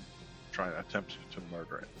and try to attempt to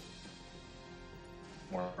murder it.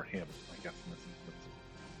 Or him, I guess, in this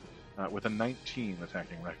instance. With a 19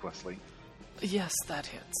 attacking recklessly. Yes, that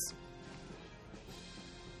hits.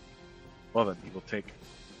 Well then, he will take...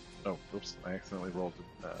 Oh, oops, I accidentally rolled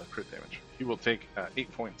crit damage. He will take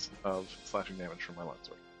 8 points of slashing damage from my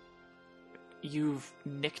longsword. You've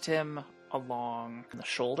nicked him along the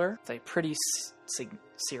shoulder. It's a pretty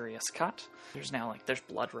serious cut. There's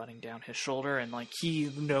blood running down his shoulder, and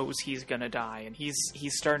he knows he's gonna die, and he's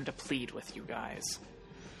starting to plead with you guys.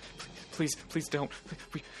 Please don't.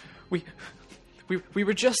 We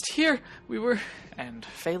were just here. We were. And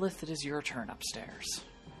Phalith, it is your turn upstairs.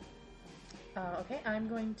 Okay, I'm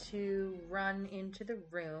going to run into the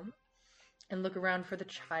room and look around for the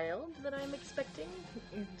child that I'm expecting,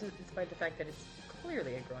 despite the fact that it's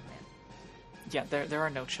clearly a grown man. Yeah, there are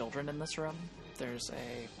no children in this room. There's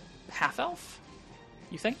a half-elf,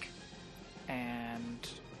 you think, and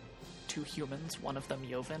 2 humans, one of them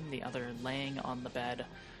Yovan, the other laying on the bed.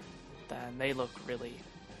 Then they look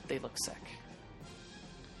sick.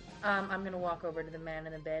 I'm going to walk over to the man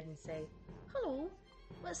in the bed and say, "Hello,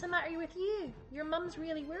 what's the matter with you? Your mum's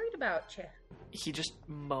really worried about you." He just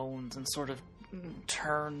moans and sort of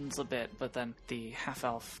turns a bit, but then the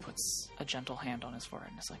half-elf puts a gentle hand on his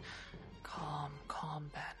forehead and is like, Calm,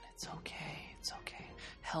 Ben. It's okay.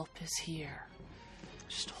 Help is here.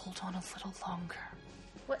 Just hold on a little longer.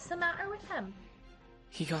 What's the matter with him?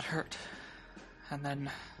 He got hurt, and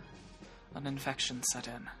then an infection set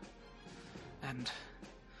in. And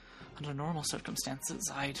under normal circumstances,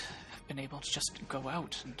 I'd have been able to just go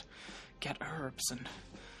out and get herbs and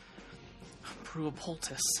brew a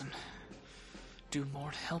poultice and do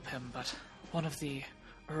more to help him, but one of the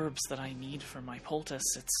herbs that I need for my poultice,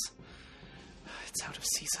 it's out of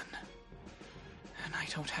season. And I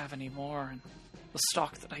don't have any more, and the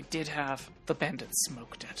stock that I did have, the bandits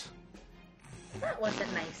smoked it. That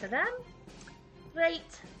wasn't nice of them. Right,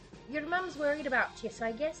 your mum's worried about you, so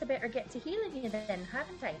I guess I better get to healing you then,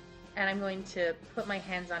 haven't I? And I'm going to put my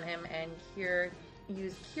hands on him and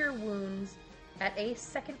use Cure Wounds at a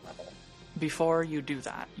 2nd level. Before you do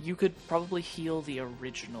that, you could probably heal the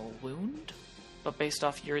original wound, but based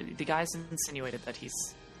off the guy's insinuated that he's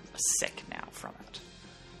sick now from it.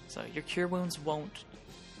 So your Cure Wounds won't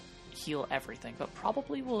heal everything, but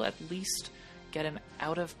probably will at least get him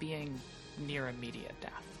out of being near immediate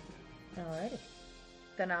death. Alrighty.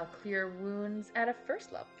 Then I'll Cure Wounds at a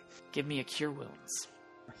 1st level. Give me a Cure Wounds.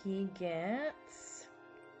 He gets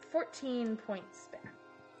 14 points back.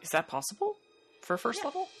 Is that possible? For first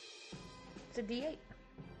level? It's a D8.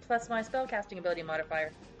 Plus my spellcasting ability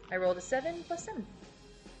modifier. I rolled a 7 plus 7.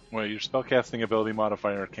 Well, your spellcasting ability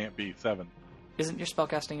modifier can't be 7. Isn't your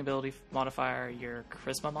spellcasting ability modifier your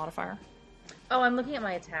charisma modifier? Oh, I'm looking at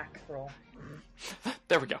my attack roll.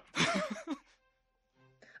 There we go.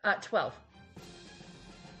 12.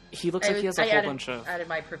 He looks like he has a whole bunch of... added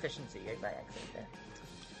my proficiency by accident there.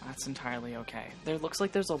 That's entirely okay. There looks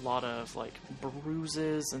like there's a lot of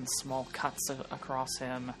bruises and small cuts across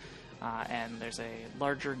him, and there's a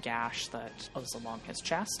larger gash that goes along his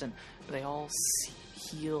chest, and they all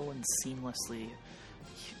heal and seamlessly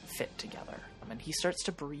fit together. And he starts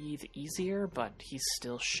to breathe easier, but he's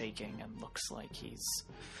still shaking and looks like he's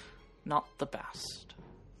not the best.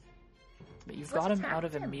 But you've got him out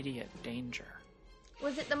of immediate danger.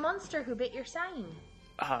 Was it the monster who bit your sign?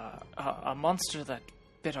 A monster that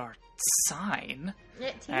bit our sign.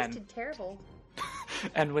 It tasted terrible.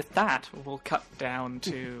 And with that, we'll cut down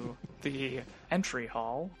to the entry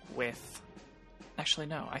hall with... Actually,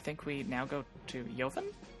 no. I think we now go to Yovan?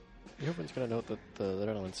 Yovan's going to note that the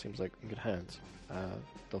Netherlands seems like in good hands.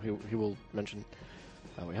 Though he will mention,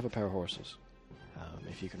 we have a pair of horses.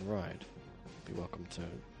 If you can ride, be welcome to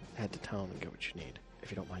head to town and get what you need. If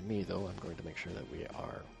you don't mind me, though, I'm going to make sure that we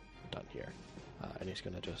are done here. And he's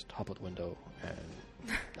going to just hop out the window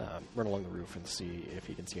and run along the roof and see if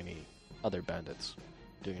he can see any other bandits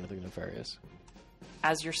doing anything nefarious.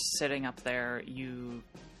 As you're sitting up there,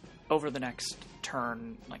 over the next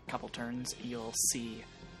turn, couple turns, you'll see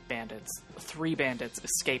bandits. 3 bandits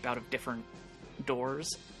escape out of different doors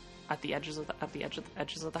at the edges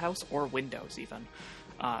of the house, or windows even,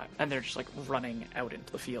 and they're just running out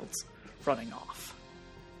into the fields, running off.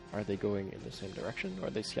 Are they going in the same direction, or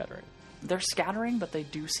are they scattering? They're scattering, but they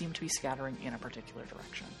do seem to be scattering in a particular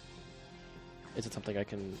direction. Is it something I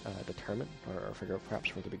can determine or figure out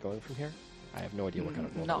perhaps where they'll be going from here? I have no idea what kind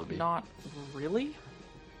of role that would be. Not really.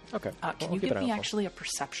 Okay. Can you give me actually a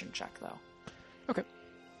perception check, though? Okay.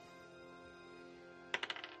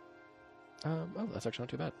 Oh, that's actually not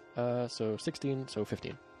too bad. So 16, so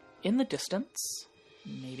 15. In the distance,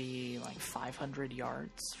 maybe like 500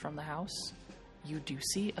 yards from the house, you do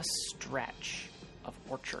see a stretch of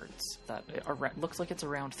orchards that looks like it's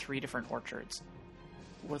around 3 different orchards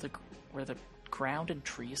where the ground and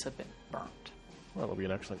trees have been burnt. Well, that'll be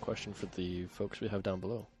an excellent question for the folks we have down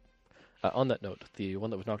below. On that note, the one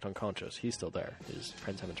that was knocked unconscious, he's still there. His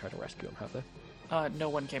friends haven't tried to rescue him, have they? No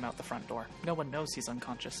one came out the front door. No one knows he's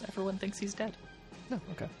unconscious. Everyone thinks he's dead. No,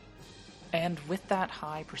 okay. And with that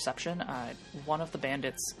high perception, one of the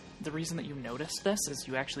bandits, the reason that you noticed this is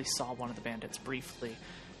you actually saw one of the bandits briefly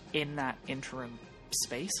in that interim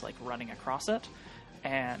space, like running across it,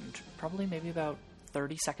 and probably maybe about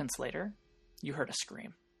 30 seconds later, you heard a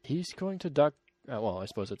scream. He's going to duck. Well, I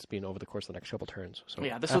suppose it's been over the course of the next couple turns. So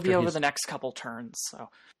yeah, this will be over the next couple turns. So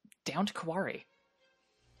down to Kawari.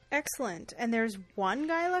 Excellent. And there's one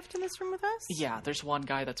guy left in this room with us? Yeah, there's one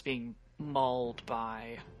guy that's being mauled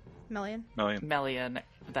by Melian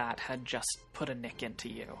that had just put a nick into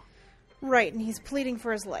you. Right, and he's pleading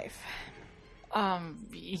for his life.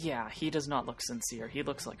 Yeah, he does not look sincere. He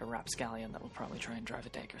looks like a rapscallion that will probably try and drive a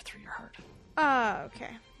dagger through your heart.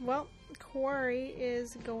 Okay. Well, Quarry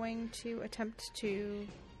is going to attempt to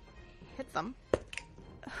hit them.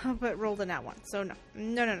 But rolled a nat 1, so no.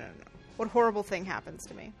 No. What horrible thing happens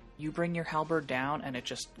to me? You bring your halberd down, and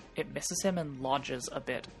it misses him and lodges a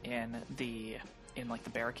bit in the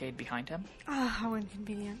barricade behind him. How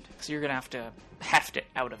inconvenient. So you're gonna have to heft it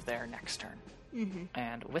out of there next turn. Mm-hmm.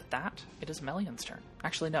 And with that, it is Melian's turn.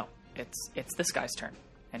 Actually, no. It's this guy's turn.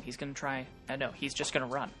 And he's gonna try... no, he's just gonna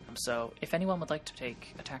run. So if anyone would like to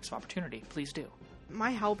take attacks of opportunity, please do.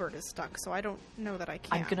 My halberd is stuck, so I don't know that I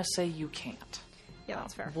can. I'm gonna say you can't. Yeah,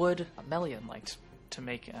 that's fair. Would Melian like to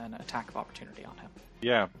make an attack of opportunity on him?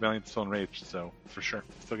 Yeah, Melian's still enraged, so for sure.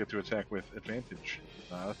 Still get to attack with advantage.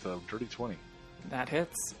 That's a dirty 20. That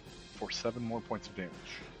hits. For 7 more points of damage.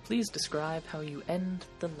 Please describe how you end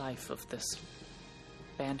the life of this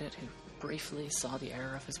bandit who briefly saw the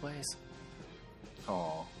error of his ways.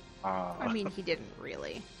 Aww. I mean, he didn't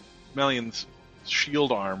really. Melian's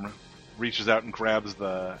shield arm reaches out and grabs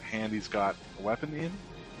the hand he's got a weapon in,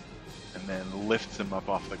 and then lifts him up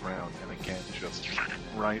off the ground, and again, just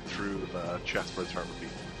right through the chest where his heart would be.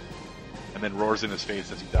 And then roars in his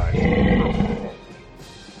face as he dies.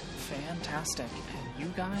 Fantastic. And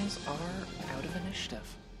you guys are out of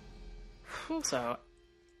initiative. So,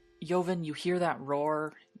 Joven, you hear that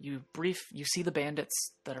roar, you see the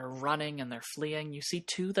bandits that are running and they're fleeing. You see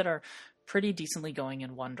 2 that are pretty decently going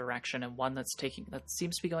in one direction, and one that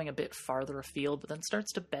seems to be going a bit farther afield, but then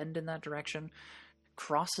starts to bend in that direction,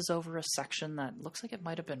 crosses over a section that looks like it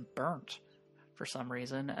might have been burnt for some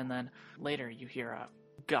reason, and then later you hear a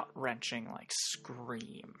gut-wrenching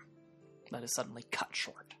scream that is suddenly cut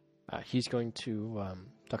short. He's going to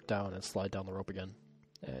duck down and slide down the rope again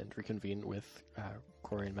and reconvene with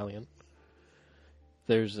Corey and Melian.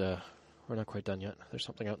 We're not quite done yet. There's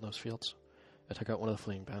something out in those fields. I took out one of the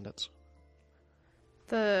fleeing bandits.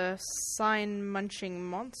 The sign-munching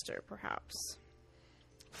monster, perhaps.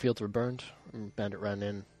 Fields were burned. Bandit ran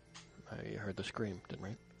in. I heard the scream,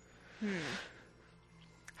 didn't I?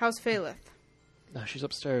 How's Phalith? She's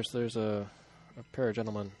upstairs. There's a pair of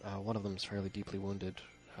gentlemen. One of them's fairly deeply wounded.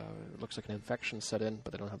 It looks like an infection set in,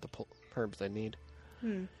 but they don't have the herbs they need.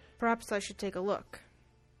 Perhaps I should take a look.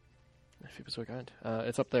 If you'd be so kind.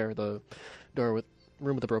 It's up there, the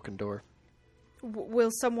room with the broken door. Will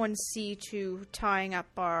someone see to tying up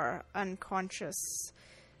our unconscious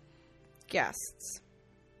guests?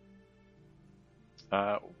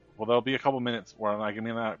 Well, there'll be a couple minutes where I can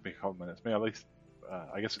not be a couple minutes, maybe at least,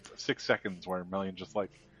 I guess it's 6 seconds where Melian just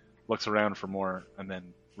looks around for more and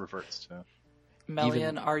then reverts to.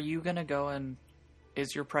 Melian, are you gonna go and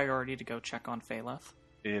is your priority to go check on Phaleth?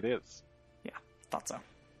 It is. Yeah, thought so.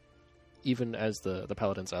 Even as the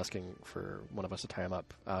paladin's asking for one of us to tie him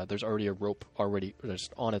up, there's already a rope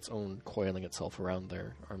just on its own coiling itself around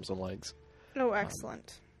their arms and legs. Oh,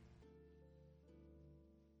 excellent.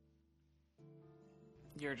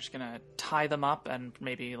 You're just gonna tie them up and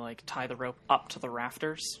maybe tie the rope up to the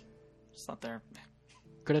rafters so that they're...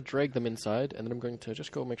 I'm going to drag them inside, and then I'm going to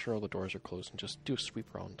just go make sure all the doors are closed and just do a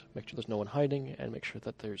sweep around. Make sure there's no one hiding, and make sure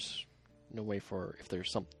that there's no way for, if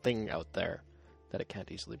there's something out there, that it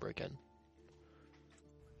can't easily break in.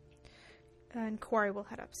 And Quarry will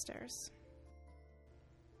head upstairs.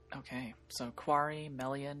 Okay, so Quarry,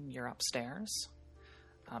 Melian, you're upstairs.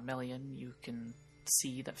 Melian, you can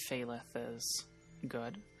see that Phaleth is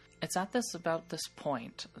good. It's at about this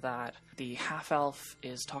point that the half-elf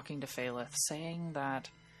is talking to Phaleth, saying that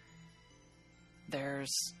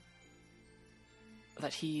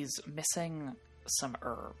he's missing some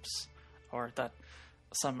herbs, or that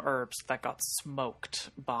some herbs that got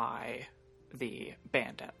smoked by the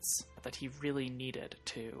bandits, that he really needed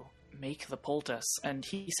to make the poultice, and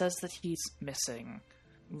he says that he's missing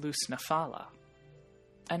Lusnafala.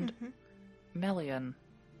 And Melian,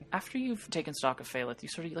 after you've taken stock of Phaleth, you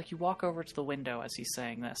sort of, you walk over to the window as he's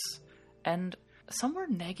saying this, and somewhere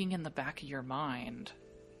nagging in the back of your mind,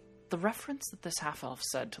 the reference that this half-elf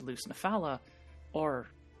said to Lusnafala, or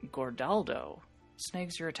Gordaldo,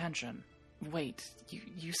 snags your attention. Wait,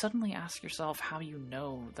 you suddenly ask yourself how you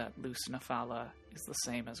know that Lusnafala is the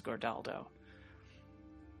same as Gordaldo.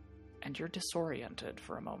 And you're disoriented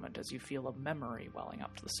for a moment as you feel a memory welling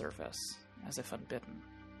up to the surface, as if unbidden.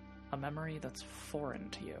 A memory that's foreign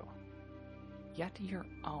to you, yet your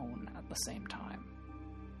own at the same time.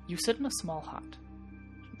 You sit in a small hut,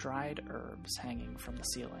 dried herbs hanging from the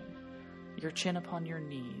ceiling, your chin upon your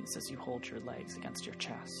knees as you hold your legs against your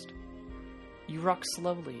chest. You rock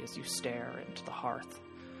slowly as you stare into the hearth,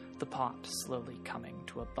 the pot slowly coming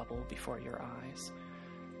to a bubble before your eyes.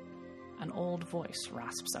 An old voice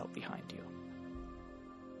rasps out behind you.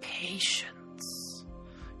 Patience.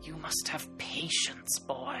 You must have patience,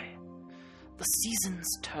 boy. The seasons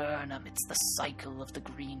turn amidst the cycle of the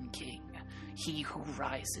Green King, he who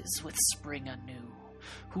rises with spring anew,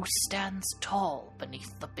 who stands tall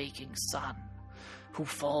beneath the baking sun, who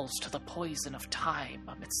falls to the poison of time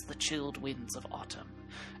amidst the chilled winds of autumn,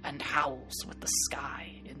 and howls with the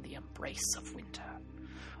sky in the embrace of winter,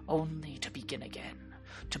 only to begin again,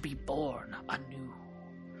 to be born anew.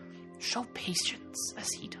 Show patience as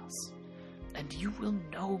he does, and you will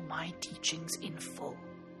know my teachings in full.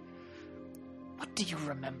 What do you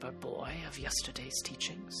remember, boy, of yesterday's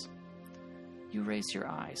teachings? You raise your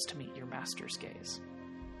eyes to meet your master's gaze.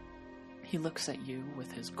 He looks at you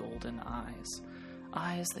with his golden eyes,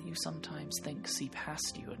 eyes that you sometimes think see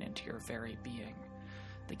past you and into your very being,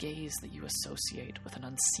 the gaze that you associate with an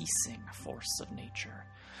unceasing force of nature,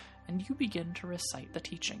 and you begin to recite the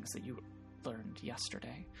teachings that you learned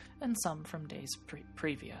yesterday, and some from days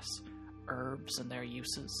previous, herbs and their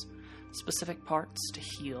uses, specific parts to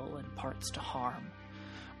heal and parts to harm,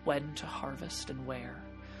 when to harvest and where,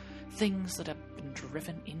 things that have been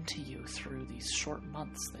driven into you through these short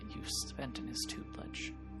months that you've spent in his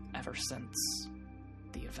tutelage, ever since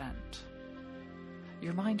the event.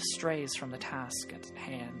 Your mind strays from the task at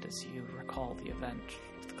hand as you recall the event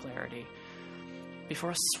with clarity,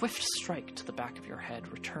 before a swift strike to the back of your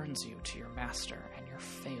head returns you to your master and your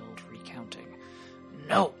failed recounting.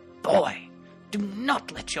 No, boy! Do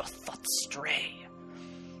not let your thoughts stray!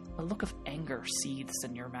 A look of anger seethes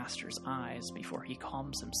in your master's eyes before he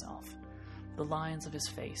calms himself, the lines of his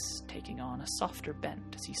face taking on a softer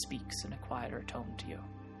bent as he speaks in a quieter tone to you.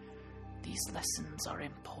 These lessons are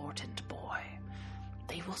important, boy.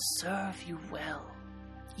 They will serve you well.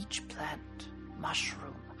 Each plant,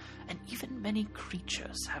 mushroom, and even many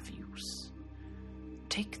creatures have use.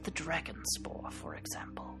 Take the dragon spore, for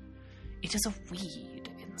example. It is a weed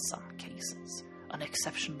in some cases, an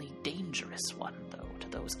exceptionally dangerous one, though, to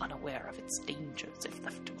those unaware of its dangers if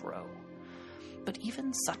left to grow. But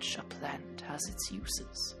even such a plant has its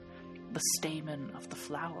uses. The stamen of the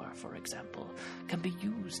flower, for example, can be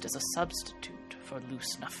used as a substitute for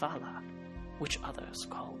Lusnafala, which others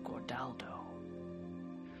call Gordaldo.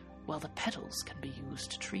 While the petals can be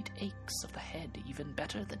used to treat aches of the head even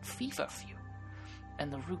better than feverfew,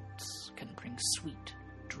 and the roots can bring sweet,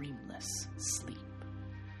 dreamless sleep.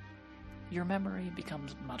 Your memory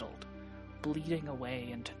becomes muddled, bleeding away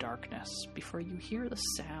into darkness before you hear the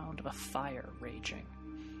sound of a fire raging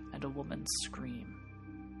and a woman's scream.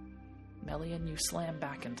 Melian, you slam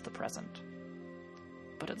back into the present,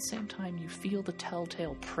 but at the same time you feel the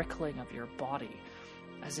telltale prickling of your body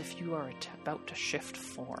as if you are about to shift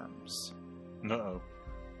forms. No.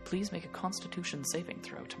 Please make a Constitution saving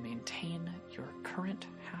throw to maintain your current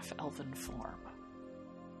half-elven form.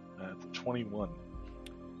 That's a 21.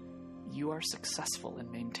 You are successful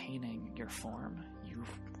in maintaining your form. You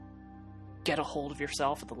get a hold of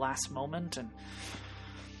yourself at the last moment and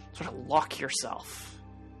sort of lock yourself.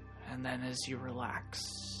 And then as you relax,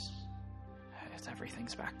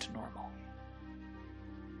 everything's back to normal.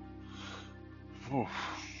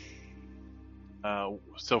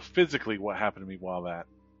 So physically, what happened to me while that,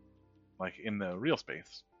 like in the real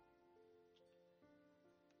space?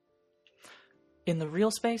 In the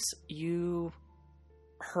real space, you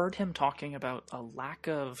heard him talking about a lack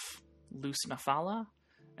of loose Nafala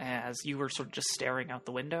as you were sort of just staring out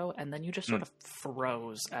the window, and then you just sort of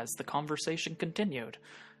froze as the conversation continued,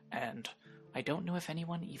 and I don't know if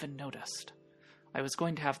anyone even noticed. I was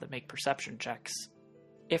going to have them make perception checks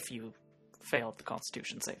if you failed the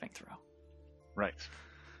Constitution saving throw. Right.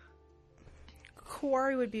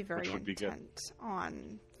 Quarry would be very Which would be good. intent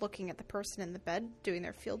on looking at the person in the bed doing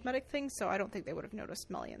their field medic thing, so I don't think they would have noticed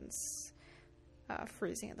Melian's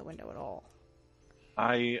freezing at the window at all.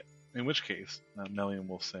 In which case, Melian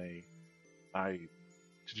will say,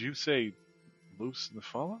 did you say loose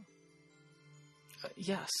Nafala?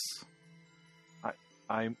 Yes.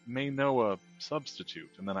 I may know a substitute,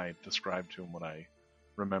 and then I describe to him what I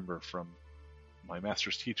remember from my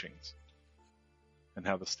master's teachings, and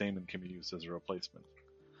how the stamen can be used as a replacement.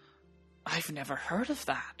 I've never heard of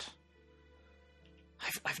that.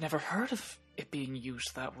 I've never heard of it being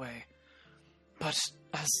used that way. But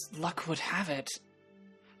as luck would have it,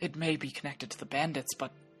 it may be connected to the bandits,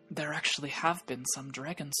 but there actually have been some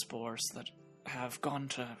dragon spores that have gone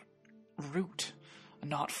to root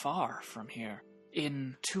not far from here,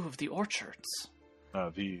 in 2 of the orchards.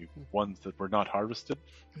 The ones that were not harvested?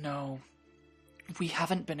 No, we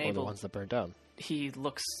haven't been Or able... the ones that burned down. He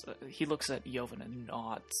looks at Jovan and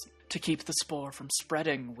nods. To keep the spore from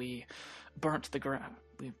spreading, we burnt the ground.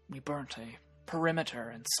 We burnt a perimeter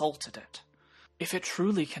and salted it. If it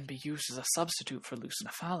truly can be used as a substitute for loose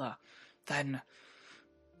Nafala, then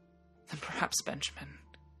perhaps Benjamin,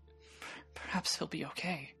 perhaps he'll be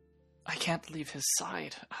okay. I can't leave his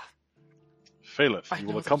side. Phalith, I you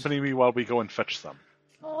know will that- accompany me while we go and fetch some.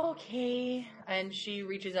 Okay. And she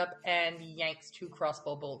reaches up and yanks 2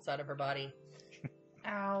 crossbow bolts out of her body.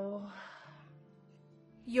 Ow.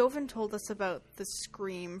 Jovan told us about the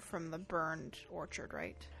scream from the burned orchard,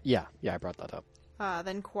 right? Yeah, I brought that up.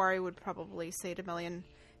 Then Quarry would probably say to Melian,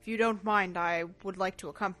 if you don't mind, I would like to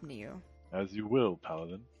accompany you. As you will,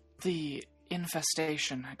 Paladin. The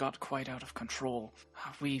infestation got quite out of control.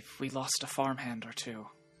 We lost a farmhand or 2.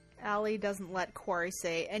 Allie doesn't let Quarry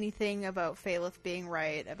say anything about Phalith being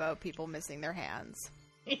right about people missing their hands.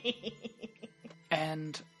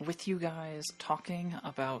 And with you guys talking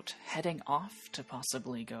about heading off to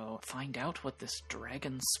possibly go find out what this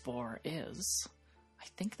dragon spore is, I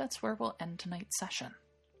think that's where we'll end tonight's session.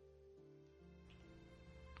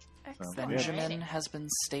 Excellent. Benjamin has been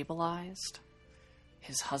stabilized.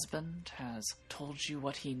 His husband has told you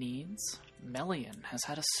what he needs. Melian has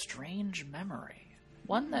had a strange memory.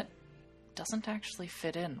 One that doesn't actually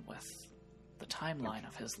fit in with the timeline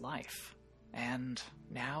of his life. And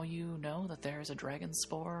now you know that there is a dragon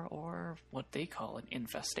spore, or what they call an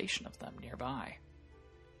infestation of them, nearby.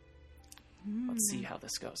 Let's see how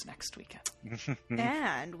this goes next weekend.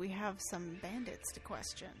 And we have some bandits to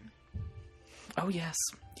question. Oh yes,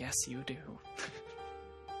 yes you do.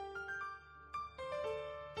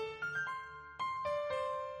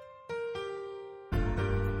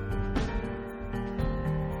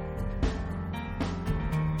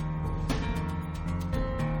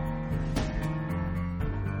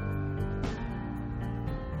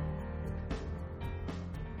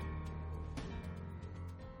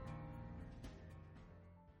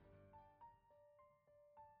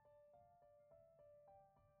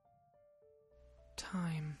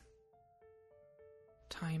 Time.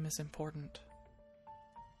 Time is important.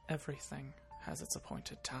 Everything has its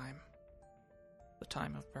appointed time. The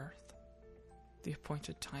time of birth. The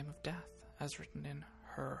appointed time of death, as written in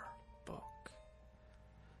her book.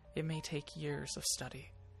 It may take years of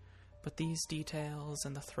study, but these details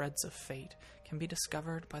and the threads of fate can be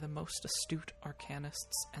discovered by the most astute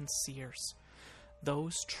arcanists and seers,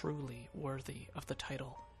 those truly worthy of the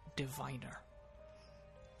title diviner.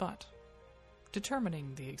 But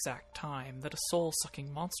determining the exact time that a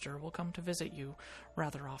soul-sucking monster will come to visit you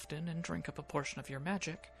rather often and drink up a portion of your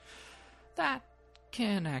magic, that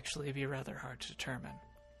can actually be rather hard to determine.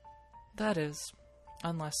 That is,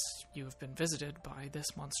 unless you have been visited by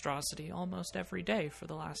this monstrosity almost every day for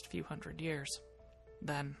the last few hundred years.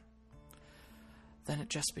 Then it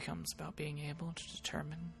just becomes about being able to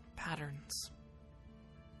determine patterns.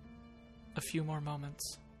 A few more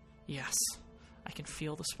moments. Yes, I can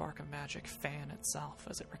feel the spark of magic fan itself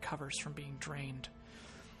as it recovers from being drained.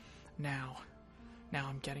 Now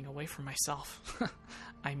I'm getting away from myself.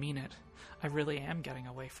 I mean it. I really am getting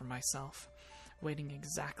away from myself. Waiting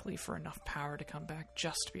exactly for enough power to come back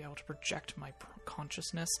just to be able to project my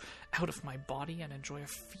consciousness out of my body and enjoy a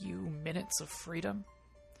few minutes of freedom.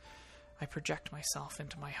 I project myself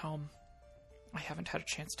into my home. I haven't had a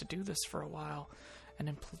chance to do this for a while, and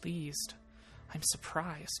am pleased. I'm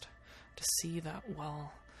surprised. to see that,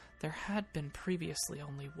 well, there had been previously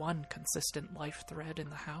only one consistent life thread in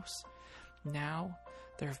the house. Now,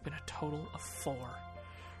 there have been a total of 4.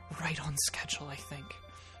 Right on schedule, I think.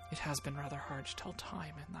 It has been rather hard to tell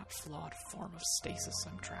time in that flawed form of stasis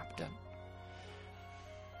I'm trapped in.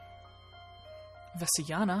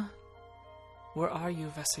 Vesiana? Where are you,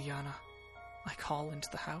 Vesiana? I call into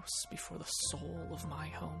the house before the soul of my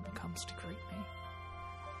home comes to greet me.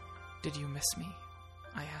 Did you miss me?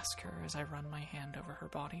 I ask her as I run my hand over her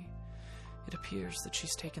body. It appears that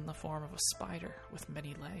she's taken the form of a spider with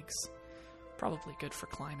many legs. Probably good for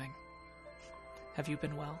climbing. Have you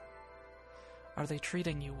been well? Are they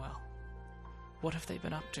treating you well? What have they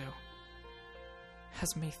been up to?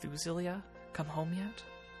 Has Methuselah come home yet?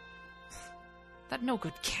 That no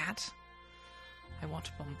good cat! I want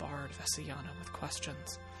to bombard Vesiana with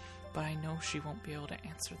questions, but I know she won't be able to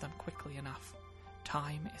answer them quickly enough.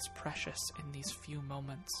 Time is precious in these few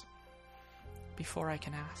moments. Before I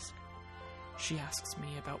can ask, she asks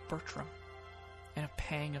me about Bertram, and a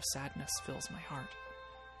pang of sadness fills my heart.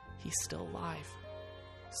 He's still alive,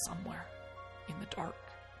 somewhere, in the dark,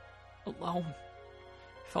 alone.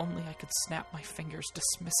 If only I could snap my fingers,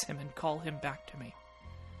 dismiss him, and call him back to me.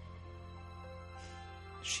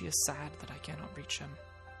 She is sad that I cannot reach him,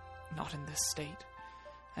 not in this state,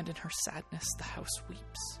 and in her sadness the house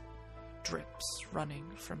weeps, drips running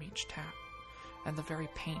from each tap, and the very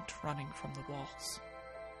paint running from the walls.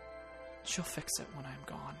 She'll fix it when I'm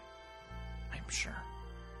gone, I'm sure.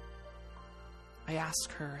 I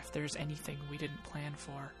ask her if there's anything we didn't plan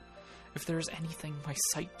for, if there's anything my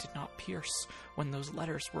sight did not pierce when those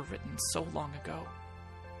letters were written so long ago.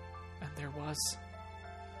 And there was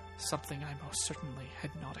something I most certainly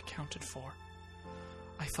had not accounted for.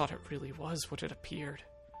 I thought it really was what it appeared.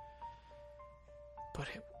 But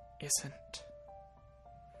it isn't.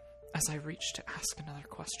 As I reach to ask another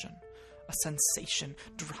question, a sensation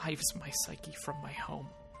drives my psyche from my home,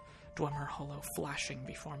 Dwemer Hollow flashing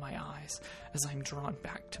before my eyes as I'm drawn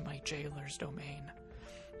back to my jailer's domain.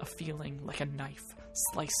 A feeling like a knife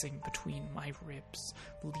slicing between my ribs,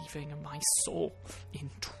 leaving my soul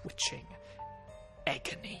in twitching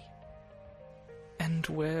agony. And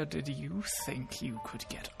where did you think you could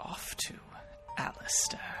get off to,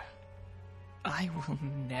 Alistair? I will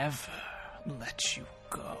never let you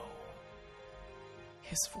go.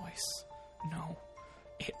 His voice, no,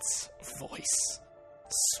 its voice,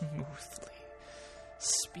 smoothly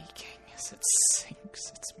speaking as it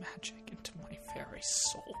sinks its magic into my very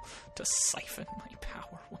soul to siphon my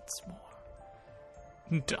power once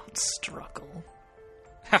more. Don't struggle.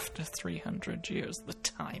 After 300 years, the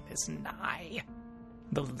time is nigh.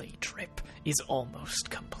 The late trip is almost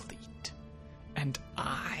complete, and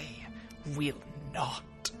I will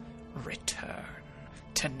not return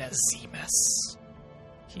to Nazimus.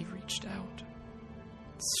 He reached out,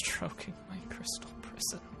 stroking my crystal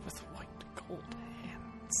prison with white gold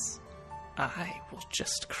hands. I will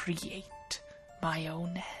just create my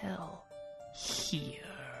own hell here.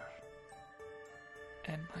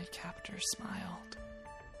 And my captor smiled,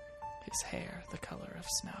 his hair the color of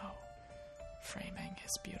snow, framing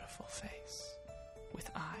his beautiful face, with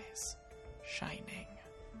eyes shining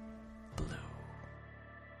blue.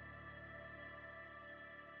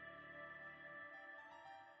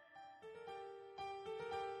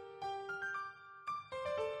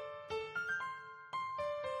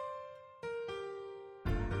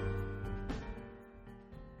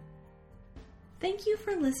 Thank you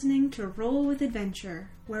for listening to Roll with Adventure,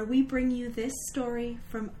 where we bring you this story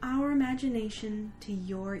from our imagination to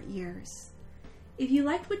your ears. If you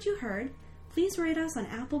liked what you heard, please rate us on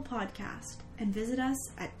Apple Podcast and visit us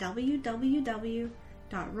at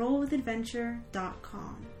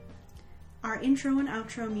www.rollwithadventure.com. Our intro and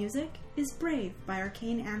outro music is Brave by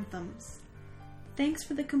Arcane Anthems. Thanks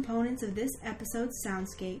for the components of this episode's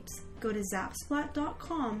soundscapes. Go to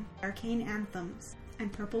zapsplat.com, Arcane Anthems,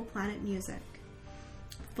 and Purple Planet Music.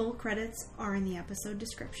 Full credits are in the episode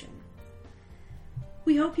description.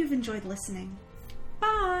 We hope you've enjoyed listening.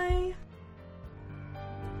 Bye!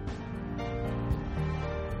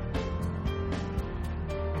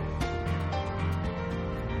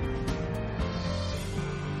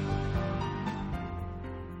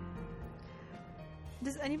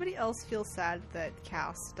 Does anybody else feel sad that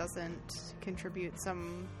Cass doesn't contribute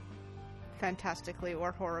some fantastically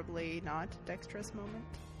or horribly not dexterous moment?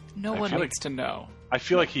 No one needs to know. I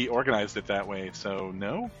feel like he organized it that way, so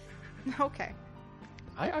no? Okay.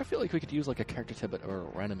 I feel like we could use like a character tidbit or a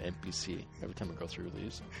random NPC every time we go through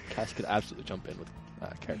these. Cass could absolutely jump in with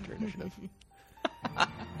character initiative. I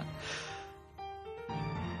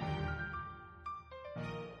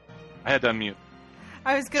had to unmute.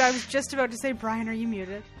 I was good. I was just about to say, Brian, are you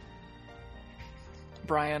muted?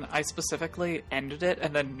 Brian, I specifically ended it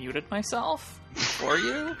and then muted myself for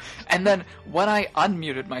you. And then when I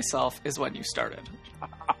unmuted myself is when you started.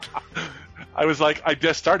 I was like, I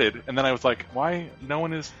just started, and then I was like, why no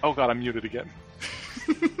one is... Oh god, I'm muted again.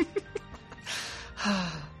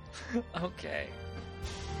 Okay.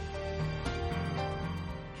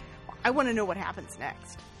 I want to know what happens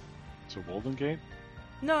next. So Walden Gate?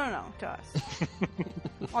 No, to us.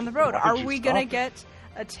 On the road, Why are did you we stop gonna it? get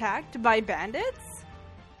attacked by bandits?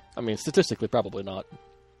 I mean, statistically, probably not.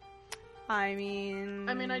 I mean,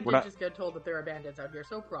 I did We're not- just get told that there are bandits out here,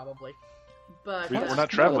 so probably. But We're not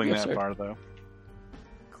traveling No, that that'd be far, though.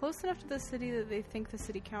 close enough to the city that they think the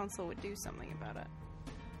city council would do something about it.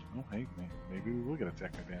 Oh, hey, maybe we will get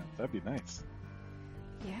attacked by bandits. That'd be nice.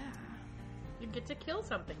 Yeah. you get to kill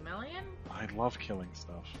something, Melian. I love killing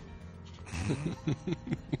stuff.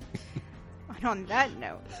 And on that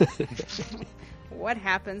note, what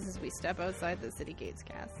happens as we step outside the city gates,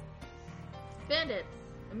 Cass? Bandits!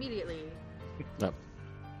 Immediately. No.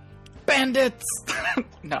 Bandits!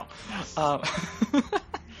 No.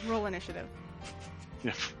 Roll initiative.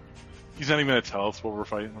 Yeah. He's not even going to tell us what we're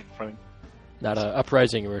fighting. That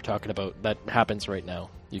uprising we were talking about, that happens right now.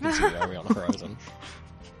 You can see the army on the horizon.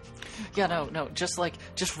 Yeah, no, just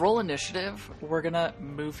roll initiative. We're gonna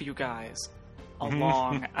move you guys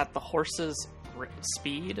along at the horse's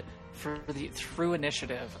speed through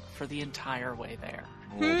initiative for the entire way there.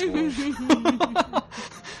 Oh, boy.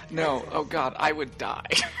 No, oh god, I would die.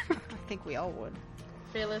 I think we all would.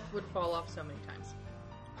 Phalith would fall off so many times.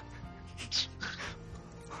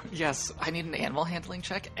 Yes, I need an animal handling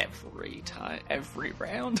check every time, every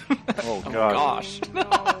round. Oh, Oh God. gosh,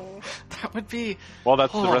 No. that would be. Well,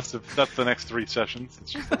 that's Oh. that's the next 3 sessions.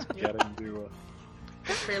 It's just us getting to...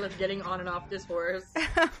 Phalith getting on and off this horse,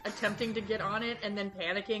 attempting to get on it, and then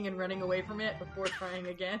panicking and running away from it before trying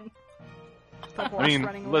again. The horse I mean,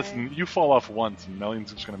 running away. listen, you fall off once, and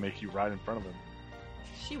Melian's just going to make you ride in front of him.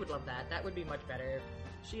 She would love that. That would be much better.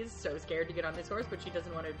 She is so scared to get on this horse, but she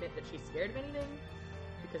doesn't want to admit that she's scared of anything,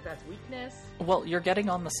 because that's weakness. Well, you're getting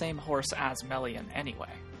on the same horse as Melian anyway.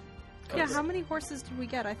 Yeah, how many horses did we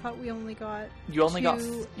get? I thought we only got You only got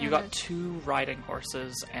two you and got a- 2 riding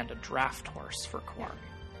horses and a draft horse for Quarry.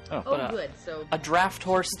 Oh, But, good. So A draft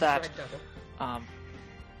horse she's that ride double.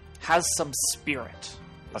 has some spirit.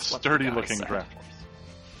 A is what the guy sturdy-looking said. draft horse.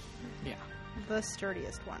 Yeah. the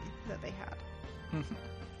sturdiest one that they had. Mhm.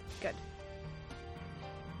 Good.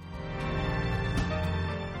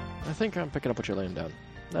 I think I'm picking up what you're laying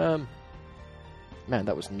down. Man,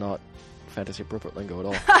 that was not fantasy appropriate lingo at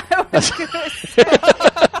all. I was gonna say.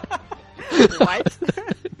 What?